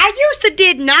 I used to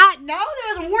did not know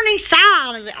there was a warning sign.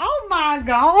 I was like, oh my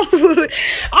God.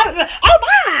 Oh my. Oh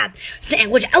my.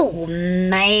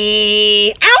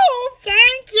 Oh,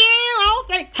 thank you. Oh,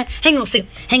 hang on a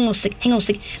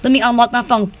second. Let me unlock my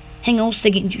phone. Hang on a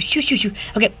second. Shoot.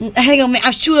 Okay, hang on a minute.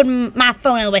 I'm shooting my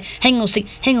phone out of the way. Hang on a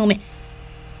minute.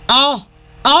 Oh,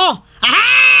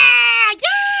 yeah,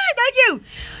 thank you.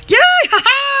 Yeah,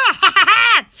 ha.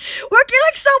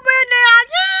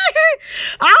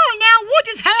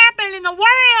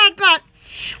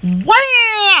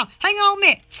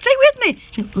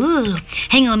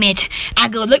 moment. I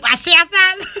go look myself up.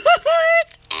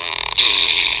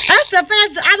 I'm so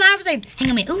fast. I was like, hang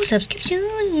on a minute. Ooh, subscription.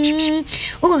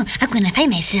 Ooh, I'm going to pay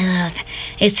myself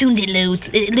as soon as it loads.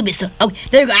 A little bit so. Oh,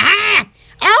 there we go. Ah!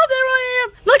 Oh, there I am.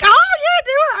 Look. Oh, yeah,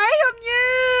 there I am.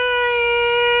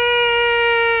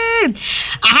 Yay!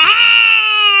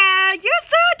 Ah! Yes,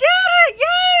 I did it.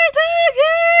 Yay!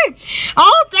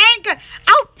 Oh, thank God.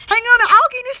 Oh, hang on. Oh,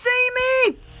 can you see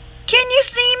me? Can you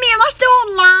see me? Am I still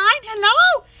online?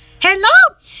 Hello?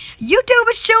 Hello? YouTube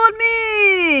is showing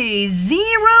me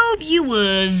 0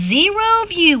 viewers.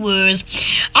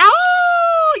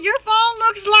 Oh, your phone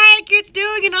looks like it's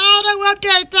doing an auto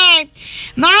update thing.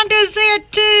 Mine does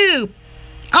that too.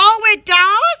 Oh, it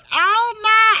does? Oh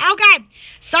my. Okay.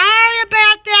 Sorry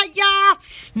about that, y'all.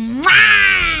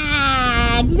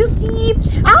 Mwah! You see?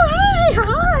 Oh, hi.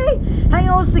 Hang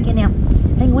on a second now.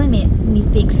 Hang on a minute. Let me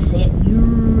fix it.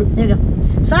 There we go.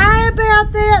 Sorry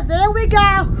about that. There we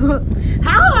go.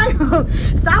 Hi.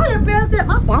 Sorry about that.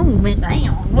 My phone went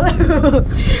down.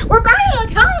 We're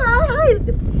back. Hi.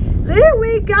 There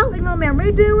we go. Hang on, man.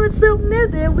 We're doing something there.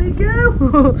 There we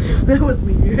go. That was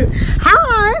weird.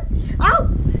 Hi. Oh,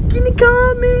 can you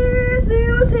call me?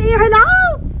 Who's here? Hello?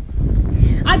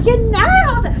 I get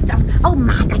nailed. Oh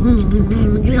my God.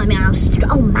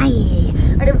 Oh my.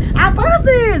 Our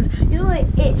bosses. Usually,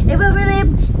 if we're really.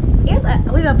 Yes,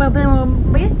 we have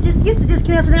this gives to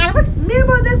disconnect Netflix.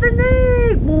 Remember this in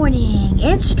the warning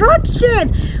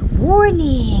instructions.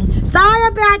 Warning. Sorry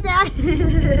about that.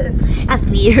 That's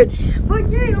weird. But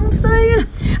yeah, you know what I'm saying?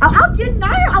 I'll get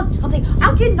nailed.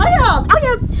 I'll get nailed. Oh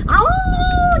yeah.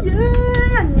 Oh yeah.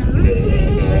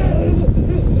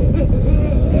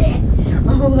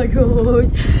 Oh my gosh.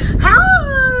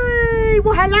 Hi.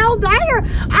 Well, hello there.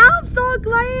 I'm so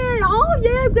glad. Oh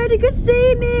yeah, glad you could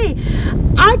see me.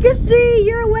 I can see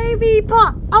your wavy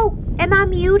paw. Oh, am I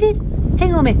muted?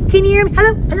 Hang on a minute. Can you hear me?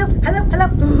 Hello?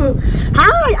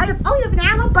 Hi. I live in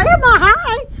Alabama.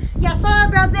 Hi. Yeah, sorry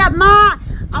about that. My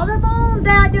other phone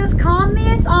that does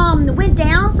comments went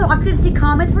down, so I couldn't see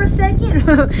comments for a second.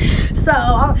 So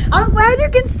I'm glad you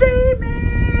can see me.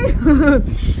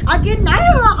 I get now.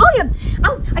 Oh yeah.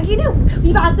 Oh, you know,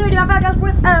 you got $35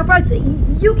 worth price.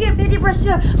 You get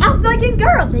 50%. I'm thinking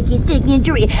girl. Thinking chicken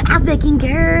jury. I'm thinking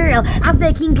girl.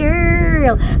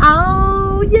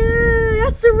 Oh yeah,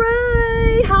 that's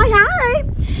right. Hi.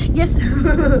 Yes.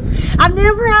 I've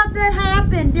never had that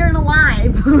happen during a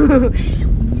live.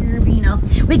 You know,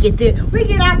 we get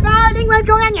our fighting right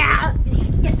going on.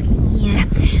 Yeah.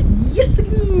 Yes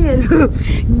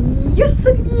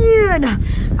again.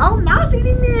 Oh, nice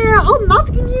again.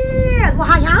 Well,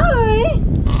 hi.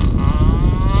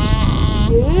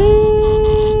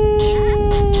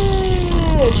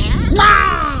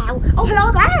 Wow. Oh,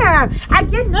 hello there. I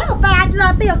get now bad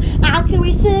love feels. I can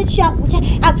research shop.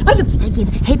 Leggings,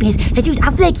 headbands, tattoos.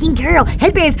 I'm thinking girl.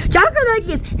 Headbands, chocolate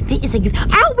leggings, fitness leggings.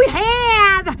 We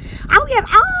have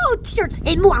t-shirts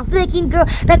and more. I'm thinking girl.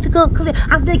 That's a cool color.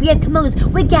 I'm thinking we have kimonos.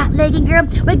 We got legging girl.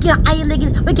 We got iron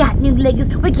leggings. We got new leggings.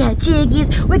 We got jiggies.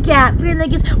 We got free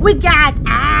leggings. We got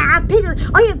pickles.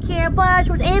 I have camouflage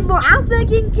shorts and more. I'm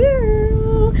thinking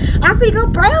girl. I'm gonna go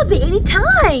browse it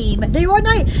anytime. Day or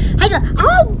night.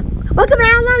 Oh, welcome out.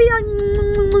 I love you.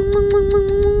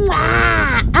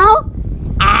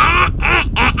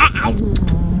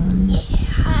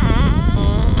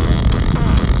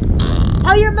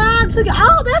 Oh, your mom's so good.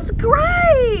 Oh, that's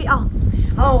great.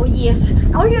 Oh, yes.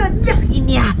 Oh, yeah.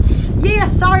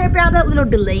 Yes, sorry about that little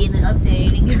delay in the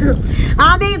updating.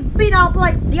 I mean, you know,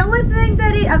 like, the only thing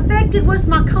that it affected was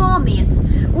my comments,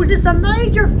 which is a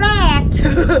major fact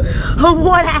of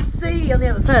what I see on the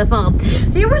other side of the phone.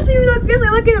 So you ever see me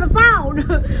looking at the phone?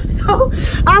 So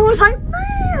I was like,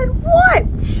 man, what?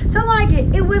 So, like,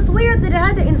 it was weird that I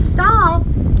had to install.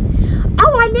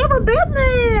 Oh, I never been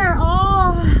there.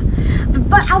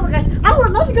 But oh my gosh, I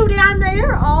would love to go down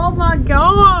there. Oh my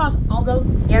gosh. Although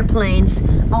airplanes,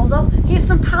 here's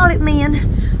some pilot men.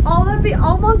 Oh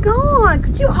my god.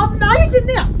 Could you imagine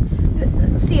that?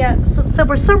 See, so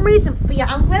for some reason, but yeah,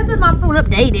 I'm glad that my phone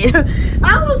updated.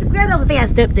 I was glad that was a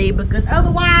fast update because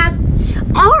otherwise,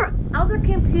 our other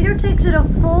computer takes it a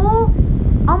full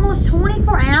almost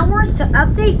 24 hours to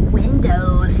update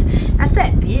Windows. That's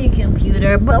that big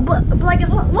computer, but like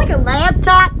it's like a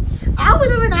laptop. I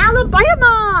live in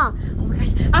Alabama. Oh my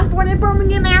gosh, I was born in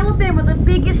Birmingham, Alabama, the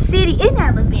biggest city in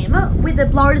Alabama with the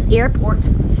largest airport,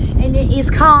 and it is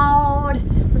called.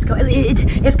 It's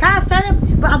kind of sad,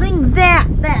 but I think that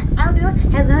Alabama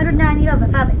has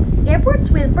 195 airports,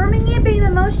 with Birmingham being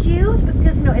the most used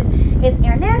because you know it's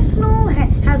international,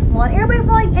 has a lot of airplanes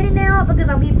flying in and out because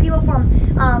people from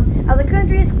other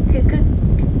countries could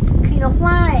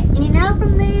fly in and out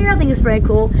from there. I think it's very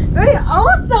cool. Very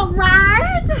awesome,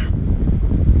 right?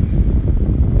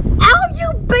 Oh,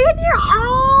 you've been here.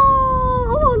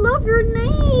 Oh, I love your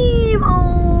name.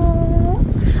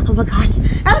 Oh my gosh.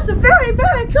 That's very,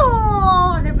 very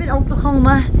cool. I've never been to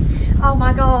Oklahoma. Oh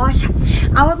my gosh.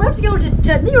 I would love to go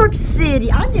to New York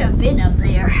City. I've never been up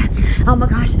there. Oh my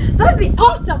gosh. That'd be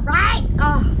awesome, right?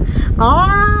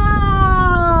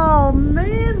 Oh man.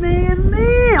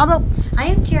 Although I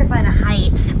am terrified of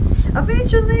heights.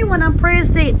 Eventually, when I'm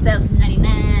president,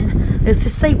 2099, let's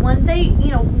just say one day,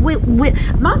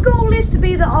 my goal is to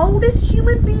be the oldest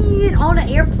human being on an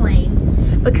airplane.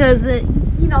 Because,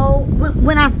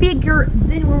 when I figure,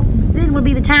 then will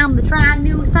be the time to try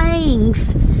new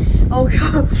things. Oh,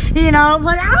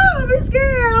 like, I'm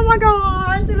scared. Oh my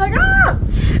gosh. It's like,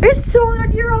 it's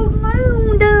 200-year-old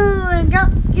moon, dude.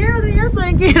 Got scared of the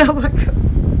airplane again. Oh my god.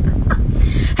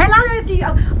 Hello there,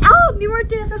 New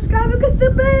York, subscribe and click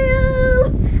the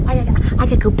bell. I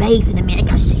gotta go bathe in a minute. I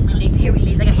gotta shave my legs, hairy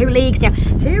legs. I got hairy legs now.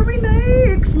 Hairy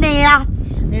legs now.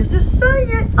 Let's just say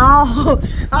it. Oh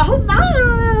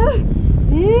my.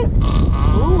 Yeah.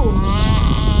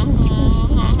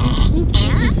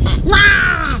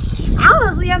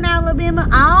 I'll see you now, Alabama.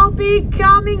 I'll be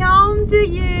coming home to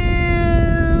you.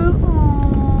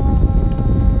 Aww.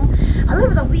 I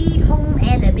live in a sweet home,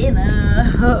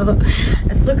 Alabama.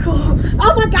 That's so cool.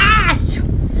 Oh my gosh.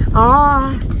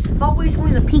 I've always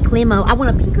wanted a pink limo. I want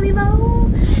a pink limo.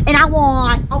 And I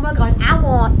want, oh my god,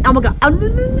 no.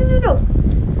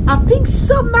 A pink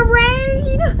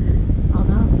submarine.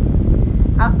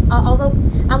 Although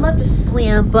I love to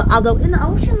swim, but although in the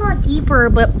ocean not deeper,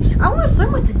 but I want to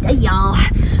swim with today, y'all.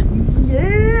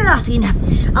 Yeah, see now.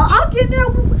 I'll get there.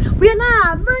 We're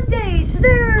live Mondays,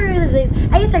 Thursdays,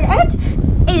 8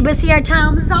 ABC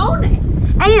time zone.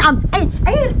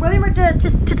 And remember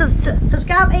to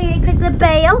subscribe and click the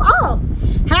bell. Oh,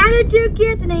 how did you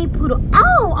get the name Poodle?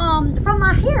 Oh, from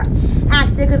my hair,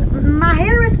 actually, because my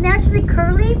hair is naturally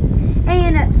curly,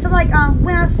 and so like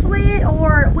when I sweat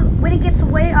or when it gets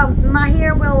wet, my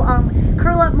hair will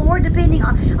curl up more depending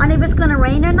on if it's gonna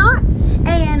rain or not.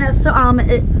 And so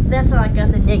that's how I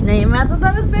got the nickname. I thought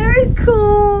that was very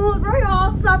cool, very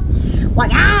awesome.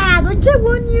 Like look at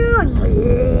one you.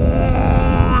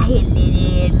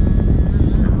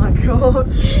 Oh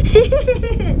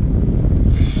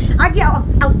my god.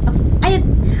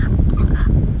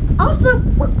 Also,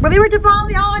 remember to follow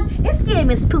me on Instagram.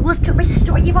 Miss Poodles can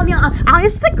restore you. Follow me on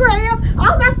Instagram.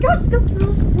 Oh my gosh, the little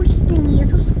squishy thingy.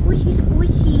 It's so squishy.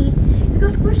 It's go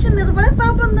squishy, miss. What I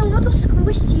found below was so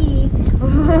squishy.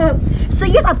 So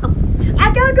yes, I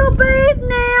gotta go bathe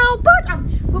now. But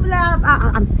we'll be live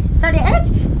Saturday at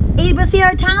 8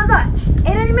 p.m. times up.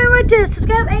 And remember to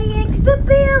subscribe and click the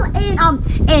bell.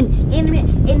 And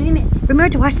remember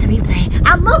to watch the replay.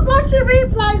 I love watching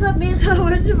replays of me so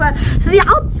much. So yeah,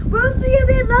 we'll see you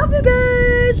then. Love you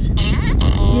guys.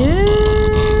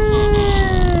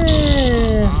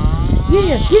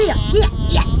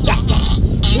 Yeah.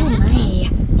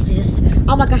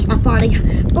 Oh my gosh, I'm farting.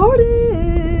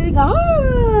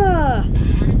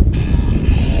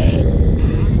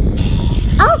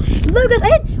 Lucas,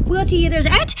 and we'll see you there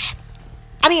at.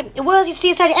 We'll see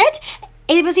you Saturday at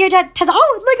 8 p.m.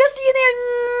 Oh, Lucas, see you then.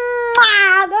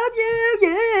 Love you.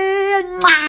 Yeah.